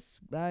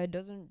guy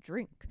doesn't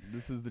drink.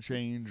 This is the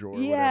change or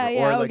whatever.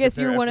 Or like I guess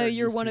you're one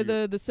of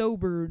the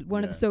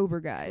sober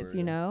guys,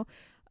 you know?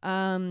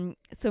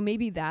 So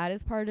maybe that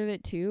is part of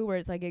it too, where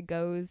it's like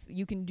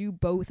you can do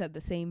both at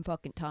the same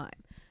fucking time.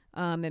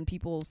 And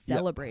people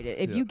celebrate it.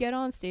 If you get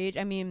on stage,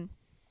 I mean,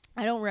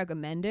 I don't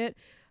recommend it,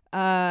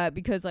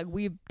 because like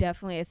we've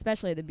definitely,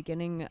 especially at the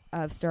beginning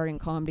of starting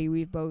comedy,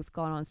 we've both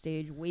gone on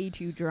stage way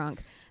too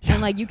drunk.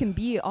 And like you can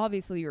be,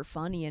 obviously you're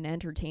funny and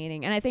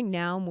entertaining. And I think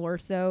now more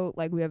so,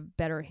 like we have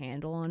better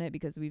handle on it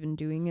because we've been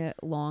doing it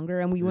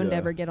longer, and we wouldn't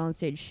ever get on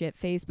stage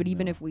shit-faced. But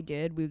even if we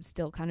did, we would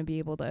still kind of be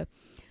able to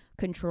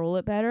control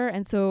it better.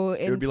 And so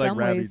it would be like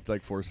Ravi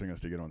like forcing us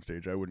to get on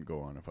stage. I wouldn't go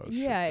on if I was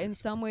in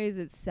some ways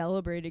it's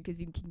celebrated because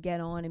you can get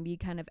on and be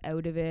kind of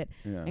out of it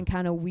and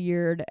kind of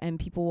weird, and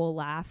people will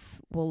laugh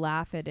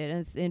at it.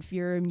 And if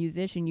you're a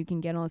musician, you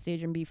can get on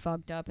stage and be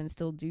fucked up and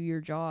still do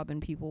your job,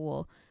 and people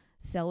will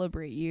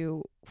celebrate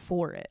you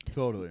for it.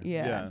 Totally.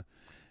 I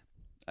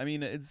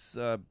mean, it's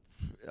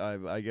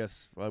I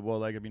guess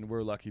like I mean,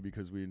 we're lucky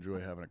because we enjoy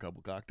having a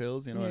couple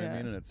cocktails, you know what I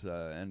mean, and it's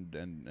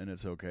and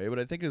it's okay. But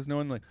I think it's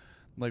knowing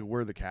like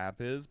where the cap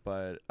is.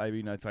 But I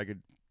mean, if I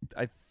could,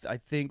 I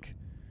think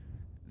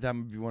that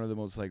would be one of the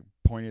most like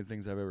poignant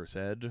things I've ever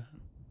said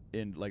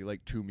in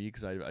like to me,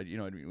 because I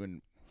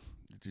when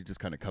it just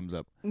kind of comes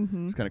up,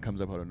 just kind of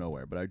comes up out of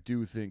nowhere. But I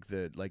do think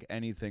that like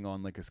anything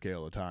on like a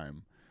scale of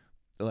time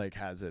like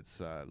has its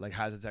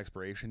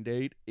expiration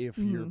date if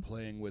you're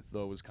playing with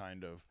those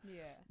kind of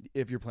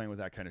if you're playing with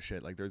that kind of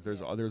shit. Like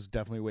there's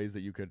definitely ways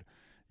that you could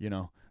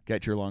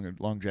get your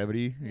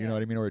longevity, you know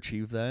what I mean, or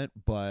achieve that,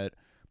 but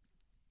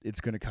it's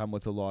going to come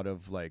with a lot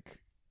of like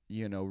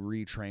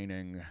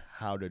retraining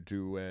how to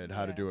do it,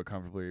 how to do it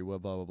comfortably, blah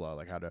blah blah,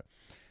 like how to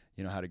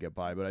get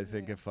by. But I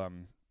think if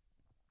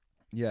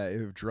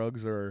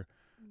drugs are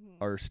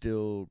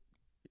still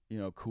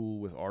cool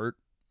with art,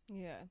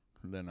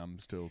 then I'm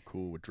still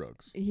cool with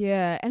drugs.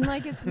 Yeah, and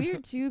like it's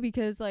weird too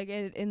because like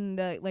in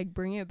the like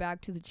bringing it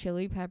back to the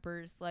Chili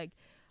Peppers, like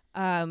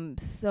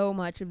so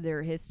much of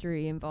their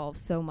history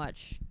involves so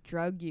much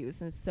drug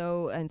use and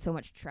so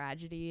much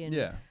tragedy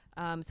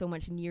and so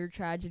much near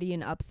tragedy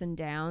and ups and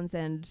downs,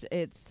 and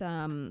it's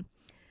all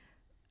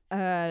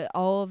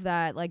of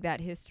that, like that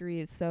history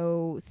is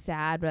so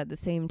sad, but at the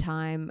same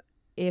time,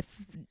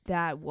 if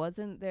that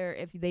wasn't there,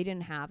 if they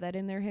didn't have that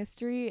in their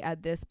history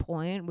at this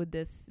point, would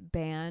this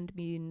band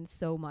mean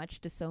so much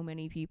to so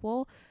many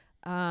people?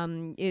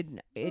 It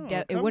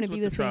wouldn't be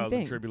the same trials thing.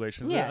 And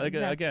tribulations. Yeah, like,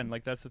 exactly. Again,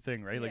 like that's the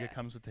thing, right? Like it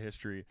comes with the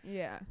history.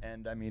 Yeah.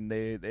 And I mean,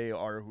 they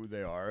are who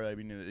they are. I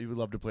mean, you would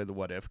love to play the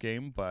what if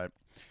game, but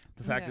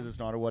the fact is it's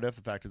not a what if.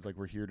 The fact is like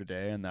we're here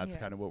today, and that's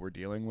kind of what we're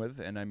dealing with.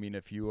 And I mean,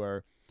 if you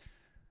are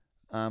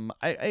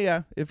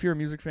if you're a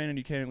music fan and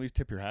you can't at least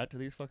tip your hat to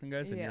these fucking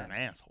guys, then you're an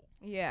asshole.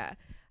 Yeah.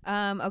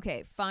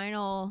 Okay,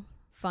 final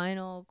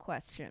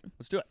question.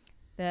 Let's do it.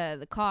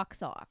 The cock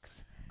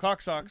socks.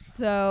 Cock socks.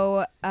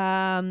 So,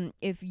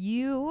 if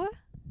you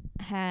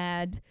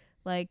had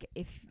Like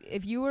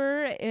if you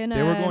were in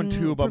They were going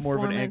too, but more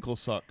of an performance- ankle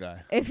sock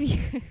guy.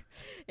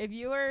 If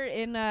you were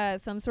in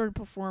some sort of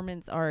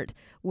performance art,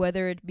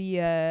 whether it be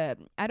I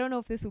don't know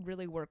if this would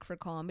really work for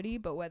comedy,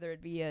 but whether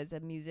it be as a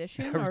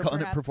musician Are we or calling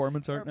it perhaps,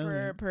 performance art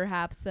now?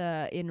 perhaps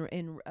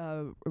in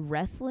a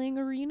wrestling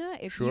arena,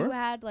 if Sure. you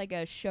had like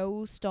a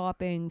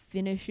show-stopping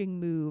finishing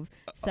move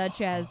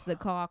such as the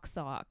cock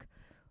sock,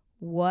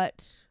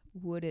 what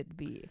would it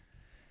be?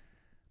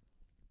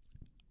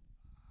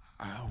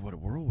 What a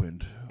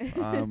whirlwind.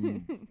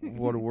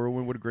 What a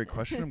whirlwind. What a great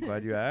question. I'm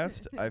glad you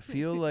asked. I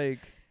feel like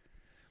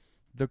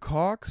the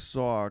cock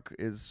sock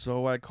is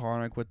so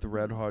iconic with the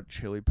Red Hot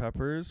Chili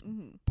Peppers,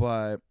 Mm-hmm.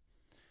 but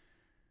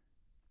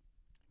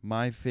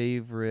my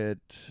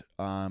favorite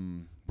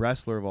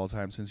wrestler of all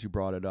time, since you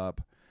brought it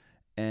up,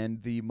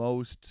 and the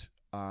most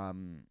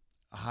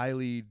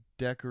highly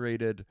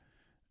decorated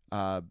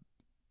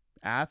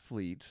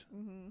athlete,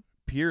 Mm-hmm.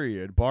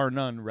 period, bar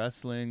none,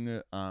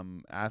 wrestling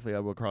athlete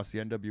across the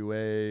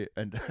NWA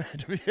and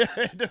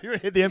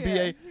NWA, the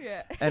NBA,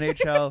 Yeah.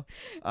 NHL,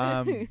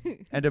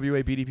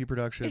 NWA, BDP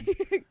Productions,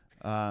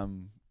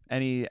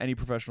 any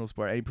professional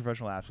sport, any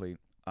professional athlete,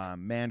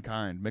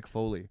 Mankind, Mick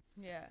Foley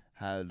Yeah.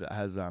 has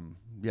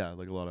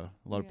like a lot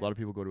of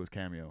people go to his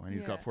cameo, and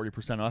he's got Yeah.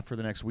 40% off for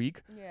the next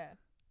week. Yeah.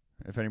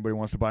 If anybody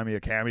wants to buy me a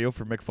cameo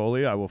for Mick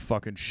Foley, I will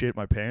fucking shit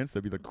my pants.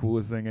 That'd be the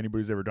coolest thing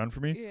anybody's ever done for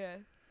me. Yeah.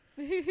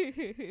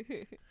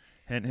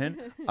 Hint, hint.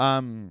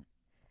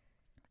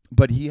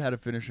 But he had a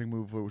finishing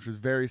move which was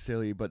very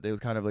silly, but it was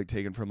kind of like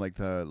taken from like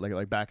the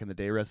like back in the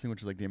day wrestling,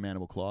 which is like the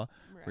mandible claw,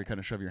 where you kind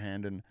of shove your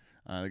hand in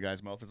the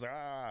guy's mouth, is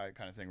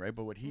kind of thing, right?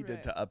 But what he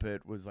did to up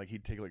it was like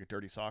he'd take like a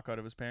dirty sock out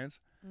of his pants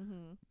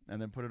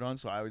and then put it on.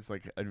 So I always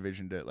like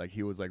envisioned it like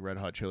he was like Red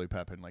Hot Chili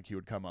Pepper, and like he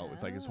would come out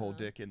with like his whole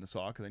dick in the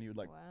sock, and then he would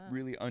like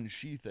really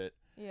unsheath it.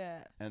 Yeah.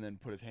 And then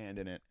put his hand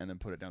in it, and then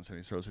put it down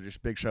somebody's throat. So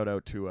just big shout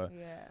out to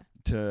Yeah.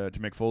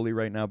 Mick Foley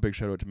right now. Big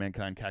shout out to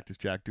Mankind, Cactus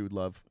Jack, Dude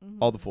Love,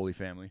 all the Foley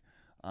family.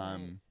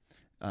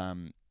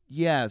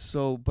 Yeah.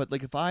 So, but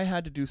like if I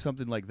had to do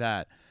something like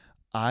that,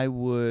 I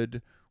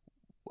would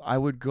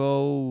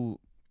go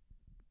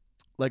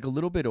like a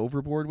little bit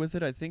overboard with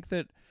it. I think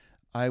that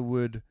I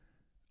would.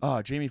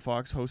 Jamie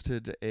Foxx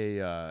hosted a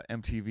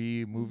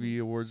MTV Movie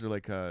Awards, or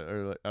like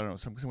or I don't know,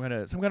 some kind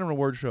of an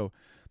award show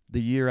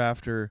the year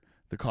after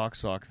the cock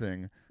sock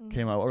thing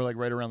came out, or like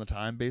right around the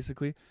time,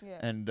 basically. Yeah.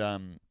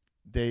 And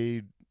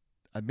they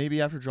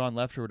maybe after John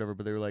left or whatever,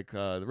 but they were like,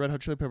 the Red Hot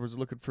Chili Peppers are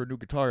looking for a new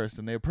guitarist,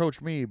 and they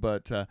approached me,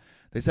 but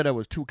they said I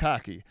was too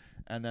cocky.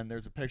 And then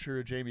there's a picture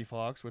of Jamie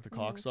Foxx with a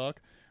cock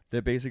sock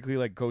that basically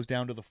like goes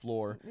down to the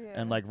floor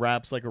and like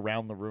wraps like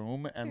around the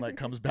room and like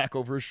comes back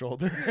over his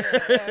shoulder.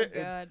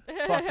 God.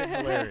 It's fucking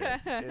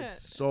hilarious.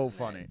 It's so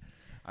funny.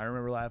 I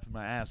remember laughing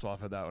my ass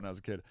off at that when I was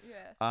a kid.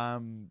 Yeah.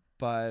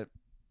 But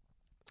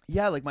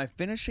yeah, like my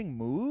finishing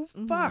move,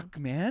 fuck,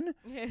 man.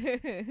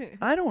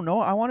 I don't know.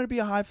 I wanted to be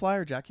a high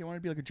flyer, Jackie. I wanted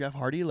to be like a Jeff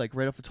Hardy, like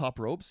right off the top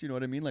ropes. You know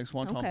what I mean? Like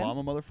Swanton bomb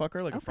a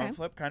motherfucker, like a front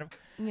flip kind of,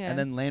 and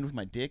then land with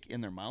my dick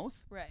in their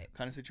mouth, Right.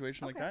 kind of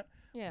situation like that.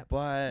 Yeah.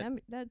 But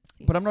That's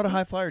I'm not a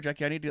high flyer,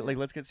 Jackie. I need to like,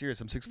 let's get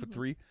serious. I'm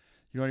 6'3". You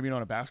know what I mean?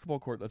 On a basketball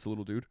court, that's a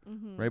little dude,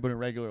 right? But in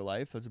regular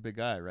life, that's a big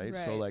guy, right?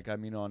 So like, I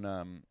mean,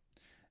 on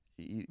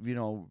you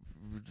know,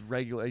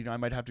 regular, you know, I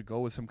might have to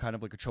go with some kind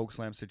of like a choke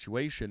slam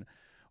situation,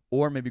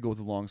 or maybe go with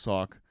a long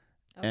sock.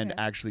 And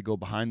actually go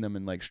behind them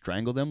and like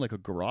strangle them like a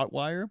garrote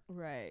wire,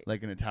 right,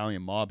 like an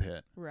Italian mob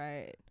hit,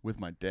 right, with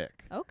my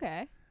dick.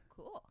 Okay,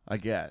 cool. I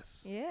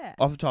guess. Yeah.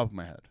 Off the top of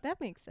my head. That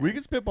makes sense. We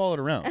can spitball it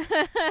around.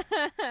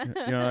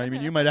 You know, I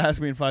mean, you might ask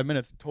me in 5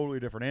 minutes, totally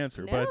different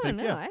answer, but I think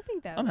I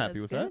think that I'm happy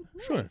with good.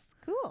 that. Sure. Nice.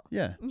 Cool.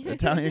 Yeah,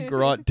 Italian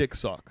garrote dick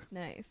sock.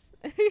 Nice.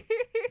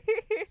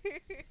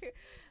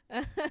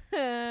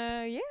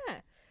 Yeah.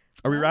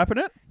 Are we wrapping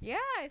it? Yeah,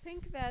 I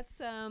think that's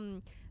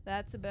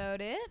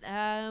about it.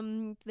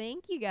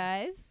 Thank you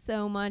guys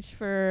so much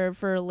for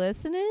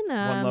listening.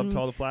 One love to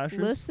all the flashers.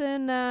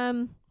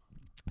 Listen,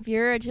 if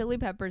you're a Chili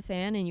Peppers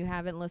fan and you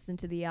haven't listened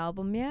to the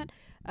album yet,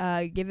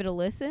 give it a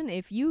listen.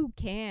 If you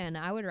can,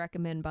 I would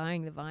recommend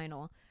buying the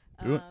vinyl.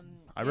 Do it.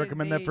 I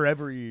recommend that for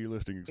every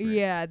listening experience.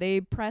 Yeah,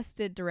 they pressed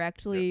it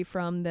directly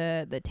from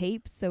the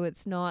tape, so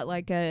it's not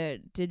like a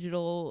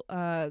digital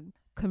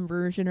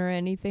conversion or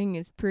anything.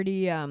 It's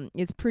pretty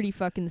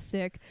fucking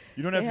sick.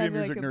 You don't have to be a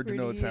music like nerd to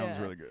know it sounds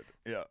really good.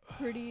 Yeah.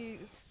 Pretty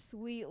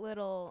sweet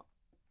little.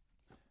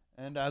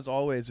 And as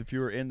always, if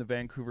you're in the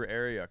Vancouver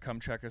area, come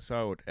check us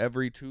out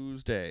every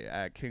Tuesday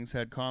at King's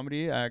Head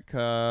Comedy at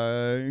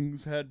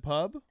King's Head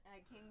Pub.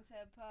 At King's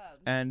Head Pub.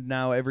 And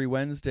now every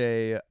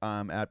Wednesday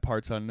at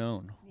Parts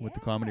Unknown with the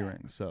Comedy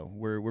Ring. So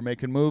we're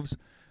making moves.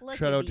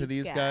 Shout out to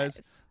these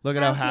guys. Look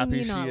at how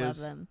happy she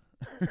is.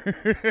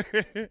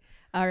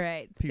 All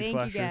right. Peace, Thank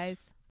flashers. you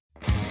guys.